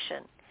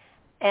direction,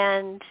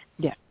 and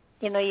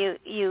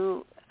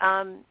you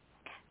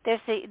there's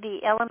the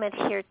element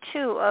here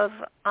too of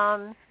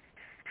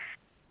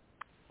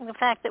the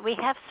fact that we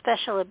have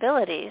special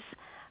abilities,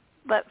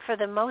 but for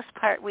the most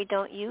part we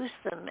don't use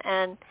them.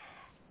 And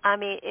I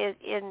mean,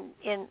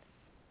 in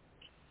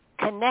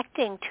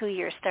connecting to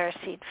your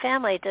Starseed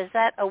family, does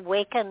that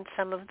awaken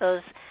some of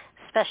those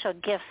special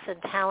gifts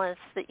and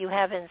talents that you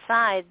have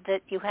inside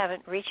that you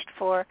haven't reached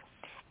for?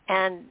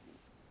 And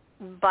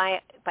by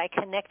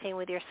connecting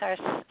with your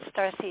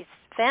Starseed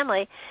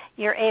family,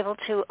 you're able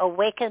to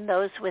awaken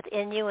those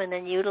within you and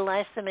then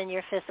utilize them in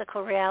your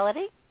physical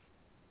reality?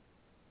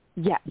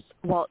 Yes.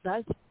 Well,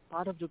 that's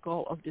part of the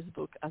goal of this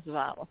book as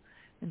well,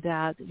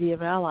 that we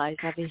realize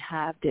that we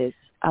have these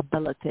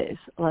abilities,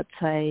 let's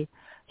say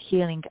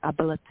healing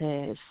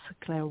abilities,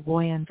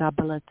 clairvoyant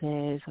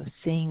abilities, or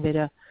seeing with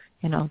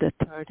the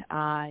third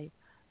eye.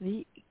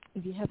 We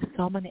we have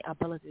so many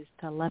abilities,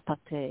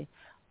 telepathy,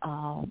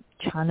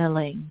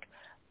 channeling.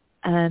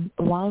 And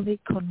while we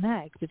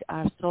connect with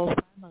our soul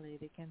family,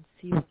 we can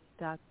see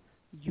that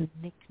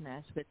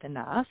uniqueness within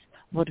us,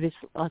 what we,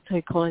 let's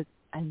say, call it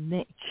a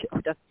niche,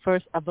 or that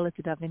first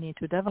ability that we need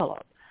to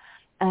develop.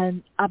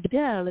 And up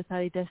there, let's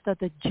say, they start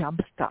to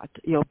jumpstart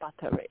your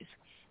batteries,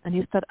 and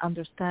you start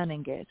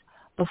understanding it.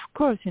 Of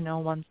course,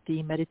 once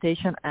the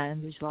meditation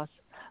ends, which lasts,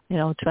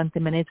 20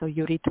 minutes, or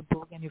you read the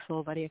book and you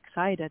feel very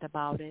excited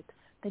about it,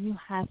 then you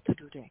have to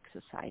do the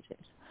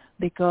exercises.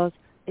 Because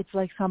it's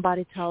like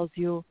somebody tells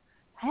you,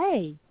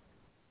 hey,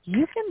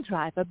 you can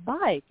drive a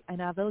bike,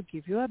 and I will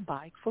give you a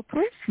bike for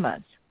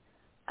Christmas.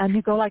 And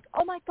you go like,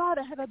 oh, my God,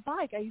 I have a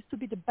bike. I used to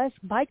be the best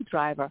bike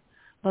driver.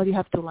 Well, you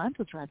have to learn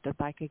to drive the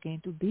bike again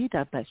to be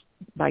the best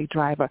bike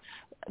driver.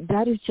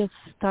 That is just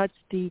starts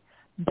the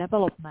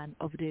development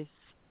of these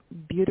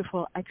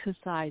beautiful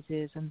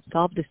exercises and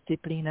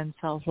self-discipline and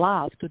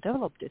self-love to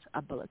develop these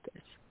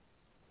abilities.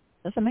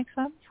 Does that make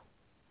sense?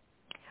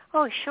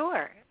 Oh,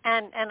 sure.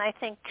 And I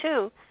think,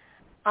 too,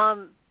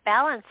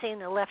 balancing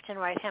the left and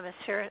right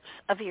hemispheres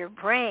of your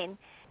brain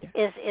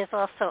is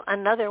also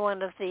another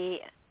one of the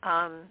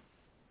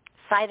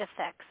side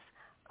effects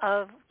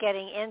of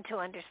getting into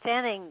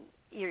understanding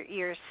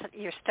your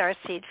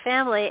starseed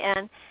family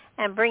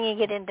and bringing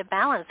it into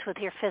balance with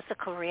your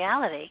physical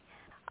reality.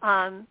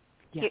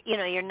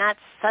 You're not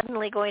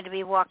suddenly going to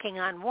be walking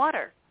on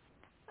water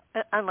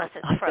unless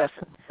it's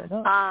frozen.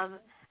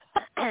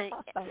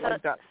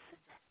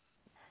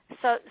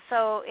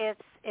 So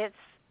it's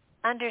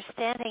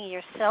understanding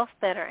yourself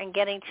better and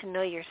getting to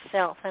know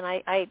yourself. And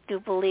I do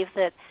believe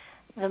that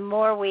the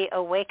more we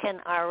awaken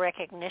our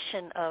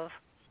recognition of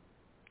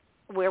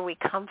where we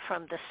come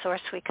from, the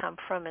source we come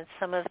from, and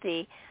some of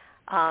the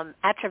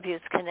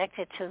attributes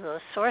connected to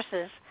those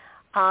sources,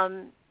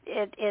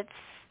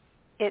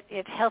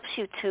 it helps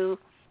you to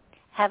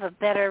have a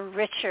better,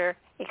 richer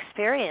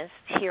experience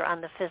here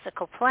on the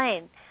physical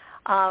plane.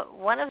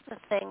 One of the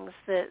things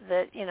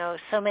that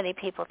so many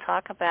people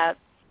talk about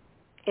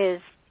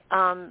is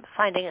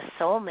finding a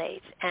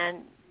soulmate. And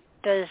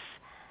does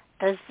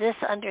this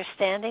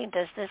understanding,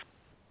 does this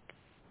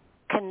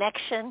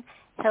connection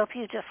help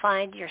you to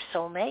find your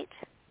soulmate?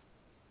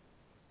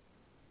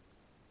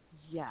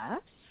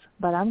 Yes,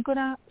 but I'm going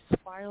to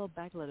spiral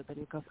back a little bit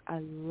because I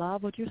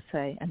love what you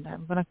say, and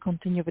I'm going to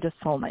continue with the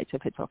soulmates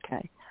if it's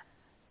okay.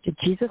 The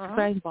Jesus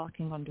Christ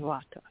walking on the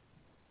water,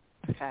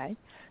 okay?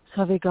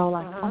 So we go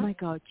like, oh, my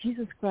God,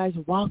 Jesus Christ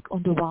walk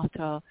on the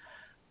water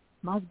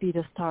must be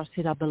the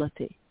starseed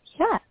ability.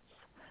 Yes.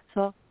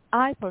 So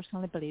I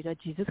personally believe that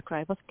Jesus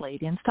Christ was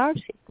Pleiadian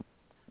starseed.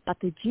 But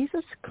the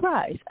Jesus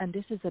Christ, and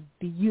this is a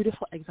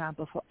beautiful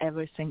example for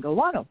every single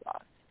one of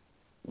us,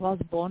 was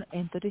born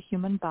into the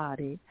human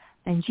body,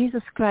 and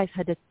Jesus Christ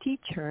had the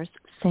teachers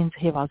since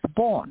he was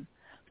born.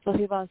 So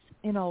he was,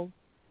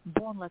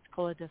 born, let's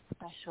call it a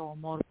special,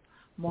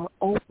 more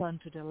open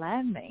to the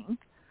learning,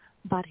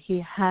 but he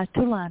had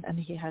to learn and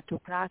he had to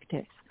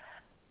practice.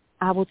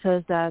 I would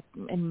say that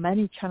in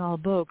many channel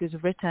books is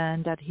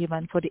written that he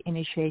went for the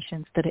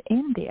initiations to the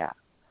India.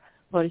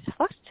 What is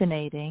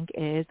fascinating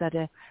is that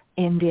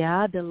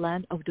India, the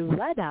land of the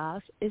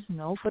Vedas, is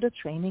known for the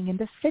training in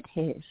the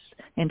siddhis,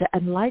 in the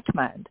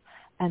enlightenment.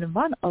 And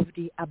one of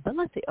the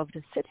ability of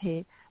the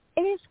siddhi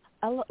is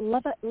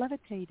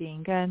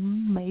levitating.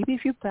 And maybe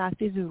if you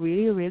practice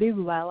really, really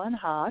well and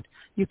hard,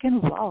 you can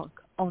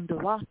walk on the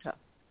water.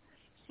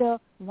 So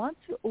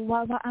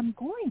while I'm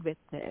going with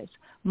this,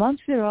 once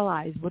we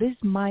realize what is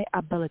my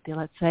ability,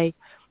 let's say,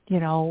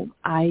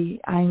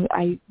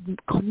 I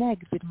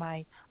connect with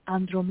my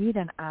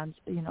Andromedan and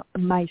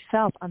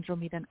myself,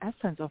 Andromedan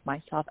essence of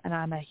myself, and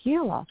I'm a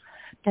healer.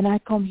 Then I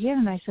come here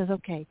and I says,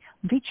 okay,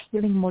 which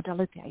healing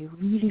modality I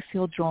really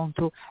feel drawn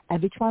to,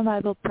 and which one I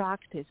will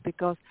practice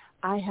because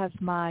I have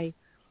my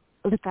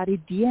literary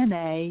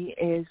DNA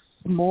is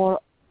more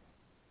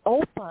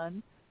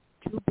open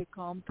to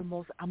become the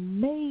most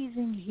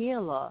amazing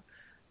healer,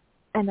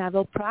 and I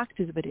will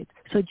practice with it.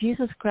 So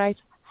Jesus Christ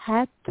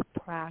had to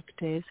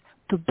practice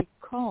to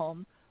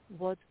become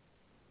what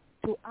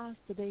to us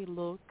today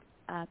look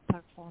at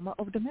performer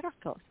of the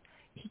miracles.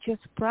 He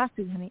just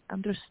practiced and he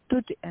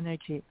understood the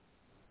energy,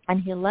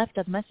 and he left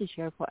that message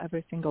here for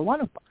every single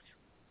one of us.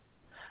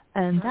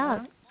 And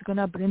that's going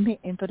to bring me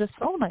into the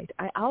soulmate.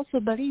 I also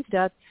believe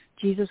that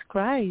Jesus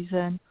Christ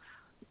and,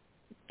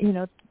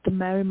 the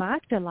Mary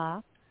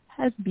Magdalene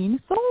has been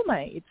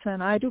soulmates,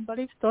 and I do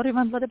believe story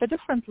went a little bit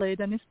differently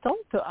than it's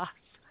told to us.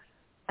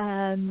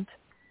 And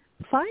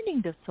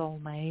finding the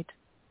soulmate,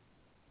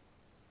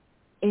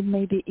 it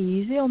may be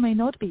easy or may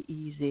not be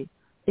easy.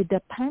 It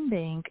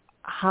depending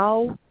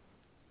how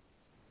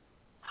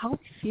we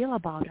feel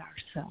about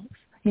ourselves.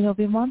 We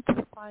want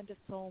to find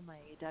a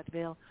soulmate that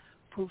will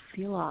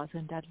fulfill us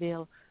and that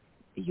will,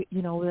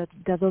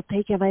 that will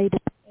take away the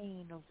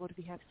pain of what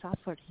we have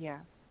suffered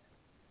here.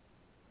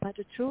 But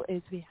the truth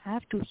is we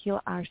have to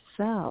heal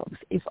ourselves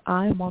if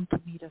I want to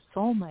meet a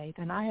soulmate.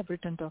 And I have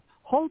written the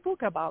whole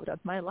book about that,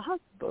 my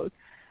last book.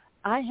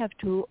 I have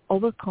to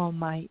overcome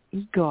my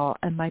ego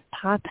and my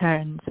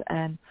patterns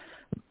and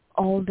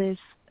all this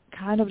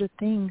kind of the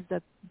things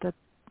that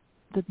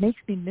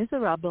makes me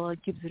miserable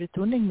and keeps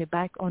returning me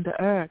back on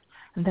the earth.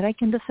 And then I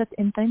can just set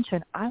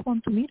intention. I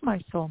want to meet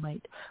my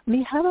soulmate.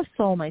 We have a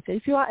soulmate.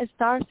 If you are a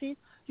starseed,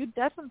 you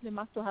definitely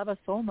must have a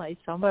soulmate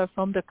somewhere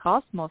from the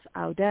cosmos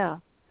out there.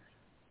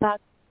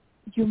 But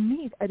you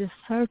meet at a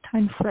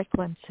certain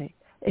frequency.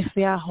 If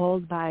we are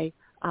held by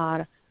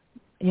our,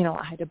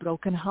 I had a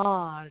broken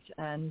heart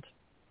and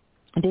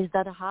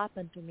that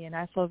happened to me and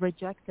I felt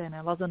rejected and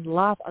I wasn't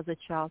loved as a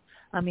child.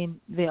 I mean,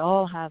 we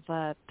all have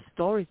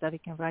stories that we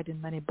can write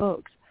in many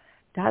books.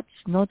 That's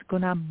not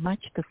going to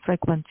match the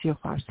frequency of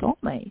our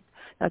soulmate.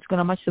 That's going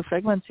to match the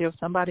frequency of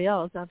somebody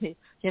else that we,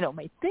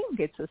 may think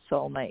it's a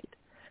soulmate.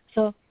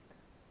 So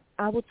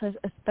I would say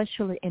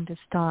especially in this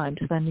time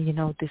when,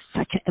 the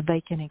second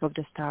awakening of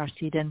the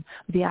starseed and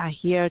we are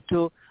here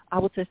to, I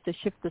would say, to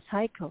shift the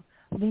cycle.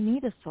 We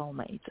need a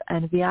soulmate,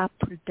 and we are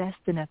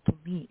predestined to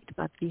meet,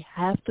 but we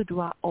have to do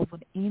our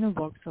own inner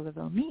work so we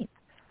will meet.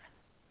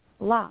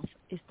 Love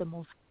is the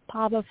most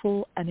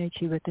powerful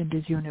energy within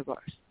this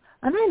universe.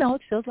 And I know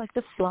it feels like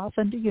the fluff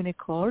and the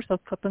unicorns or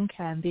cotton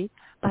candy,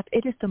 but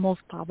it is the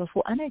most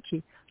powerful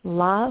energy.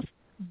 Love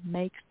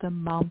makes the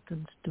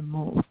mountains to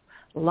move.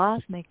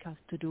 Love makes us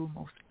to do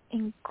most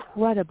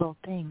incredible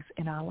things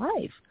in our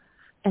life.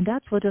 And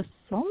that's what a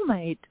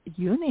soulmate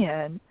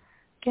union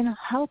can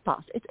help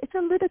us. It's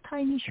a little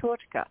tiny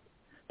shortcut.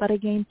 But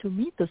again, to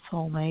meet the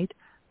soulmate,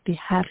 we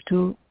have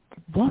to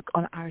work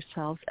on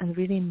ourselves and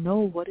really know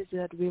what is it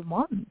that we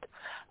want.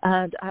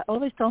 And I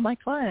always tell my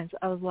clients,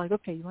 I was like,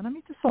 okay, you want to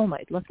meet the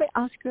soulmate? Let me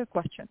ask you a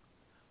question.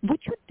 Would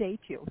you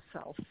date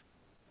yourself?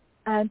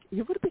 And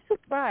you would be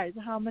surprised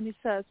how many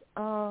says,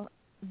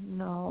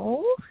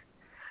 no.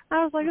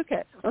 I was like,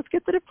 okay, let's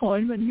get to the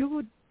point when you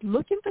would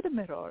look into the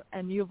mirror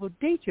and you would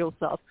date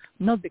yourself,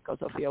 not because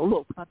of your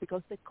look, but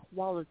because the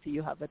quality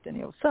you have within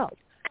yourself.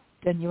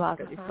 Then you are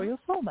ready for your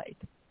soulmate.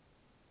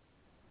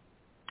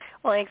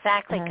 Well,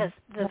 exactly, because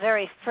the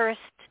very first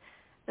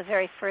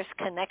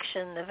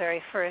connection, the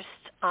very first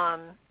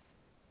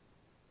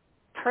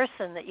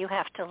person that you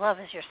have to love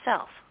is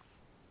yourself.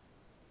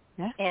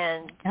 Yeah.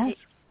 And yes.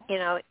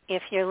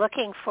 If you're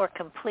looking for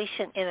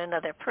completion in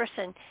another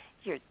person,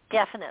 you're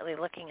definitely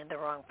looking in the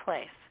wrong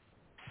place.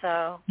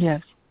 So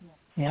yes.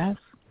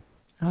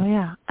 Oh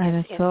yeah,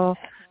 and so.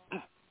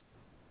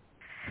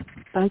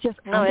 By just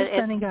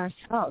understanding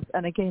ourselves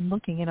and again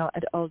looking,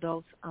 at all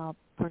those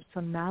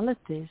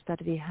personalities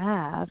that we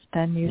have,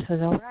 then you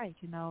say, all right,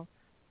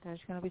 there's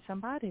going to be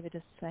somebody with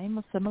the same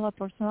or similar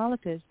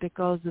personalities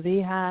because we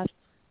have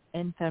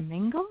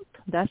intermingled,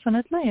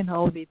 definitely.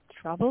 We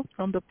traveled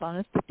from the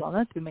planet to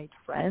planet. We made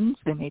friends.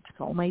 We made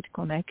soulmate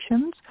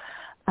connections.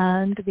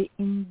 And we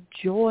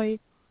enjoy,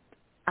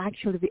 I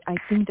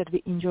think that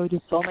we enjoy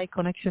the soulmate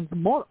connections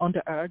more on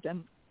the earth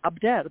than up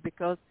there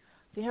because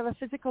we have a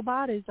physical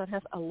bodies that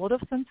have a lot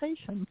of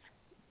sensations.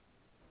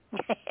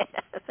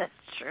 That's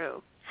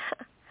true.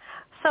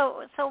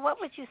 So what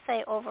would you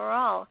say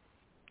overall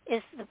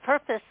is the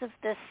purpose of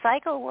this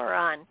cycle we're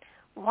on?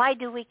 Why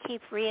do we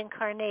keep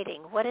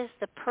reincarnating? What is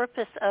the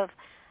purpose of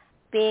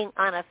being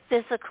on a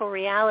physical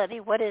reality?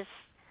 What is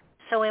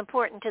so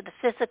important to the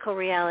physical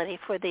reality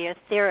for the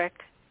etheric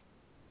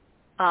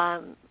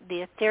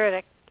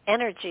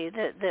energy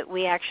that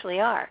we actually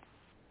are?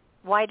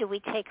 Why do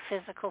we take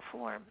physical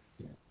form?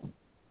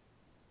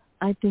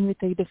 I think we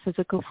take the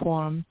physical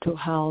form to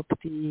help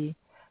the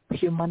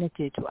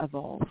humanity to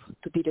evolve,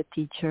 to be the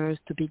teachers,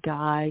 to be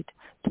guide,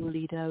 to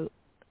lead a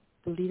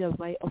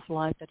way of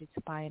life that is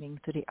inspiring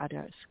to the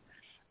others.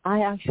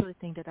 I actually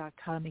think that our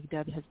karmic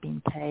debt has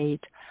been paid.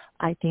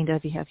 I think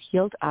that we have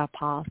healed our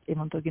past,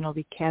 even though,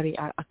 we carry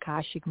our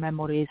Akashic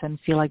memories and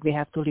feel like we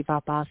have to live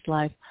our past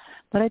life.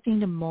 But I think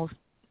the most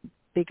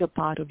bigger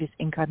part of this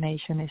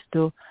incarnation is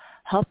to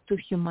help the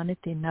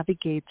humanity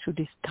navigate through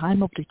this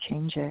time of the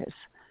changes.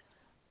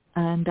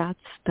 And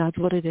that's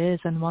what it is.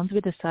 And once we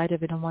decide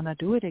that we don't want to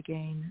do it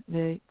again,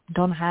 we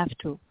don't have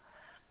to.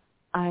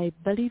 I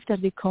believe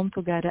that we come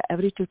together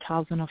every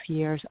 2,000 of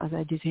years as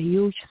this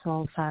huge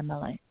soul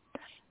family.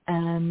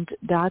 And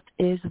that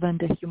is when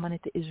the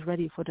humanity is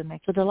ready for the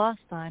next. So the last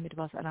time it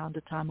was around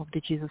the time of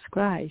the Jesus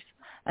Christ.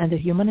 And the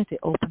humanity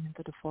opened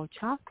into the fourth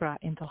chakra,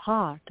 into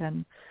heart.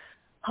 And,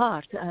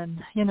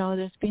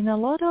 there's been a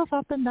lot of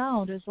up and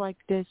down. There's like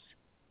this,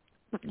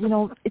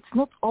 it's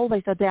not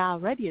always that they are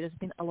ready. There's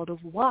been a lot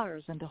of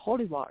wars and the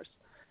holy wars.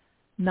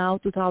 Now,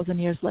 2,000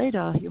 years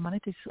later,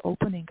 humanity is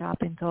opening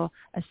up into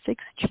a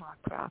sixth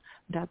chakra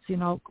that,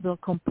 will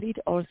complete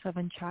our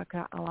seven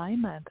chakra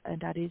alignment, and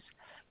that is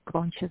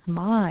conscious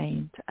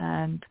mind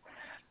and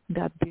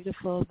that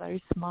beautiful,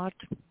 very smart,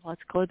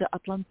 let's call it the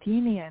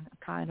Atlantean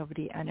kind of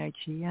the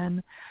energy.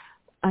 And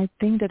I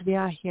think that we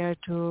are here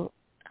to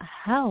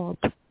help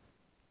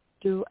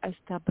to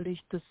establish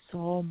the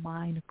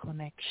soul-mind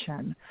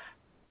connection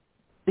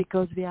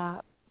because we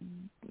are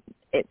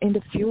in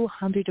the few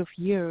hundred of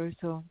years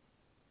or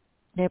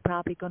they're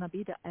probably going to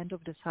be the end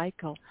of the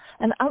cycle.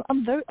 And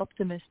I'm very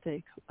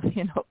optimistic,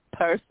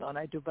 person.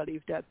 I do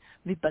believe that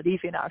we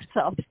believe in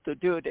ourselves to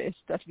do this,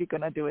 that we're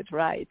going to do it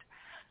right.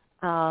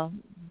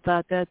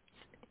 But that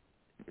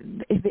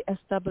if we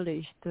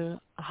establish the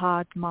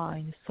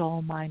heart-mind,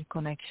 soul-mind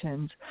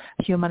connections,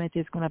 humanity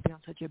is going to be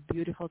on such a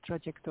beautiful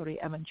trajectory,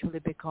 eventually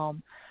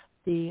become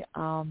the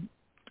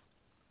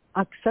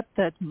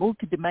accepted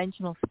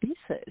multidimensional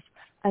species.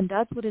 And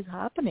that's what is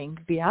happening.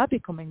 We are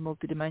becoming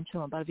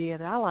multidimensional, but we are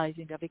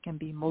realizing that we can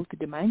be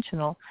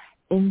multidimensional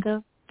in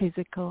the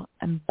physical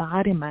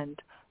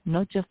embodiment,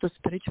 not just the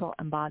spiritual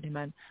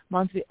embodiment.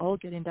 Once we all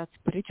get in that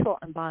spiritual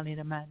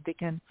embodiment, we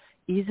can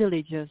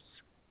easily just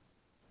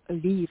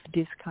leave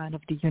this kind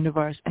of the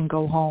universe and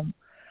go home.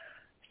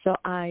 So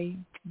I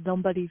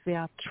don't believe we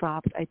are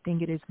trapped. I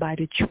think it is by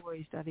the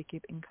choice that we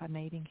keep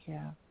incarnating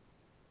here.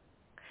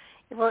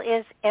 Well,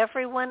 is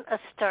everyone a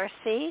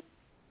starseed?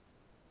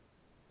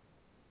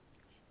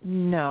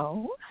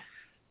 No,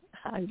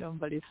 I don't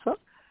believe so.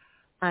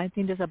 I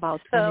think there's about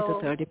 20 to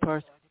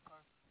 30%.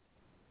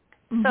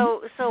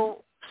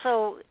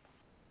 So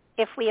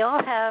if we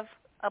all have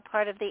a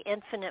part of the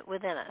infinite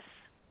within us,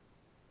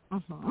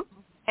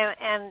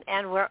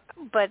 and we're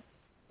but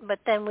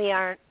then we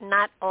are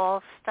not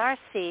all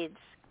starseeds.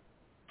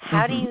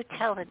 How do you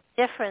tell the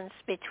difference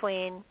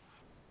between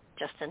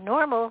just a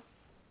normal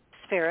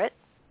spirit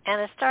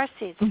and a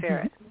starseed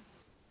spirit?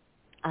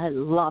 I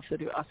love that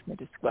you asked me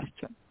this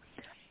question.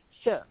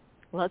 So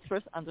let's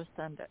first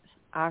understand this.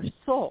 Our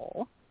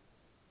soul,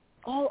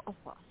 all of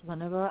us,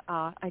 whenever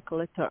I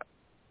call it the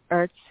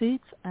earth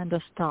seeds and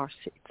the star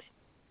seeds,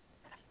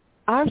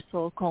 our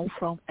soul comes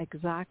from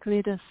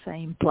exactly the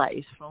same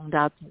place, from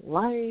that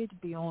light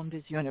beyond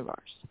this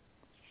universe.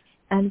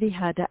 And we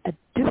had a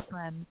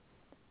different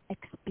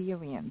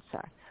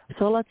experiencer.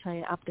 So let's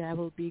say up there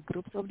will be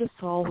groups of the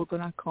soul who are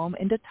going to come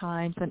in the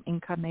times and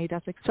incarnate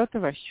as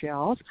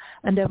extraterrestrials.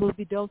 And there will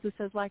be those who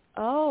says like,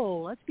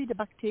 oh, let's be the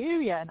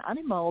bacteria and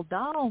animal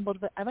down, but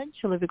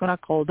eventually we're going to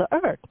call the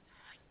earth.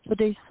 So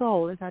their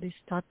soul is that it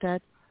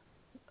started,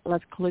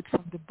 let's call it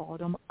from the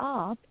bottom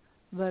up,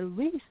 where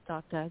we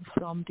started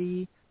from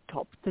the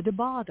top to the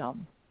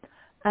bottom.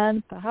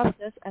 And perhaps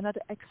there's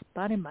another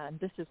experiment.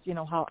 This is,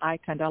 how I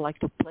kind of like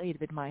to play it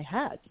with my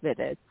head with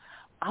it.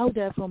 Out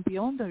there from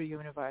beyond the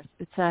universe,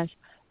 it says,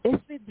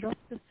 if we drop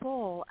the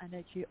soul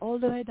energy all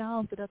the way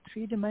down to that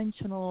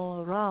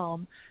three-dimensional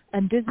realm,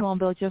 and this one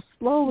will just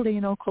slowly,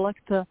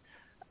 collect the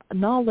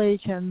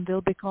knowledge and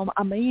they'll become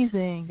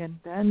amazing, and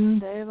then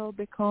they will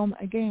become,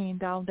 again,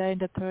 down there in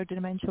the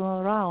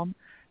third-dimensional realm,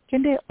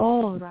 can they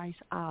all rise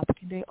up?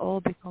 Can they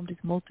all become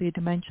this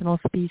multi-dimensional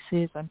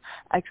species and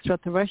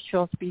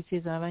extraterrestrial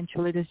species, and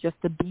eventually there's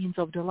just the beings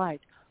of the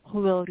light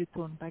who will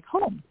return back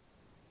home?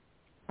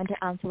 And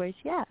the answer is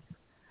yes.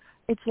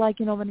 It's like,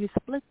 when we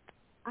split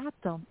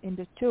atom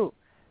into two,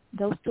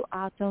 those two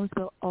atoms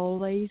will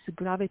always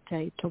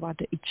gravitate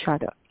toward each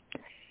other.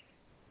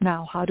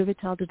 Now, how do we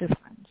tell the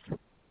difference?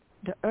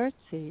 The earth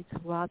seeds,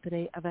 who are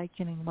today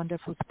awakening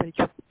wonderful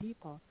spiritual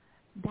people,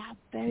 they're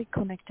very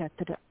connected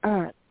to the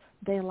earth.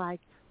 They like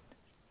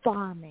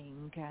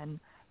farming and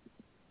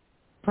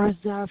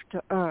preserve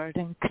the earth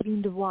and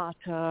clean the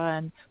water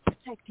and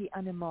protect the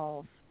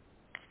animals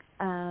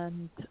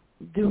and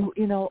do,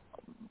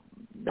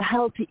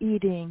 healthy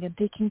eating and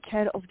taking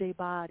care of their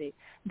body.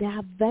 They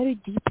are very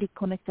deeply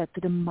connected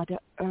to the Mother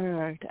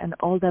Earth and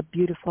all that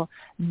beautiful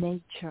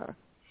nature.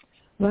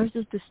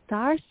 Versus the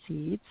star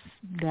seeds,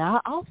 they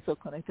are also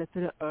connected to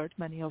the earth,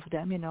 many of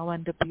them,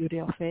 and the beauty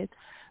of it,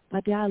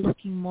 but they are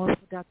looking more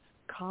for that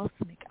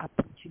cosmic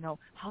approach,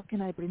 how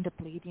can I bring the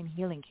Pleiadian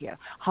healing here?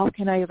 How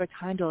can I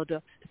rekindle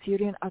the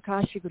Sirian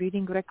Akashic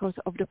reading records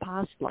of the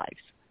past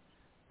lives?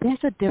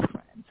 There's a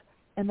difference.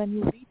 And when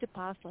you read the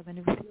past life, when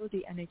you feel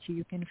the energy,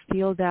 you can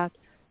feel that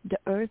the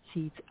earth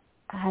seeds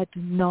had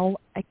no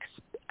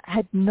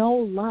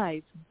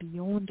life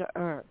beyond the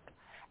earth.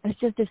 It's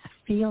just this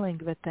feeling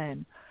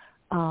within.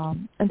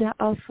 And they're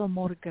also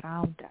more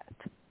grounded.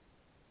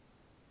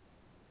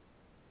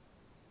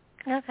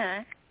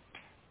 Okay.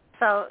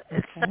 So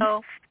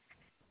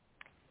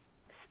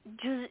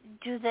do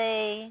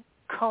they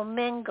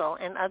commingle?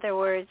 In other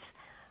words,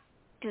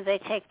 do they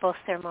take both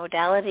their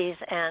modalities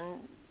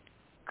and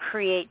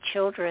create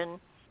children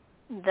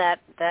that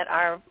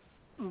are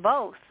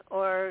both,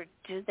 or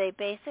do they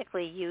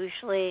basically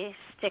usually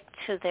stick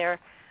to their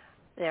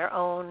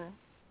own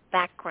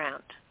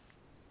background?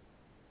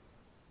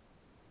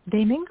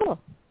 They mingle,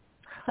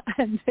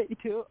 and they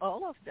do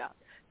all of that.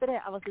 Today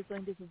I was just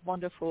doing this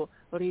wonderful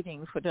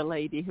reading for the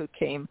lady who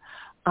came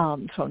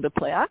from the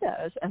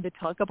Pleiades, and they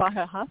talk about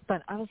her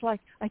husband. I was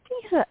like, I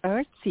think he's an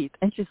earth seed.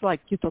 And she's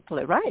like, you're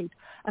totally right.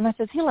 And I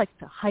said, he likes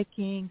the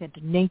hiking and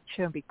the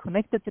nature, be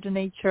connected to the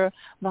nature,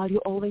 while you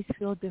always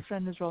feel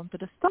different and drawn to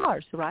the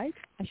stars, right?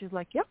 And she's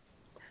like, yep.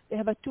 They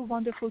have 2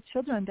 wonderful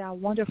children. They are a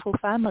wonderful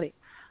family.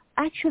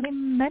 Actually,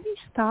 many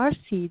star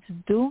seeds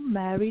do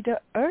marry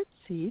the earth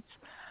seeds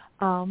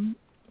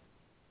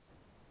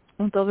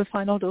until we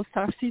find out those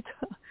star seeds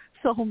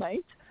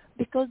soulmates,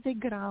 because they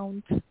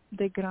ground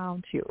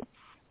you.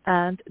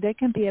 And they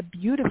can be a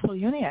beautiful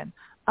union.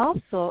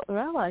 Also,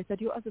 realize that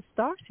you as a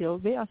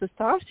starseed, we as a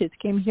starseed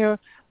came here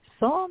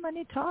so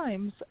many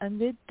times, and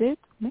we did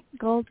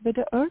mingled with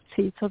the earth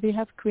seeds. So we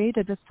have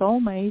created a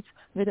soulmate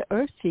with the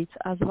earth seeds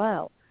as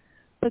well.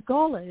 The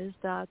goal is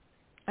that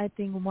I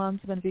think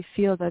once when we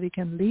feel that we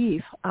can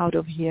leave out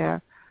of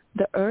here,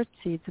 the earth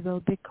seeds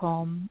will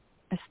become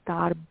a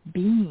star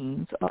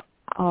beings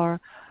or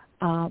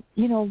when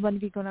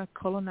we're going to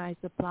colonize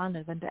the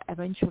planet, when they're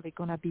eventually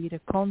going to be the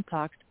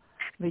contact,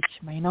 which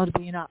may not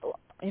be,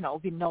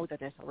 we know that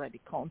there's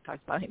already contact,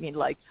 but I mean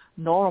like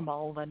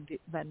normal when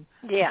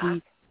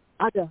the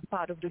other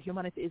part of the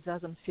humanity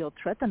doesn't feel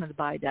threatened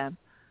by them,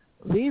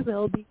 we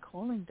will be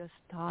calling the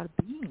star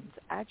beings,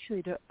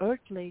 actually the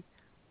earthly,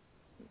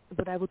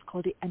 what I would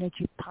call the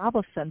energy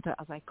power center,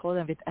 as I call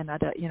them with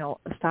another,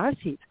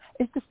 starseeds.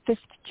 It's the fifth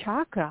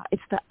chakra.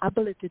 It's the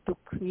ability to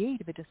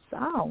create with a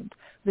sound,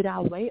 with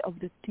our way of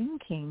the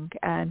thinking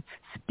and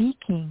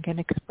speaking and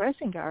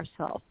expressing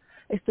ourselves.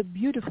 It's the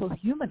beautiful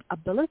human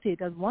ability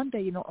that one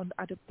day, on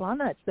other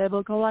planets, they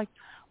will go like,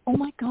 oh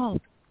my God,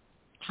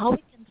 how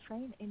we can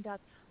train in that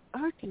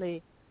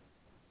earthly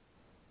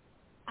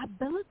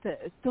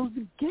abilities, those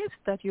gifts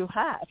that you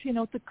have,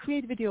 to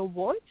create with your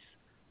voice.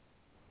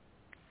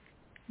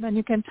 Then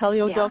you can tell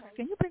your dog,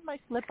 can you bring my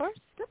slippers?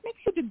 That makes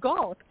you the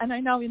god. And I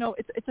know,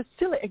 it's a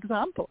silly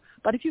example,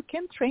 but if you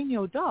can train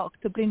your dog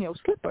to bring your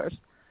slippers,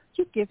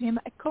 you give him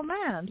a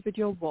command with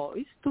your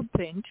voice to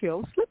bring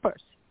your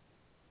slippers.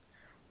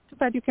 Too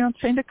bad you cannot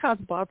train the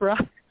cats, Barbara.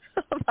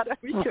 But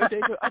I'm sure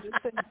they do other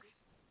things.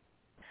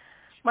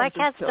 My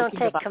cats don't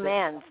take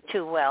commands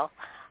too well.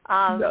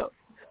 No.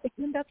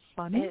 Isn't that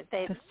funny?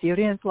 The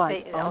Sirians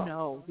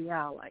no. We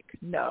are like,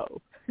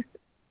 no.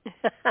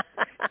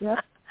 Yeah.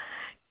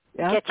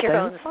 Yeah, get your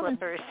own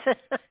slippers.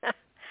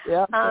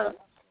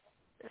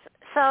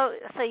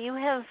 So you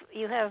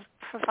have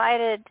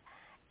provided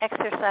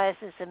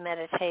exercises and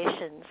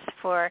meditations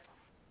for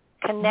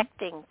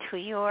connecting to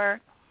your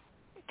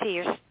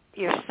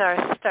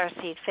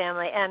starseed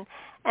family, and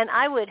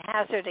I would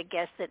hazard a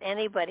guess that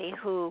anybody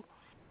who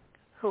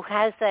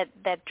has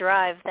that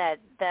drive,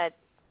 that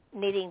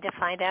needing to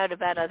find out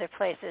about other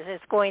places, is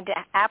going to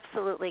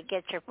absolutely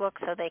get your book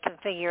so they can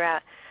figure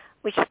out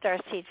which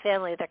starseed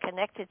family they're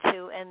connected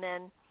to, and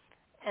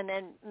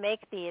then make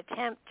the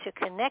attempt to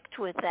connect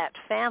with that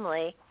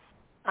family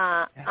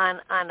on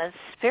a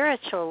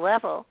spiritual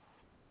level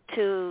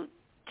to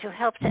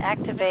help to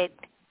activate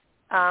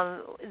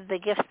the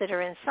gifts that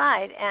are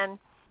inside. And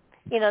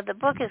the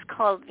book is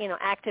called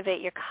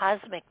Activate Your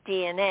Cosmic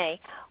DNA.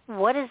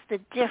 What is the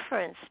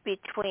difference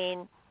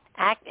between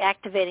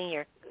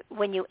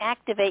when you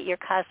activate your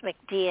cosmic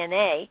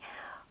DNA?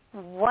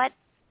 What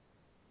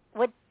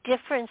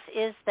difference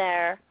is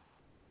there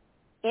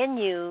in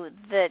you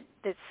that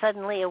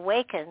suddenly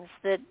awakens,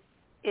 that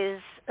is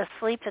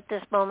asleep at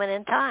this moment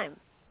in time?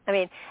 I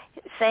mean,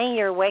 saying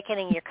you're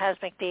awakening your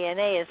cosmic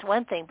DNA is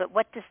one thing, but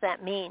what does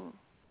that mean?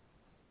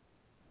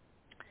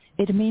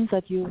 It means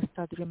that you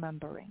start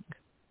remembering,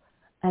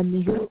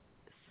 and you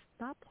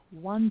stop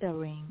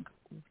wondering,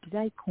 did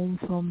I come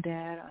from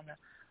there, and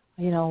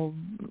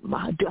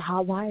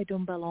why I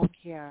don't belong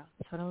here.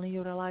 Suddenly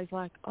you realize,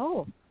 like,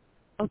 oh,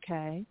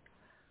 okay.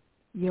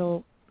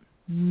 Your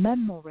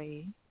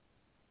memory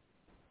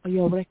or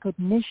your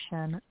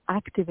recognition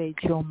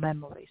activates your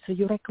memory. So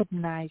you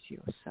recognize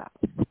yourself.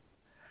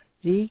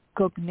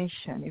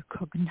 Recognition, you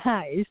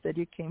recognize that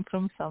you came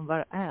from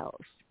somewhere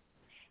else.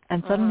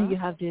 And suddenly you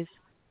have this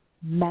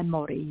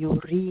memory.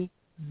 You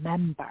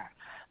remember.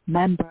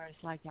 Member is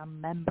like a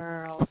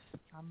member of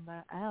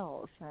somewhere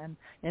else. And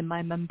in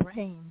my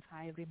membranes,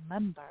 I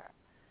remember.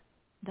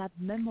 That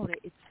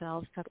memory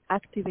itself starts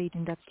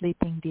activating that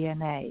sleeping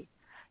DNA.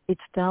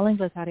 It's telling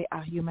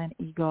our human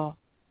ego,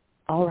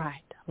 all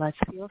right, let's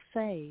feel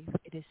safe.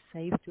 It is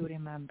safe to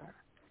remember.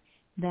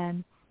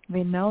 Then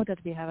we know that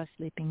we have a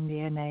sleeping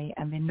DNA,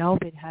 and we know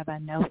we have a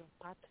neural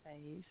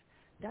pathways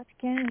that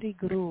can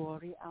regrow or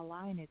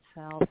realign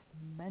itself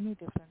in many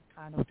different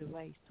kind of the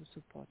ways to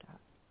support us.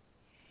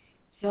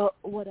 So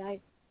what I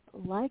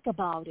like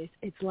about it,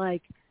 it's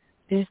like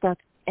there's that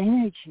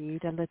energy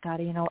that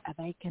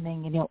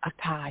awakening in your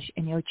akash,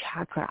 in your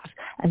chakras,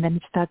 and then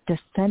it starts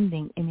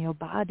descending in your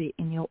body,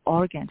 in your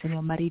organs, in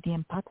your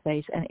meridian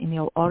pathways, and in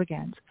your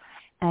organs.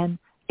 And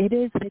it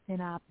is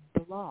within our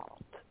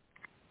blood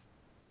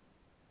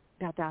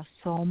that our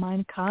soul,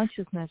 mind,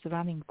 consciousness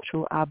running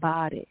through our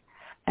body.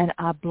 And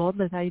our blood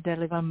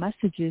deliver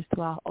messages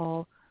to our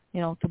all,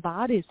 to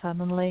bodies.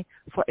 Suddenly,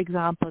 for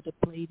example, the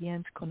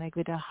Pleiadians connect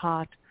with the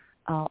heart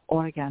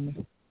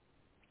organ.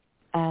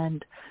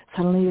 And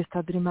suddenly you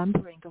start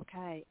remembering,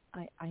 okay,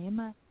 I'm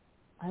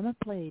a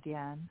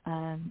Pleiadian,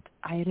 and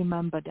I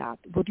remember that.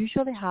 What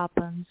usually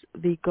happens,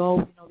 we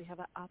go, we have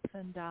ups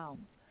and downs.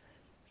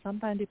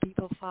 Sometimes the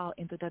people fall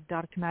into the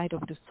dark night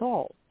of the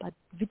soul, but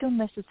we don't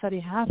necessarily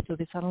have to.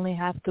 We suddenly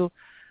have to,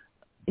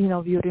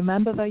 you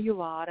remember where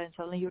you are, and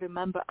suddenly you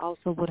remember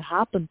also what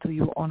happened to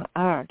you on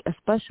Earth,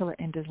 especially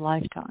in this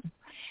lifetime.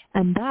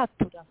 And that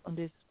put us on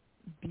this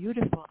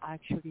beautiful,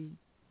 actually,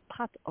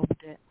 part of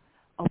the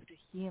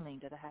healing,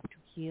 that I have to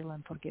heal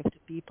and forgive the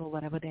people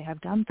whatever they have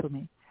done to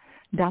me.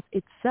 That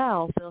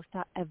itself will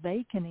start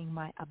awakening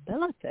my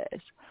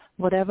abilities,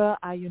 whatever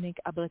our unique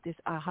abilities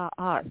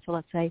are. So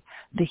let's say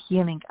the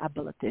healing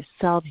abilities,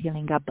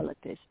 self-healing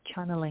abilities,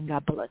 channeling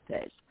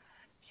abilities.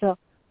 So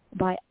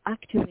by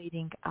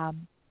activating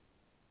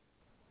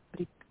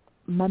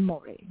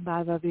memory,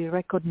 by we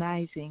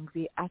recognizing,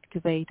 we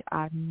activate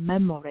our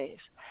memories,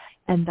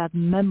 and that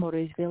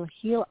memories will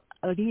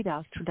lead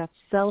us to that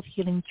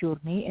self-healing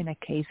journey in a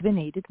case we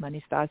need it.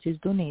 Many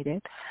starseeds do need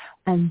it.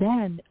 And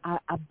then our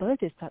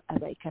abilities start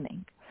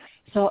awakening.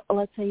 So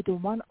let's say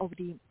one of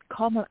the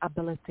common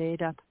ability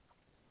that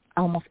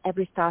almost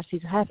every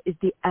starseed have is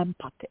the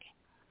empathy.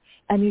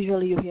 And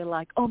usually you hear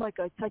like, oh my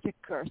God, such a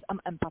curse.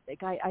 I'm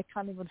empathic. I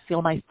can't even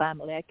feel my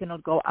family. I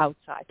cannot go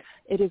outside.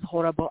 It is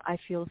horrible. I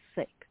feel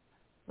sick.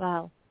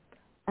 Well,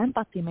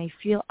 empathy may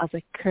feel as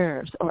a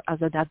curse or as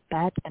that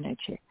bad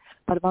energy.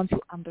 But once you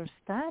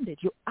understand it,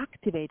 you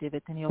activate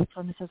it in your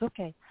soul and says,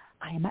 okay,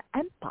 I am an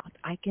empath.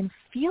 I can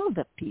feel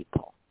the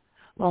people.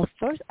 Well,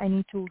 first I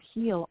need to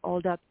heal all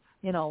that,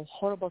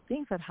 horrible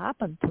things that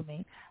happened to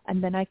me.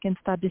 And then I can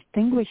start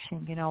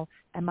distinguishing,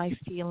 am I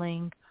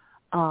feeling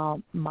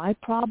my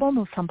problem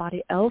or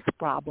somebody else's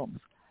problems?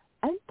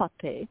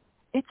 Empathy,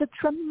 it's a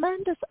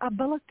tremendous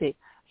ability.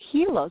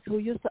 Healers who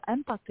use the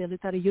empathy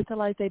literally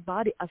utilize their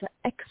body as an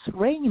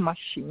X-ray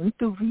machine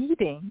to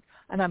reading,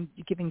 and I'm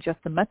giving just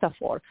a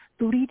metaphor,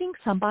 to reading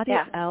somebody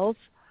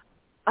else's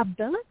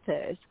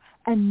abilities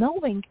and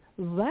knowing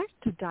where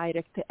to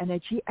direct the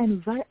energy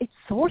and where it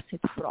sources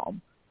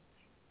from.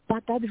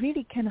 But that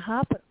really can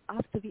happen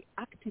after we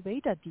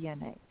activate that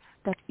DNA.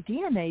 That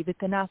DNA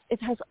within us,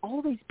 it has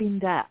always been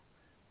there.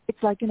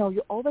 It's like,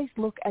 you always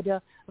look at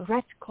a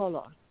red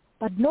color.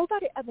 But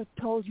nobody ever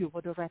told you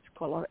what a red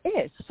color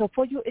is. So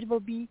for you, it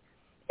will be,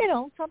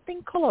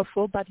 something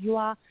colorful, but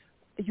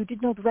you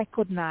did not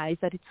recognize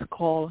that it's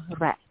called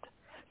red.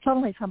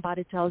 Suddenly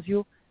somebody tells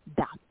you,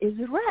 that is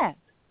red.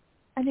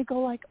 And you go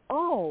like,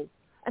 oh.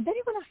 And then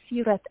you're going to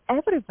see red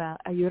everywhere,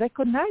 and you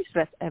recognize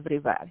red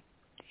everywhere.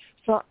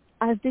 So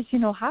as this,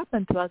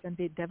 happened to us, and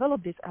we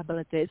develop these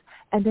abilities,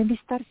 and then we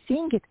start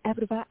seeing it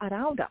everywhere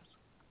around us.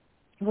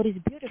 What is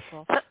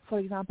beautiful, for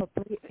example,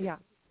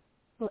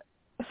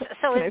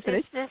 So is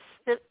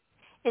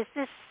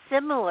this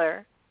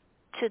similar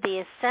to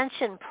the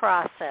ascension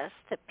process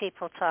that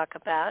people talk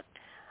about,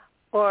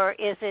 or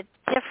is it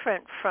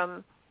different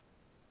from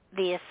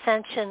the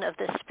ascension of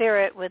the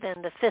spirit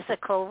within the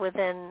physical,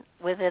 within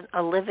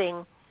a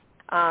living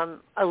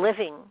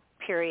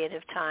period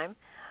of time,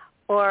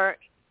 or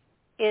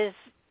is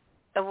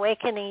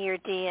awakening your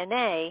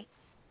DNA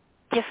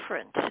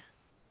different?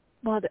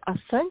 Well, the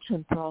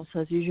ascension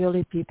process,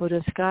 usually people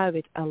describe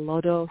it a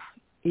lot of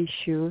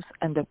issues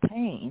and the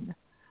pain.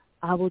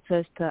 I would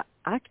say the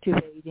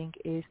activating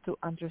is to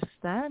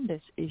understand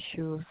these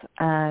issues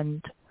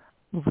and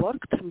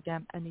work through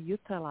them and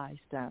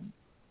utilize them.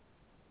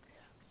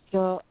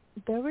 So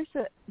there's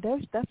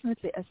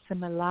definitely a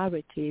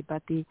similarity,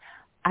 but the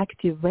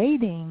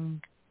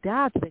activating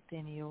that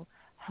within you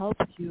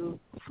helps you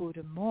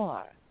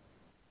furthermore.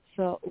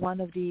 So one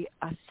of the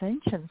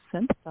ascension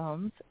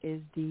symptoms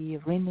is the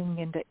ringing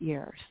in the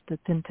ears, the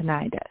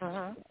tinnitus.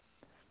 Uh-huh.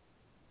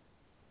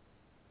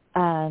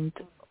 And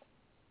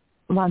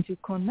once you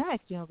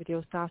connect, with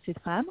your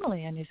starseed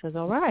family, and you say,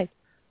 all right,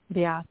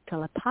 they are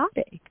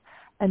telepathic,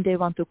 and they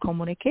want to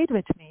communicate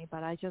with me,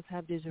 but I just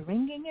have this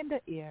ringing in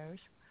the ears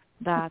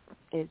that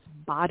is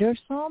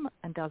bothersome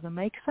and doesn't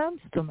make sense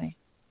to me.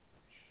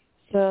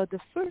 So the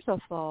first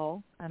of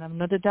all, and I'm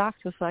not a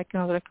doctor, so I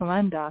cannot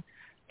recommend that,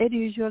 it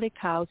usually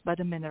caused by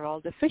the mineral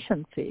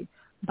deficiency,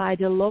 by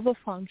the lower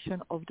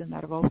function of the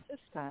nervous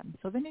system.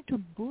 So we need to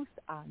boost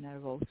our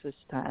nervous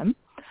system.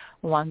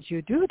 Once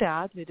you do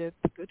that with the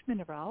good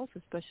minerals,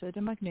 especially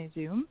the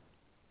magnesium,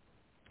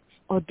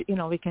 or,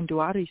 we can do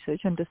our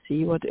research and to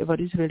see what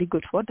is really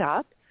good for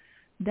that,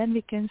 then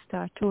we can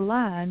start to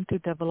learn to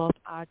develop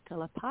our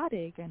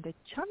telepathic and the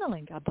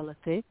channeling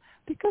ability,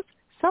 because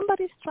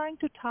somebody's trying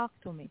to talk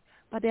to me,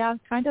 but they are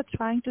kind of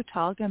trying to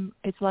talk, and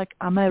it's like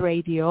I'm a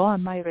radio,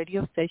 and my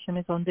radio station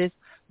is on this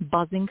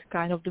buzzing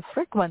kind of the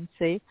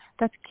frequency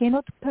that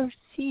cannot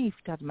perceive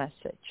that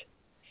message.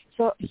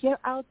 So here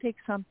I'll take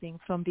something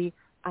from the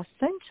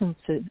ascension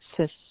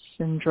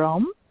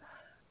syndrome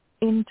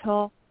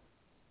into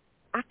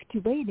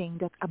activating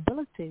that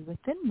ability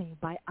within me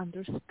by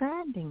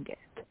understanding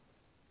it.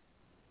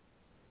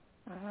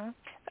 Uh-huh.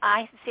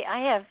 I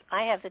have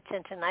the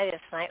tinnitus,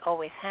 and I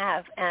always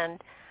have,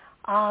 and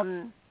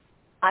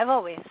I've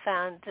always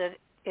found that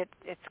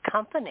it's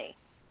company,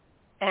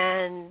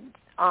 and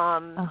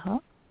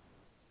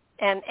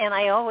and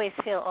I always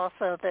feel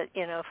also that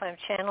if I'm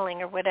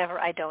channeling or whatever,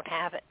 I don't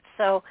have it.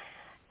 So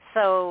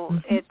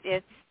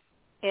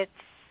it's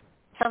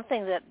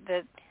something that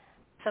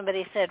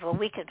somebody said, well,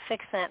 we could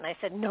fix that, and I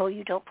said, no,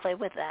 you don't play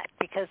with that,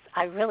 because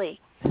I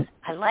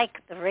like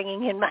the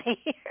ringing in my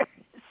ears.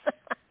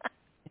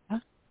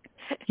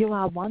 You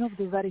are one of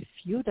the very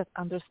few that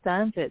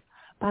understands it.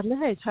 But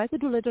literally, try to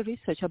do a little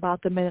research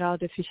about the mineral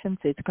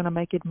deficiency. It's going to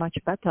make it much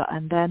better.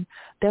 And then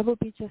there will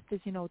be just this,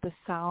 the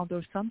sound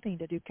or something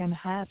that you can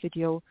have with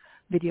your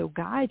video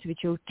guides, with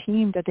your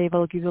team, that they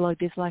will give you like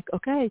this, like,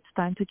 okay, it's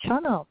time to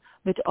channel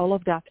with all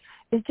of that.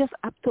 It's just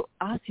up to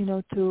us,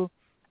 to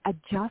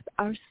adjust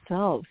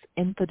ourselves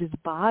into these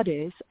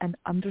bodies and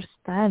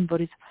understand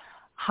what is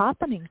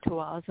happening to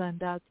us, and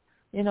that,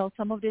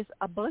 some of these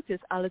abilities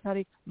are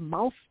literally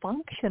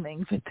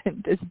malfunctioning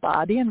within this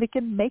body, and we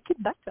can make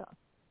it better.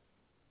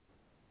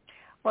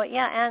 Well,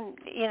 yeah, and,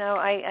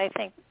 I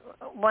think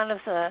one of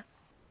the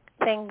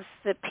things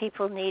that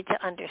people need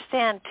to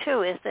understand,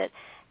 too, is that,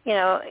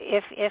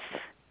 if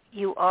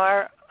you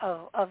are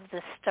of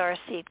the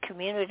Starseed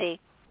community,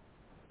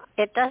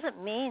 it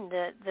doesn't mean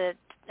that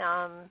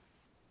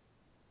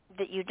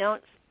you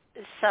don't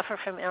suffer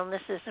from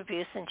illnesses,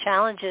 abuse, and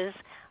challenges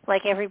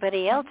like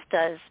everybody else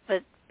does,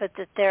 but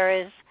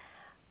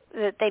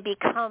that they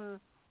become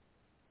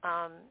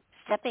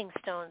stepping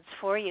stones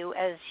for you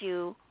as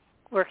you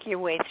work your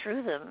way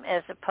through them,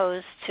 as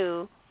opposed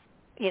to,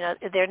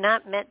 they're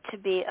not meant to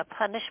be a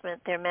punishment.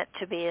 They're meant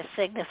to be a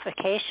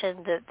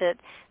signification that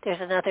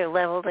there's another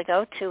level to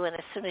go to, and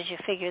as soon as you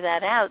figure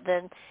that out,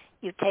 then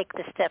you take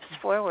the steps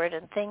forward,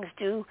 and things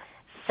do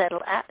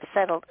settle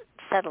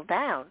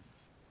down.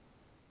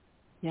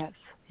 Yes,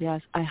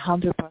 I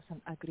 100%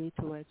 agree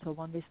to it. So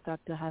when we start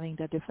to having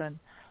that different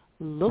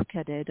look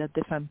at it, a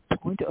different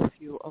point of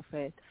view of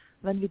it,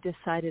 when we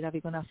decided that we're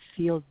going to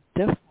feel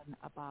different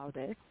about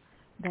it,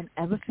 then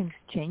everything's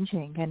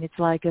changing, and it's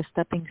like a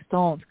stepping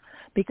stone.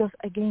 Because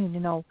again,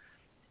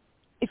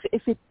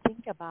 if we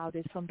think about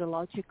it from the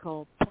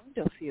logical point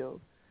of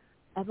view,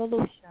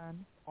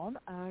 evolution on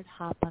Earth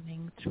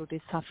happening through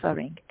the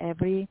suffering.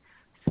 Every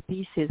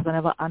species,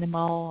 whenever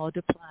animal or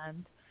the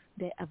plant,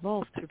 they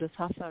evolve through the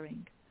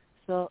suffering.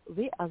 So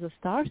we as a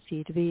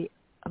starseed,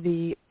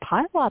 we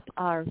pile up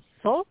our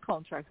soul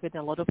contract with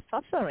a lot of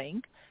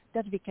suffering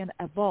that we can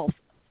evolve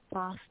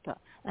faster,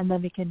 and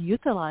then we can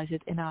utilize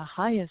it in our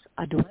highest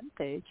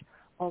advantage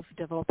of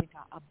developing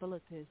our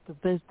abilities, the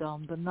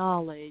wisdom, the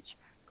knowledge,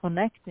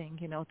 connecting,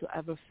 to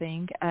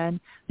everything, and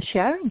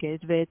sharing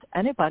it with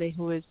anybody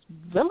who is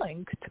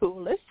willing to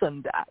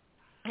listen that.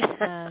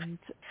 And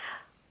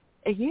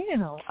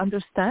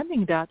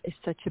understanding that is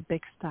such a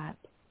big step.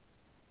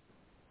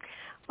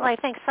 Well, I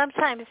think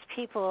sometimes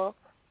people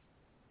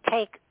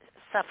take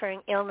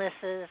suffering,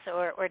 illnesses,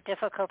 or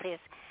difficulties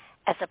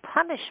as a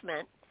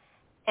punishment,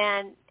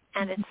 and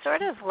it's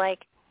sort of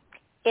like,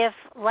 if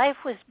life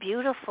was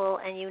beautiful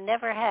and you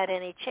never had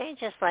any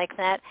changes like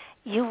that,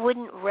 you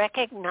wouldn't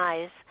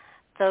recognize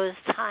those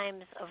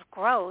times of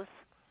growth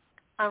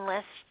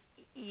unless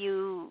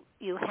you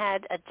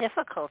had a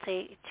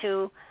difficulty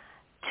to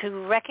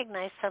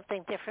recognize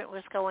something different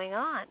was going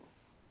on.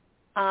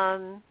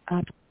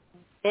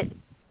 It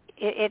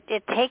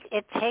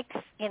takes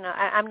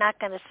I'm not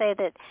going to say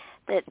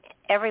that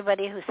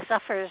everybody who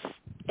suffers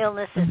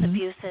illnesses,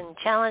 abuse, and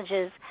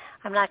challenges,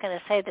 I'm not going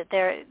to say that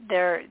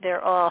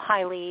they're all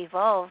highly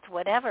evolved,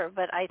 whatever.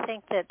 But I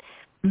think that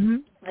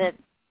that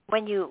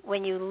when you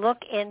look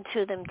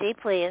into them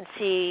deeply and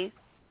see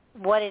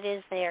what it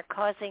is they are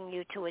causing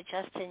you to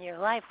adjust in your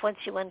life, once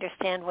you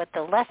understand what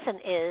the lesson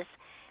is,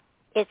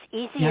 it's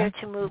easier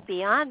to move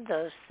beyond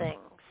those things.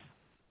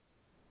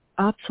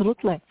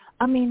 Absolutely.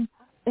 I mean,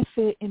 if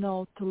we,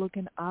 to look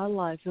in our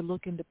lives, we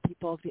look in the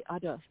people of the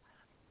others.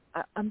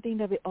 I'm thinking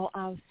that we all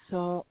are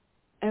so,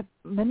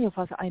 many of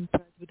us are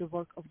impressed with the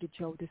work of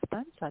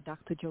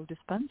Dr. Joe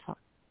Dispenza.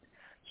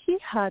 He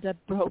had a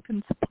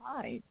broken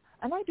spine,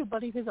 and I do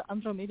believe he's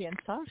an Andromedan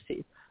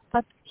starseed,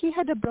 but he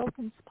had a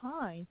broken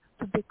spine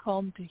to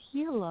become the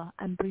healer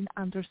and bring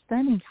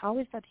understanding. How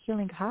is that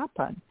healing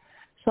happen?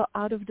 So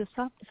out of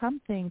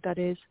something that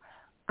is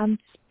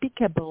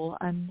unspeakable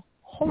and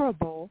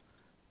horrible,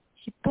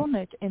 he turned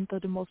it into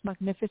the most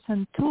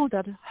magnificent tool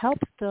that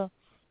helps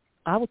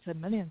I would say,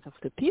 millions of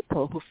the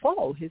people who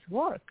follow his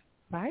work,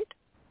 right?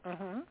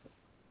 Mm-hmm.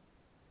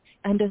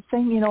 And the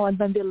thing, and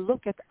when we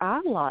look at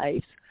our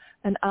lives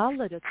and our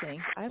little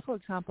things, I, for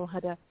example,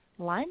 had a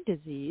Lyme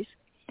disease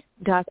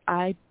that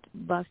I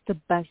was the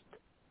best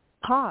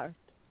part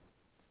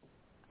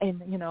in,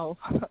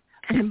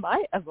 in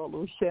my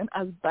evolution,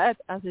 as bad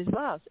as it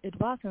was. It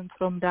wasn't.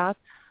 From that,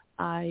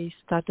 I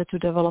started to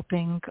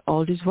developing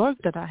all this work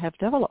that I have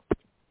developed.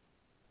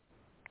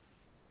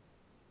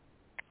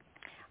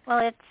 Well,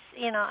 it's,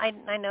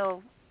 I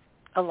know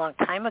a long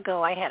time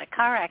ago I had a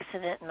car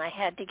accident and I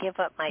had to give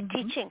up my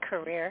teaching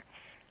career.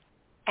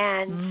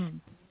 And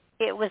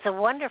it was a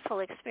wonderful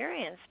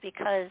experience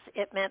because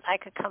it meant I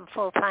could come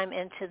full-time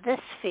into this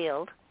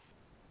field.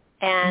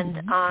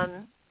 And,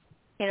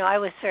 I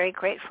was very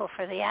grateful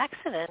for the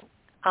accident.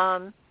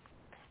 And,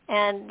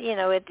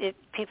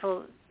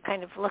 people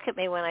kind of look at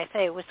me when I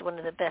say it was one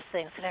of the best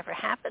things that ever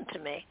happened to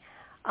me.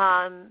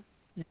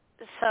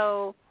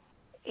 So,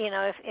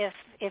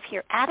 if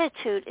your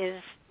attitude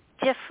is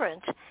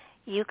different,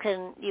 you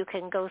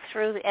can go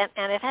through,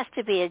 and it has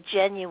to be a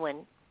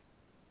genuine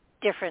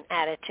different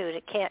attitude.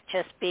 It can't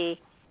just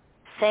be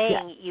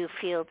saying you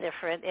feel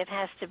different. It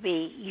has to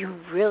be you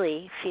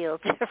really feel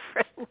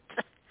different.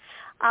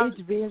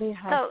 It really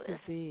has to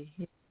be.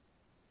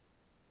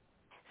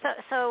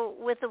 So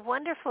with the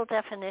wonderful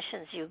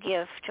definitions you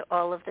give to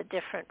all of the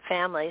different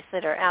families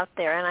that are out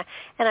there, and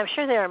I'm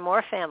sure there are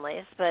more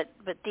families, but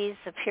these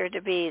appear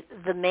to be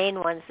the main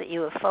ones that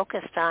you have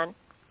focused on.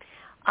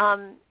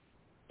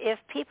 If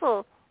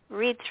people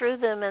read through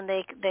them and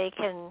they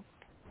can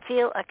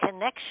feel a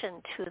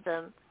connection to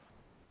them,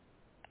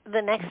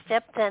 the next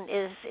step then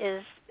is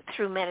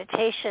through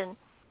meditation,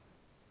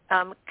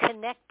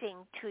 connecting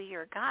to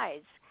your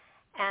guides,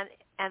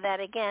 and that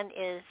again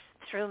is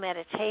through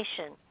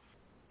meditation.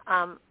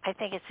 I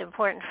think it's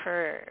important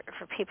for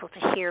people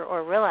to hear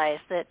or realize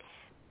that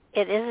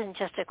it isn't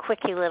just a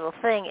quickie little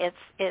thing.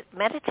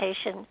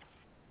 Meditation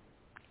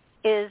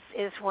is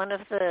one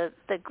of the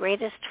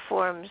greatest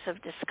forms of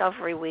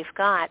discovery we've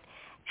got,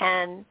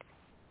 and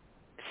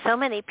so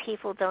many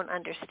people don't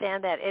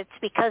understand that. It's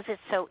because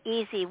it's so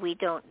easy we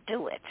don't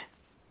do it.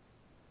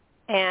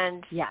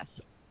 And yes,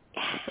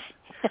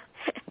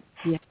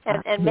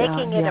 and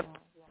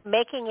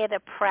making it a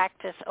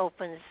practice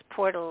opens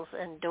portals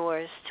and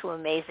doors to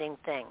amazing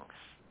things.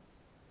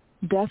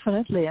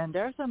 Definitely, and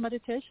there's a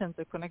meditation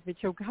to connect with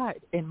your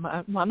guide in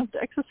one of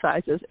the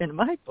exercises in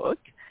my book.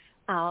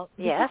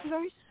 Yes, it's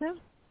very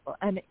simple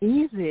and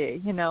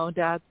easy.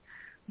 That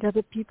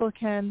the people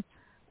can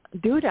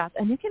do that,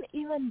 and you can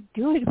even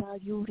do it while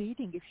you're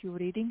reading. If you're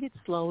reading it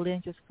slowly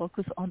and just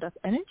focus on that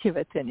energy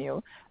within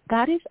you,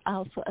 that is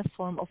also a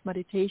form of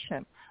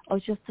meditation. Or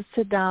just to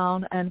sit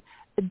down, and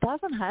it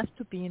doesn't have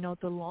to be,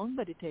 the long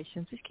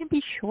meditations. It can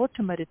be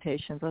shorter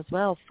meditations as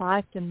well,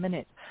 5-10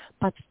 minutes.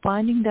 But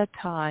finding that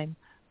time,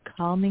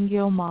 calming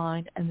your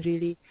mind, and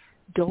really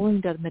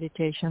doing that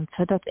meditation,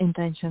 set that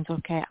intentions,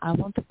 okay, I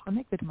want to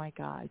connect with my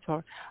guides,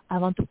 or I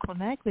want to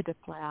connect with the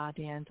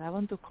Pleiadians, I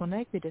want to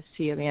connect with the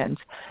Sirians.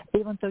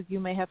 Even though you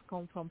may have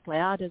come from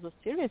Pleiades or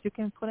Sirius, you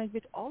can connect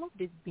with all of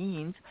these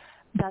beings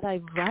that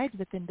I write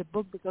within the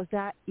book because they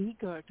are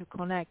eager to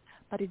connect.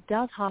 But it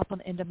does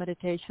happen in the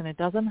meditation. It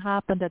doesn't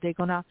happen that they're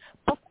going to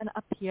pop and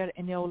appear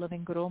in your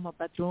living room or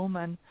bedroom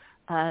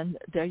and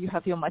there you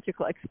have your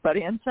magical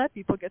experience.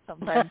 People get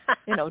sometimes,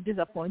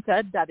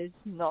 disappointed that is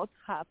not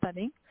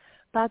happening.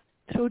 But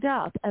through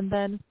that, and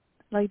then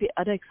like the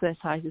other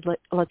exercises, like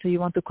let's say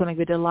you want to connect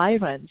with the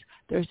Lyrans,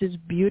 there's this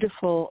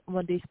beautiful,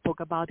 when they spoke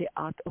about the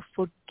art of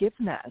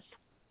forgiveness.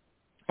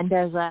 And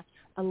there's a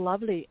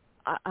lovely,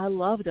 I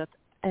love that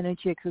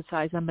energy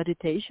exercise and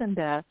meditation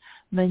there,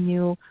 when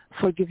you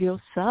forgive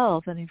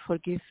yourself and you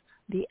forgive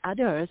the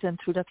others, and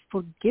through that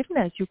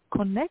forgiveness you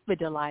connect with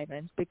the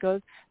Lyrans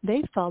because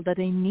they felt that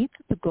they needed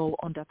to go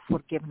on that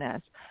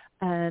forgiveness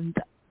and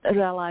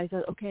realize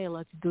that, okay,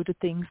 let's do the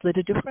things a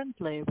little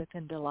differently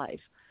within the life.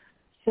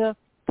 So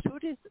through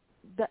this,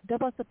 that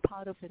was a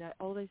part of it. I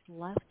always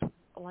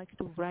like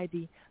to write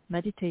the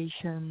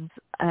meditations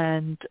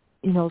and,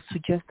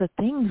 suggest the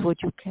things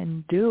what you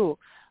can do,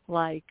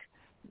 like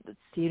the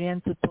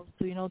Syrians supposed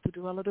to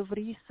do a lot of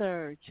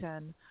research,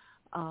 and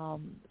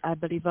I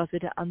believe was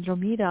it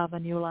Andromeda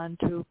when you learn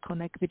to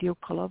connect with your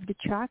color of the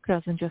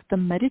chakras and just to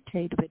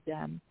meditate with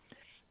them,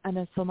 and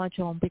then so much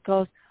on,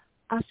 because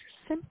as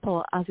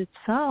simple as it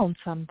sounds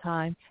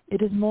sometimes,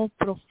 it is more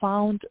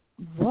profound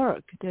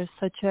work. There's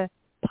such a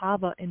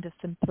power in the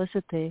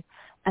simplicity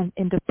and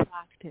in the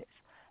practice.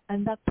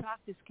 And that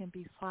practice can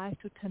be 5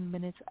 to 10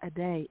 minutes a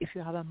day. If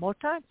you have more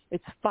time,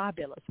 it's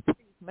fabulous.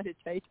 Please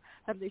meditate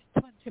at least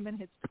 20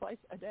 minutes twice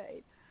a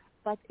day.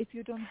 But if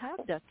you don't have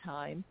that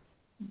time,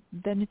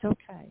 then it's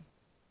okay.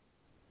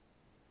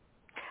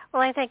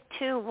 Well, I think,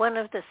 too, one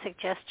of the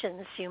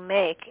suggestions you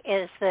make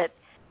is that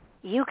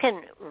you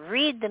can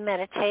read the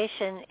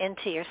meditation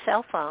into your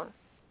cell phone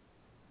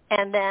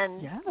and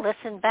then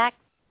listen back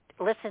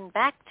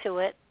to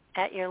it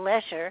at your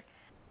leisure,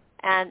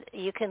 and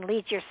you can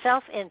lead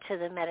yourself into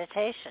the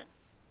meditation.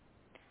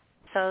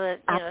 So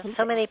that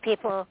so many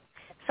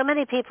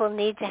people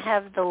need to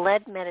have the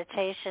led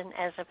meditation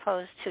as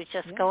opposed to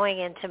just going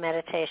into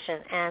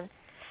meditation. And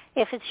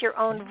if it's your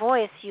own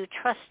voice, you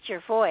trust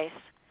your voice,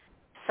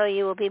 so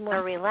you will be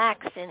more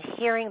relaxed in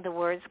hearing the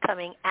words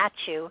coming at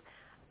you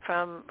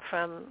from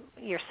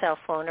your cell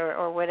phone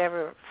or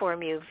whatever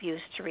form you've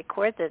used to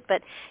record it.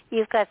 But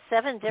you've got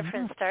 7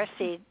 different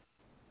Starseed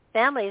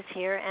families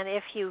here, and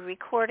if you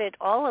recorded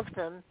all of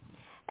them,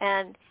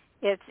 and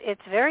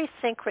it's very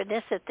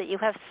synchronistic that you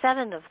have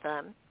 7 of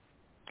them,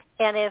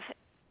 and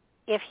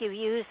if you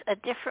use a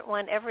different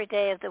one every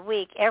day of the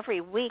week,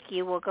 every week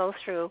you will go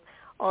through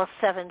all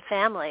 7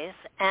 families,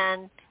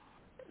 and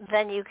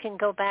then you can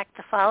go back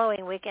the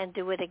following week and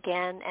do it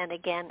again and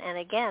again and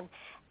again.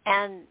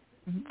 And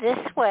this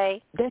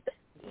way,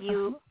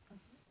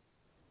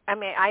 I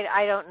mean,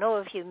 I don't know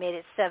if you made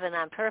it 7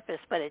 on purpose,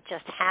 but it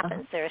just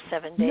happens. There are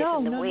 7 days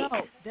in the week.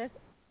 No.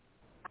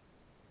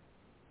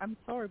 I'm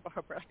sorry,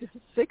 Barbara. There's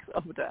 6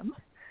 of them,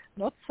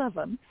 not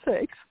 7,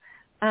 6.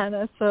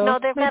 And so no,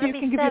 there've got to maybe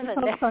you be can 7.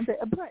 give yourself Sunday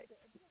a break.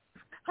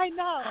 I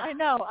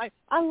know.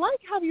 I like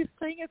how you're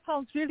saying it.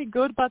 Sounds really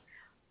good, but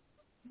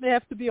we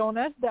have to be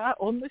honest, there are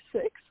only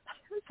 6.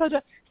 So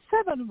the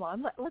 7th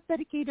one, let's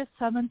dedicate a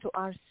 7 to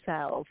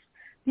ourselves.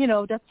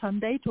 That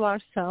Sunday to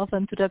ourselves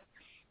and to that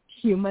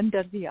human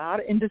that we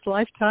are in this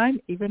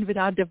lifetime, even with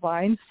our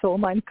divine soul,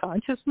 mind,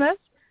 consciousness.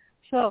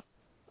 So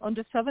on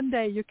the 7th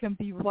day, you can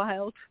be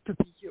wild to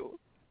be you.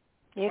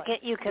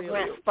 You can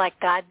rest like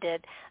God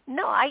did.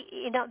 No,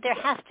 there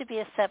has to be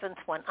a 7th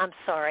one. I'm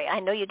sorry. I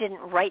know you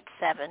didn't write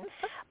 7,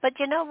 but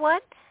you know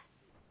what?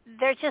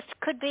 There just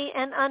could be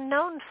an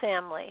unknown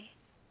family.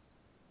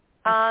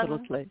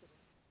 Absolutely.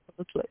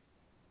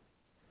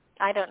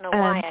 I don't know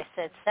why I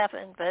said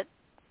 7, but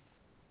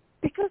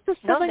because the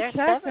 7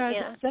 chakras, 7,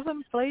 yeah. the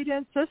 7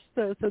 Pleiadian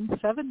sisters, and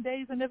 7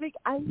 days in a week,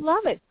 I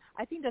love it.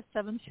 I think that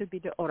 7 should be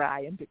the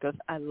Orion because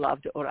I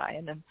love the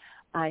Orion, and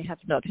I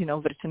have not,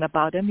 written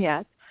about them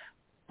yet.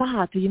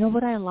 But you know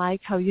what I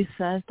like? How you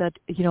said that,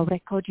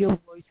 record your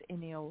voice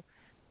in your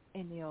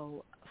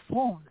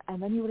phone,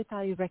 and when you're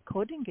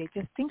recording it,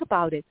 just think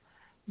about it.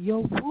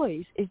 Your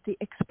voice is the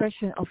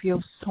expression of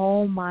your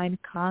soul, mind,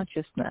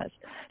 consciousness.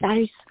 That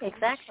is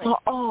exactly so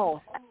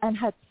old and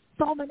had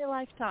so many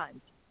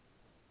lifetimes.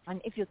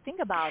 And if you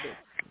think about it,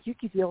 you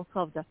give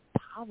yourself the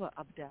power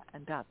up there,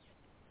 and that's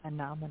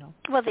phenomenal.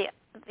 Well, the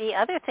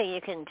other thing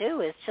you can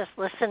do is just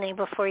listening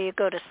before you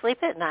go to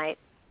sleep at night,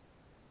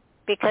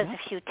 because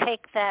if you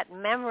take that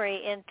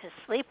memory into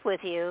sleep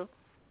with you,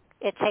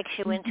 it takes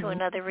you into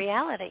another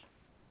reality.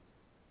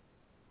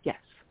 Yes.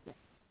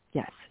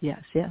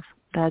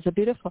 That's a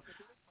beautiful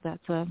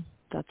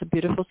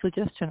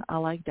suggestion. I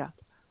like that.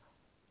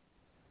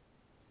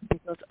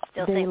 Because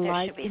Still they think there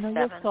like, should be 7.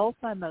 Your soul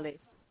family.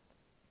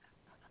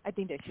 I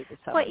think there should be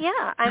 7. Well,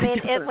 yeah. I mean,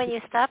 when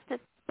you stop to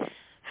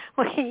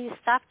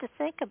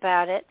think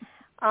about it,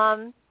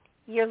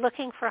 you're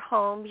looking for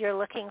home. You're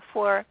looking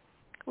for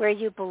where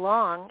you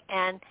belong,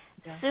 and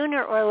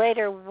sooner or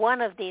later,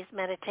 one of these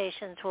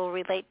meditations will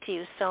relate to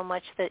you so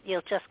much that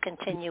you'll just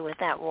continue with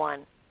that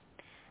one,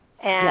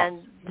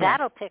 and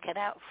that'll pick it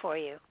out for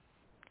you.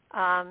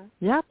 But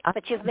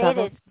you've made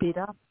it speed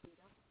up.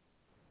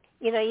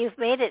 You've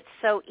made it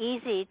so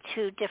easy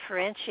to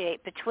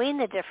differentiate between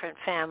the different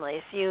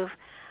families. I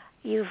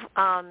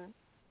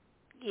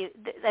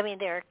mean,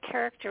 there are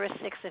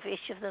characteristics of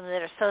each of them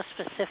that are so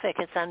specific,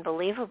 it's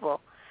unbelievable.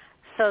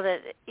 So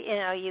that,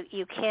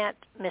 you can't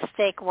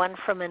mistake one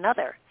from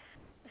another.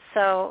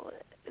 So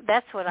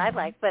that's what I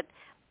like. But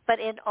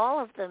in all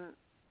of them,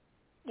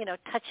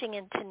 touching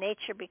into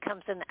nature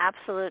becomes an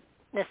absolute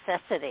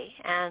necessity,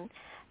 and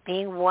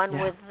being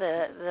one with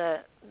the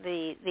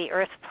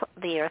earth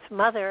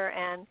mother,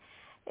 and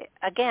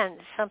again,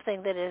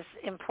 something that is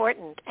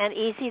important and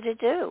easy to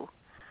do.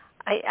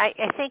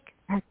 I think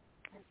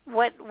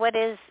what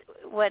is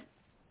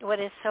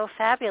so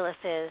fabulous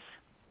is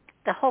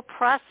the whole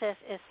process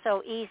is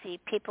so easy,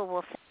 people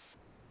will think.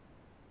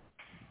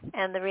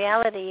 And the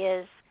reality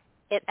is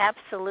it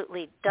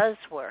absolutely does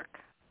work.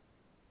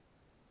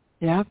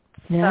 Yep.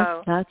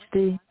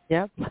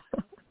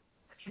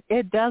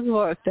 It does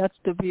work. That's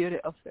the beauty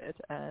of it.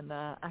 And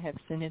I have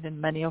seen it in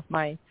many of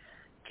my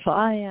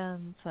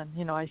clients,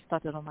 and, I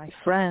started on my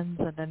friends,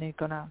 and then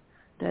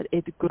that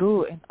it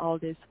grew in all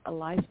this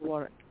life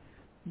work,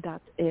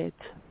 that it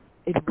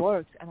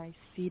works. And I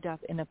see that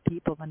in the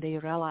people when they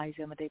realize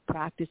it, when they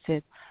practice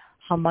it,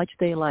 how much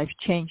their life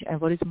change.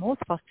 And what is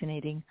most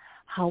fascinating,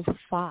 how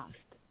fast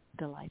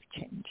the life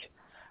change.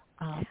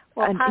 And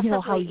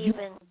how you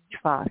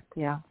fast,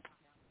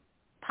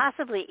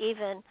 possibly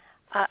even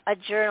a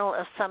journal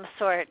of some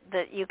sort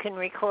that you can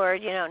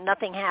record,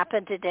 nothing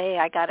happened today,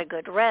 I got a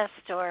good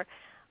rest, or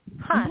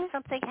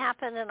something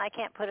happened and I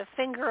can't put a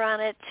finger on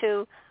it,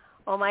 to,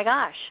 oh my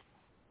gosh,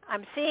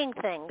 I'm seeing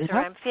things or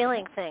I'm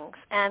feeling things.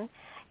 And,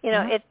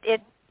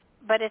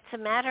 but it's a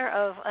matter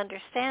of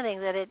understanding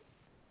that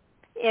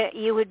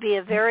you would be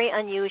a very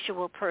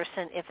unusual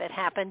person if it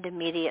happened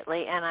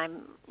immediately.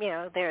 And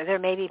there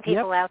may be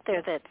people out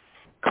there that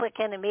click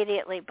in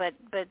immediately, but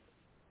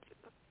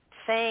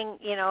saying,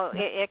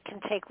 it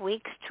can take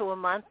weeks to a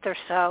month or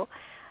so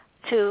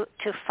to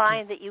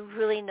find that you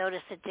really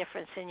notice a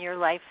difference in your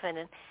life and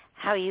in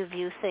how you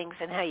view things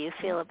and how you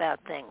feel about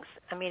things.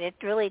 I mean, it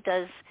really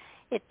does.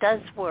 It does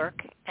work,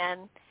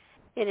 and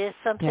it is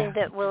something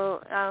that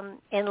will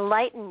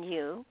enlighten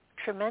you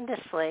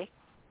tremendously.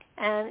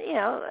 And,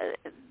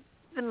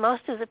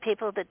 most of the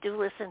people that do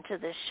listen to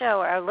this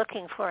show are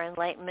looking for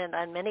enlightenment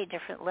on many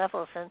different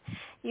levels, and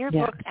your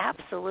book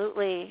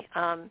absolutely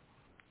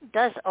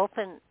does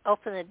open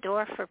the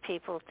door for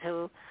people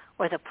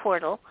or the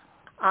portal,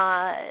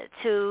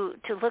 to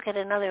look at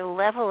another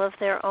level of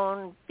their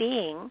own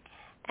being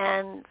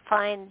and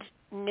find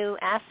new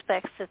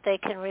aspects that they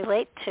can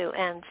relate to.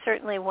 And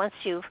certainly once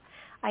you've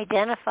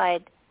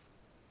identified,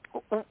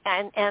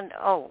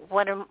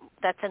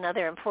 that's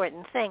another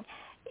important thing.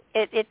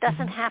 It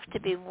doesn't have to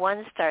be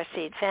one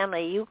starseed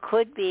family. You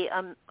could be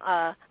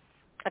a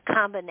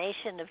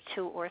combination of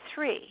 2 or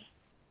 3.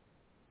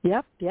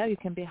 Yep, you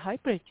can be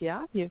hybrid,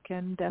 You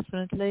can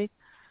definitely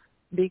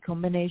be a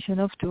combination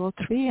of 2 or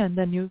 3, and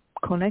then you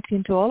connect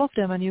into all of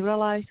them and you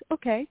realize,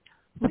 okay,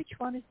 which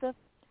one is the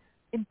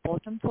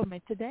important for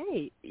me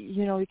today.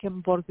 You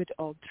can work with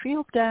all 3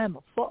 of them,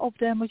 or 4 of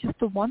them, or just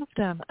the one of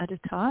them at a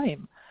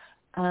time.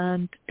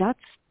 And that's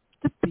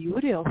the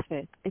beauty of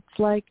it. It's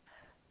like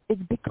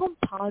it becomes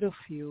part of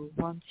you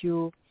once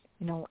you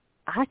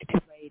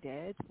activate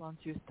it, once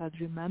you start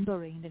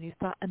remembering, then you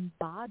start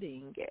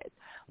embodying it.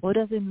 What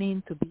does it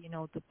mean to be,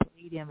 the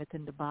Pleiadian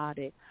within the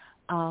body?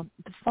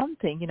 The fun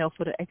thing,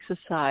 for the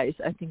exercise,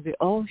 I think we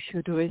all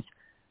should do is,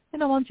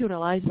 once you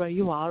realize where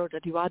you are or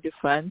that you are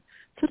different,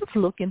 sort of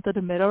look into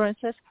the mirror and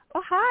says,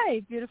 oh,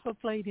 hi, beautiful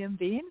Pleiadian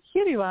being,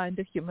 here you are in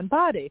the human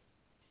body.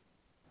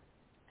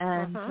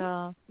 And,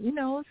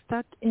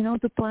 start,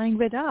 to playing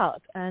with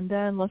that. And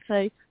then let's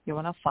say you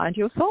want to find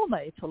your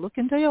soulmate. So look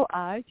into your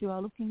eyes. You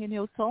are looking in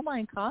your soul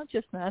mind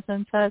consciousness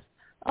and says,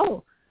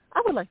 oh,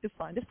 I would like to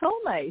find a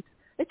soulmate.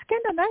 It's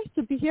kind of nice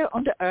to be here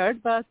on the earth,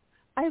 but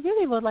I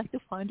really would like to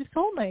find a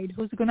soulmate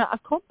who's going to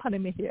accompany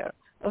me here.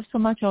 Or so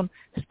much on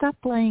start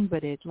playing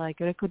with it,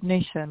 like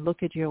recognition.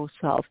 Look at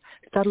yourself.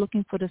 Start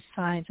looking for the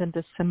signs and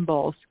the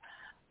symbols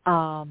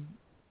that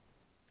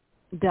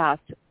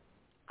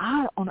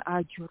are on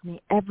our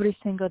journey every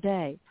single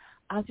day.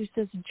 As you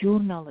said,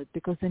 journal it,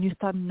 because then you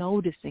start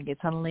noticing it.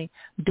 Suddenly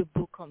the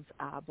book comes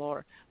up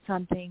or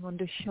something on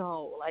the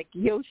show, like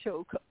your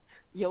show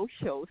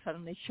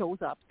suddenly shows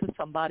up to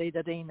somebody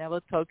that they never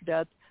thought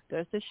that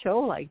there's a show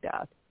like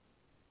that.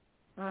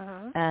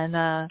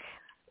 And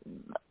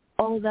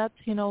all that,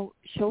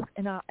 shows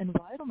in our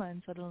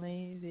environment,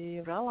 suddenly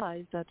we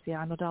realize that we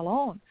are not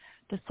alone.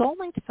 The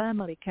soulmate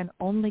family can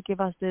only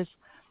give us this,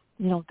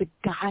 the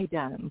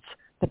guidance,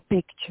 the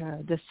picture,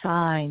 the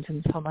signs,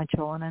 and so much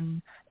on,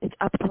 and it's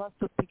up to us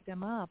to pick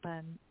them up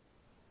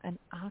and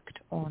act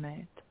on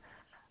it.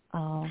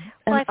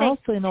 And I think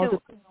also,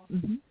 too,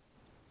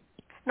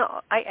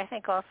 I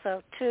think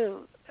also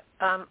too,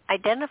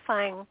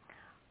 identifying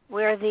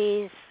where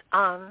these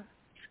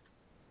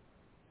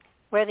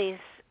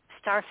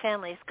star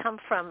families come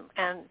from,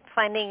 and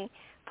finding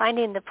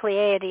the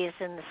Pleiades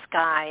in the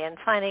sky, and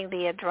finding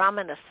the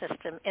Andromeda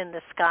system in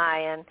the sky,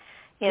 and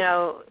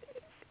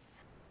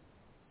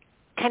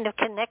kind of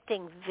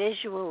connecting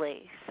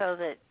visually so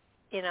that,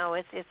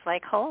 it's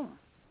like home.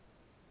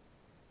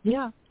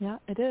 Yeah,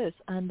 it is.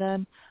 And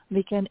then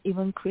we can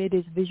even create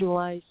this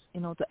visualize,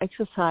 the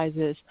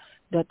exercises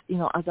that,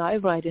 as I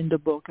write in the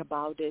book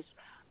about this,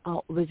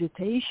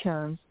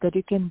 visitations, that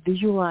you can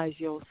visualize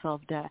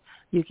yourself there.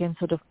 You can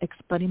sort of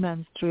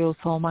experiment through your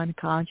soul mind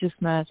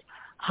consciousness.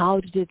 How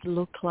did it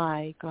look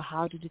like, or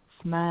how did it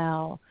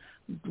smell?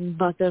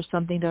 But there's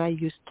something that I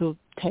used to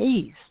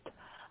taste.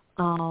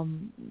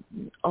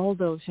 All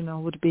those,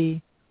 would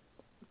be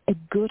a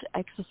good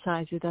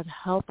exercise that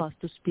help us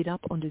to speed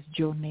up on this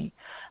journey.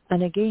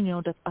 And again,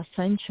 that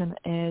ascension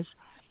is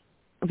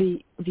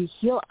we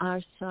heal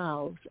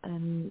ourselves,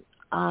 and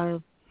I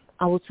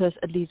would say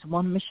at least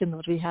one mission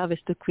that we have is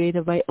to create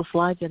a way of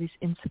life that is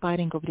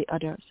inspiring of the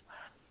others.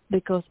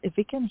 Because if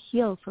we can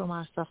heal from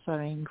our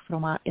suffering,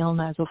 from our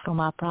illness, or from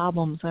our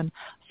problems, and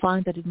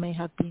find that it may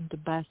have been the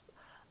best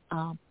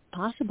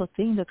possible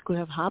thing that could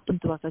have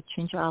happened to us that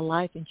changed our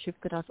life and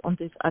shifted us on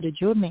this other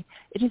journey,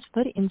 it is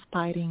very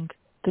inspiring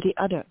to the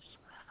others.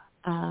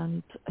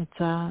 And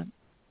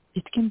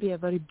it can be a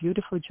very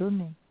beautiful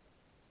journey.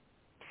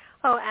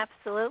 Oh,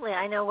 absolutely.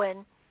 I know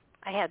when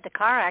I had the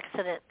car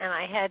accident and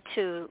I had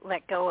to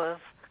let go of,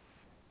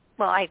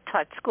 I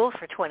taught school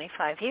for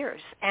 25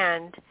 years,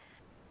 and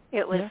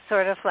it was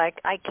sort of like,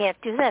 I can't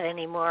do that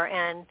anymore.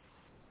 And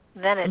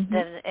then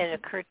it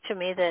occurred to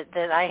me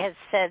that I had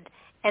said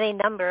any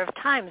number of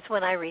times,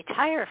 when I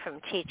retire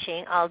from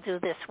teaching, I'll do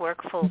this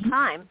work full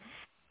time.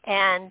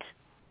 And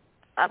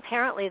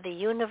apparently the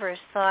universe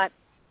thought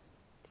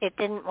it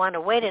didn't want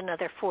to wait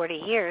another 40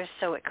 years,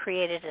 so it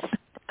created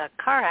a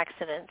car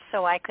accident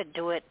so I could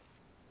do it,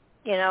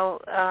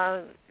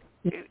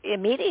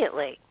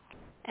 immediately.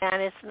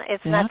 And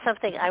it's not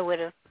something I would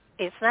have.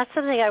 It's not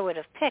something I would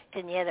have picked,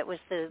 and yet it was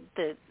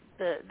the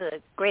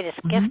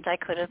greatest gift I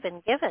could have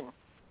been given.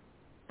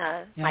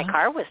 My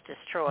car was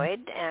destroyed,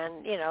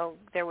 and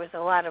there was a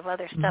lot of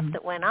other stuff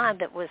that went on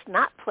that was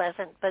not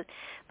pleasant. But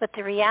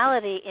the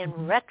reality,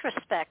 in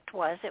retrospect,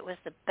 was it was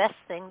the best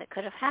thing that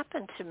could have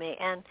happened to me.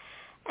 And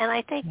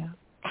I think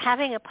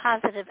having a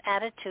positive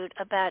attitude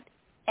about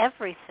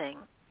everything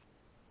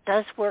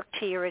does work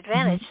to your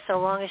advantage, so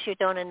long as you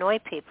don't annoy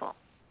people.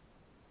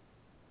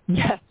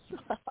 Yes,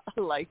 I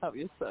like how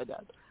you said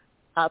that.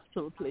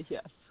 Absolutely,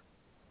 yes.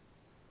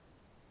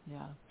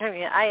 Yeah. I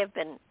mean, I have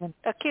been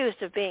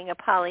accused of being a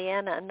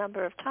Pollyanna a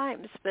number of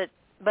times, but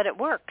it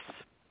works.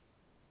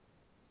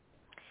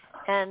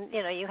 And,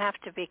 you have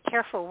to be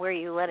careful where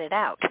you let it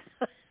out.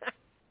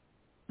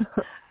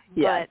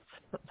 Yes,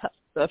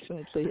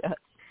 definitely, yes.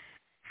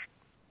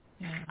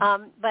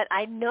 But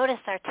I notice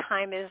our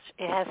time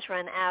has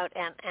run out,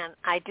 and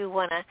I do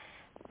want to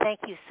thank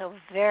you so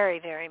very,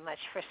 very much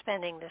for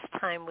spending this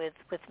time with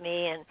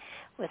me and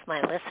with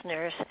my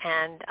listeners.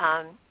 And,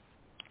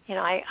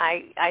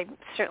 I'm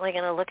certainly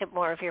going to look at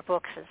more of your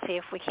books and see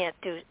if we can't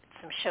do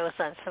some shows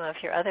on some of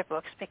your other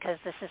books, because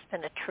this has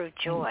been a true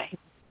joy.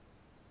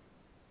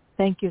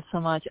 Thank you so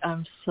much.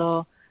 I'm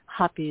so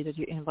happy that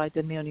you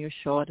invited me on your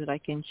show, that I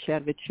can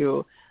share with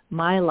you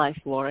my life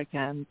work,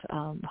 and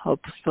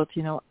hope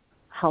that,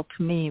 help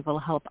me will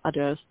help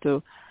others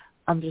to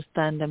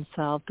understand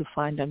themselves, to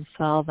find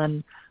themselves,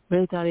 and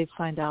really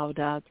find out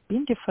that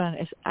being different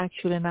is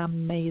actually an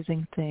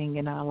amazing thing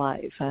in our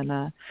life.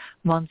 And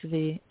once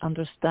we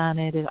understand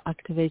it, it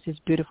activates these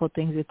beautiful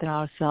things within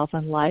ourselves,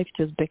 and life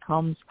just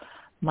becomes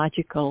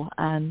magical.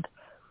 And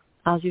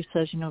as you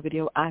said, with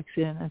your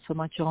accident and so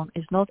much on,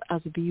 it's not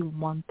as we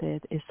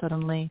wanted. It's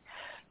suddenly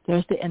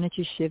there's the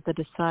energy shift that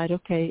decide,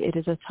 okay, it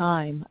is a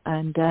time,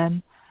 and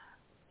then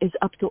it's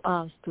up to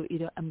us to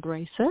either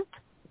embrace it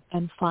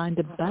and find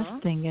the best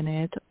thing in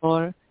it,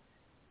 or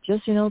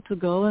just, to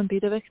go and be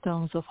the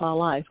victims of our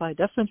life. I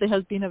definitely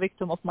have been a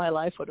victim of my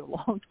life for a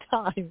long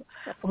time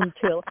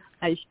until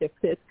I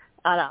shifted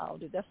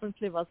around. It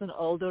definitely wasn't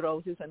all the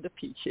roses and the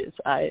peaches.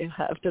 I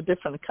have the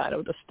different kind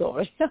of the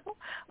story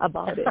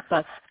about it.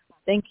 But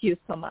thank you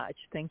so much.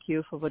 Thank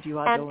you for what you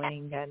are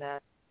doing, and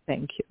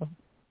thank you.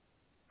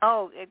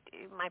 Oh,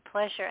 my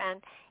pleasure.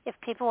 And if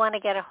people want to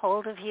get a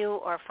hold of you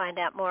or find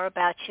out more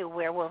about you,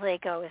 where will they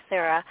go? Is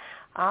there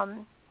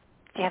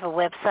do you have a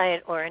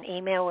website or an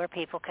email where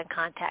people can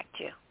contact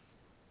you?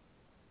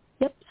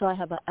 Yep. So I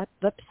have a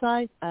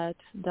website at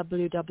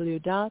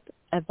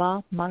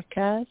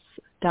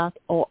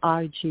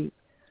www.evamarquez.org.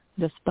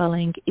 The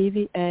spelling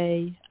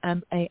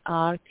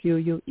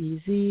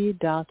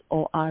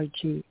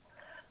EVAMARQUEZ.org.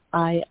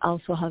 I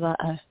also have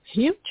a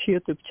huge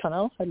YouTube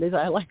channel, at least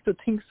I like to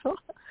think so.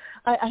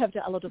 I have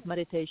a lot of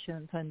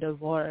meditations and the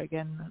work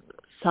and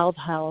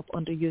self-help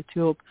on the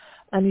YouTube,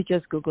 and you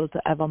just Google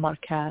the Eva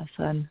Marquez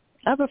and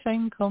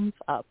everything comes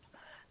up.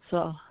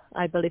 So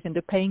I believe in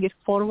the paying it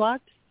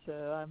forward, so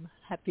I'm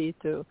happy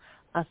to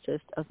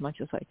assist as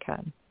much as I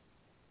can.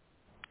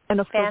 And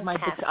of course my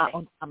books are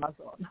on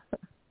Amazon.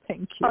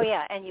 Thank you. Oh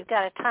yeah, and you've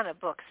got a ton of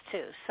books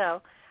too.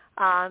 So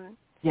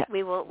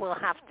we'll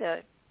have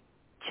to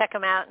check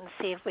them out and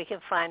see if we can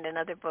find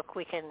another book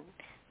we can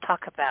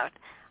talk about.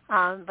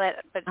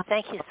 But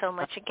thank you so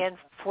much again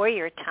for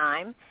your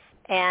time,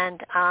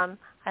 and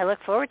I look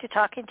forward to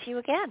talking to you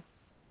again.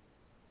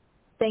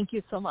 Thank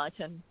you so much,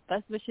 and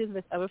best wishes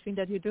with everything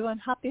that you do,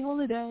 and happy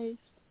holidays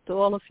to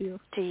all of you.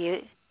 To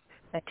you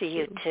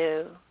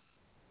too.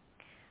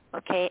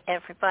 Okay,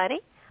 everybody,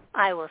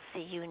 I will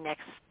see you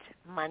next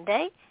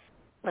Monday.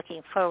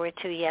 Looking forward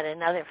to yet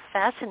another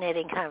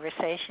fascinating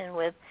conversation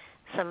with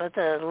some of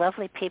the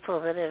lovely people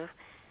that have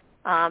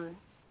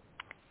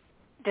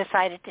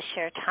decided to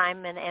share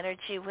time and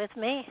energy with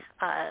me.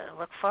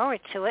 Look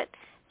forward to it.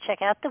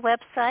 Check out the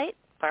website,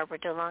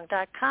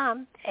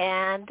 barbaradulong.com,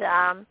 and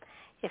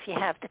if you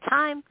have the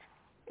time,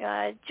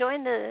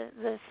 join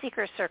the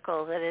Seeker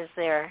Circle that is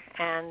there,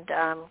 and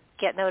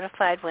get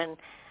notified when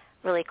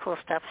really cool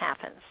stuff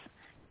happens.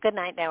 Good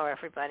night now,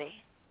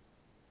 everybody.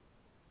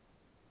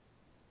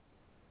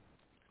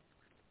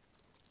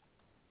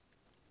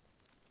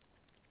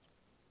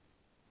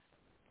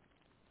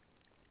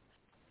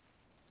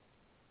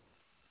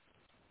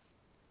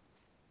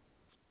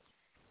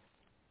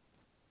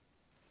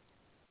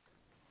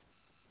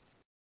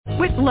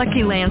 With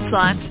Lucky Land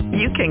Slots,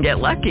 you can get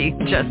lucky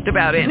just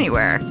about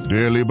anywhere.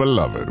 Dearly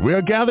beloved, we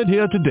are gathered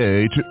here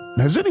today to...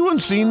 Has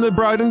anyone seen the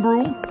bride and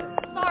groom?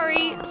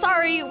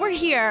 Sorry, we're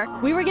here.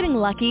 We were getting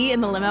lucky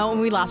in the limo and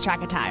we lost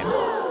track of time.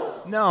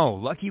 No,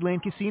 Lucky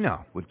Land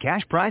Casino, with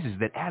cash prizes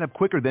that add up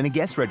quicker than a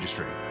guest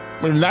registry.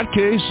 In that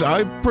case,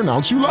 I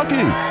pronounce you lucky.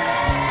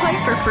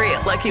 Play for free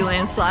at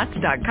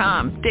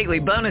LuckyLandSlots.com. Daily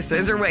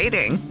bonuses are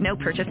waiting. No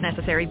purchase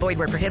necessary. Void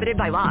where prohibited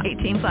by law.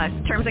 18+.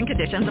 Terms and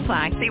conditions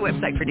apply. See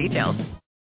website for details.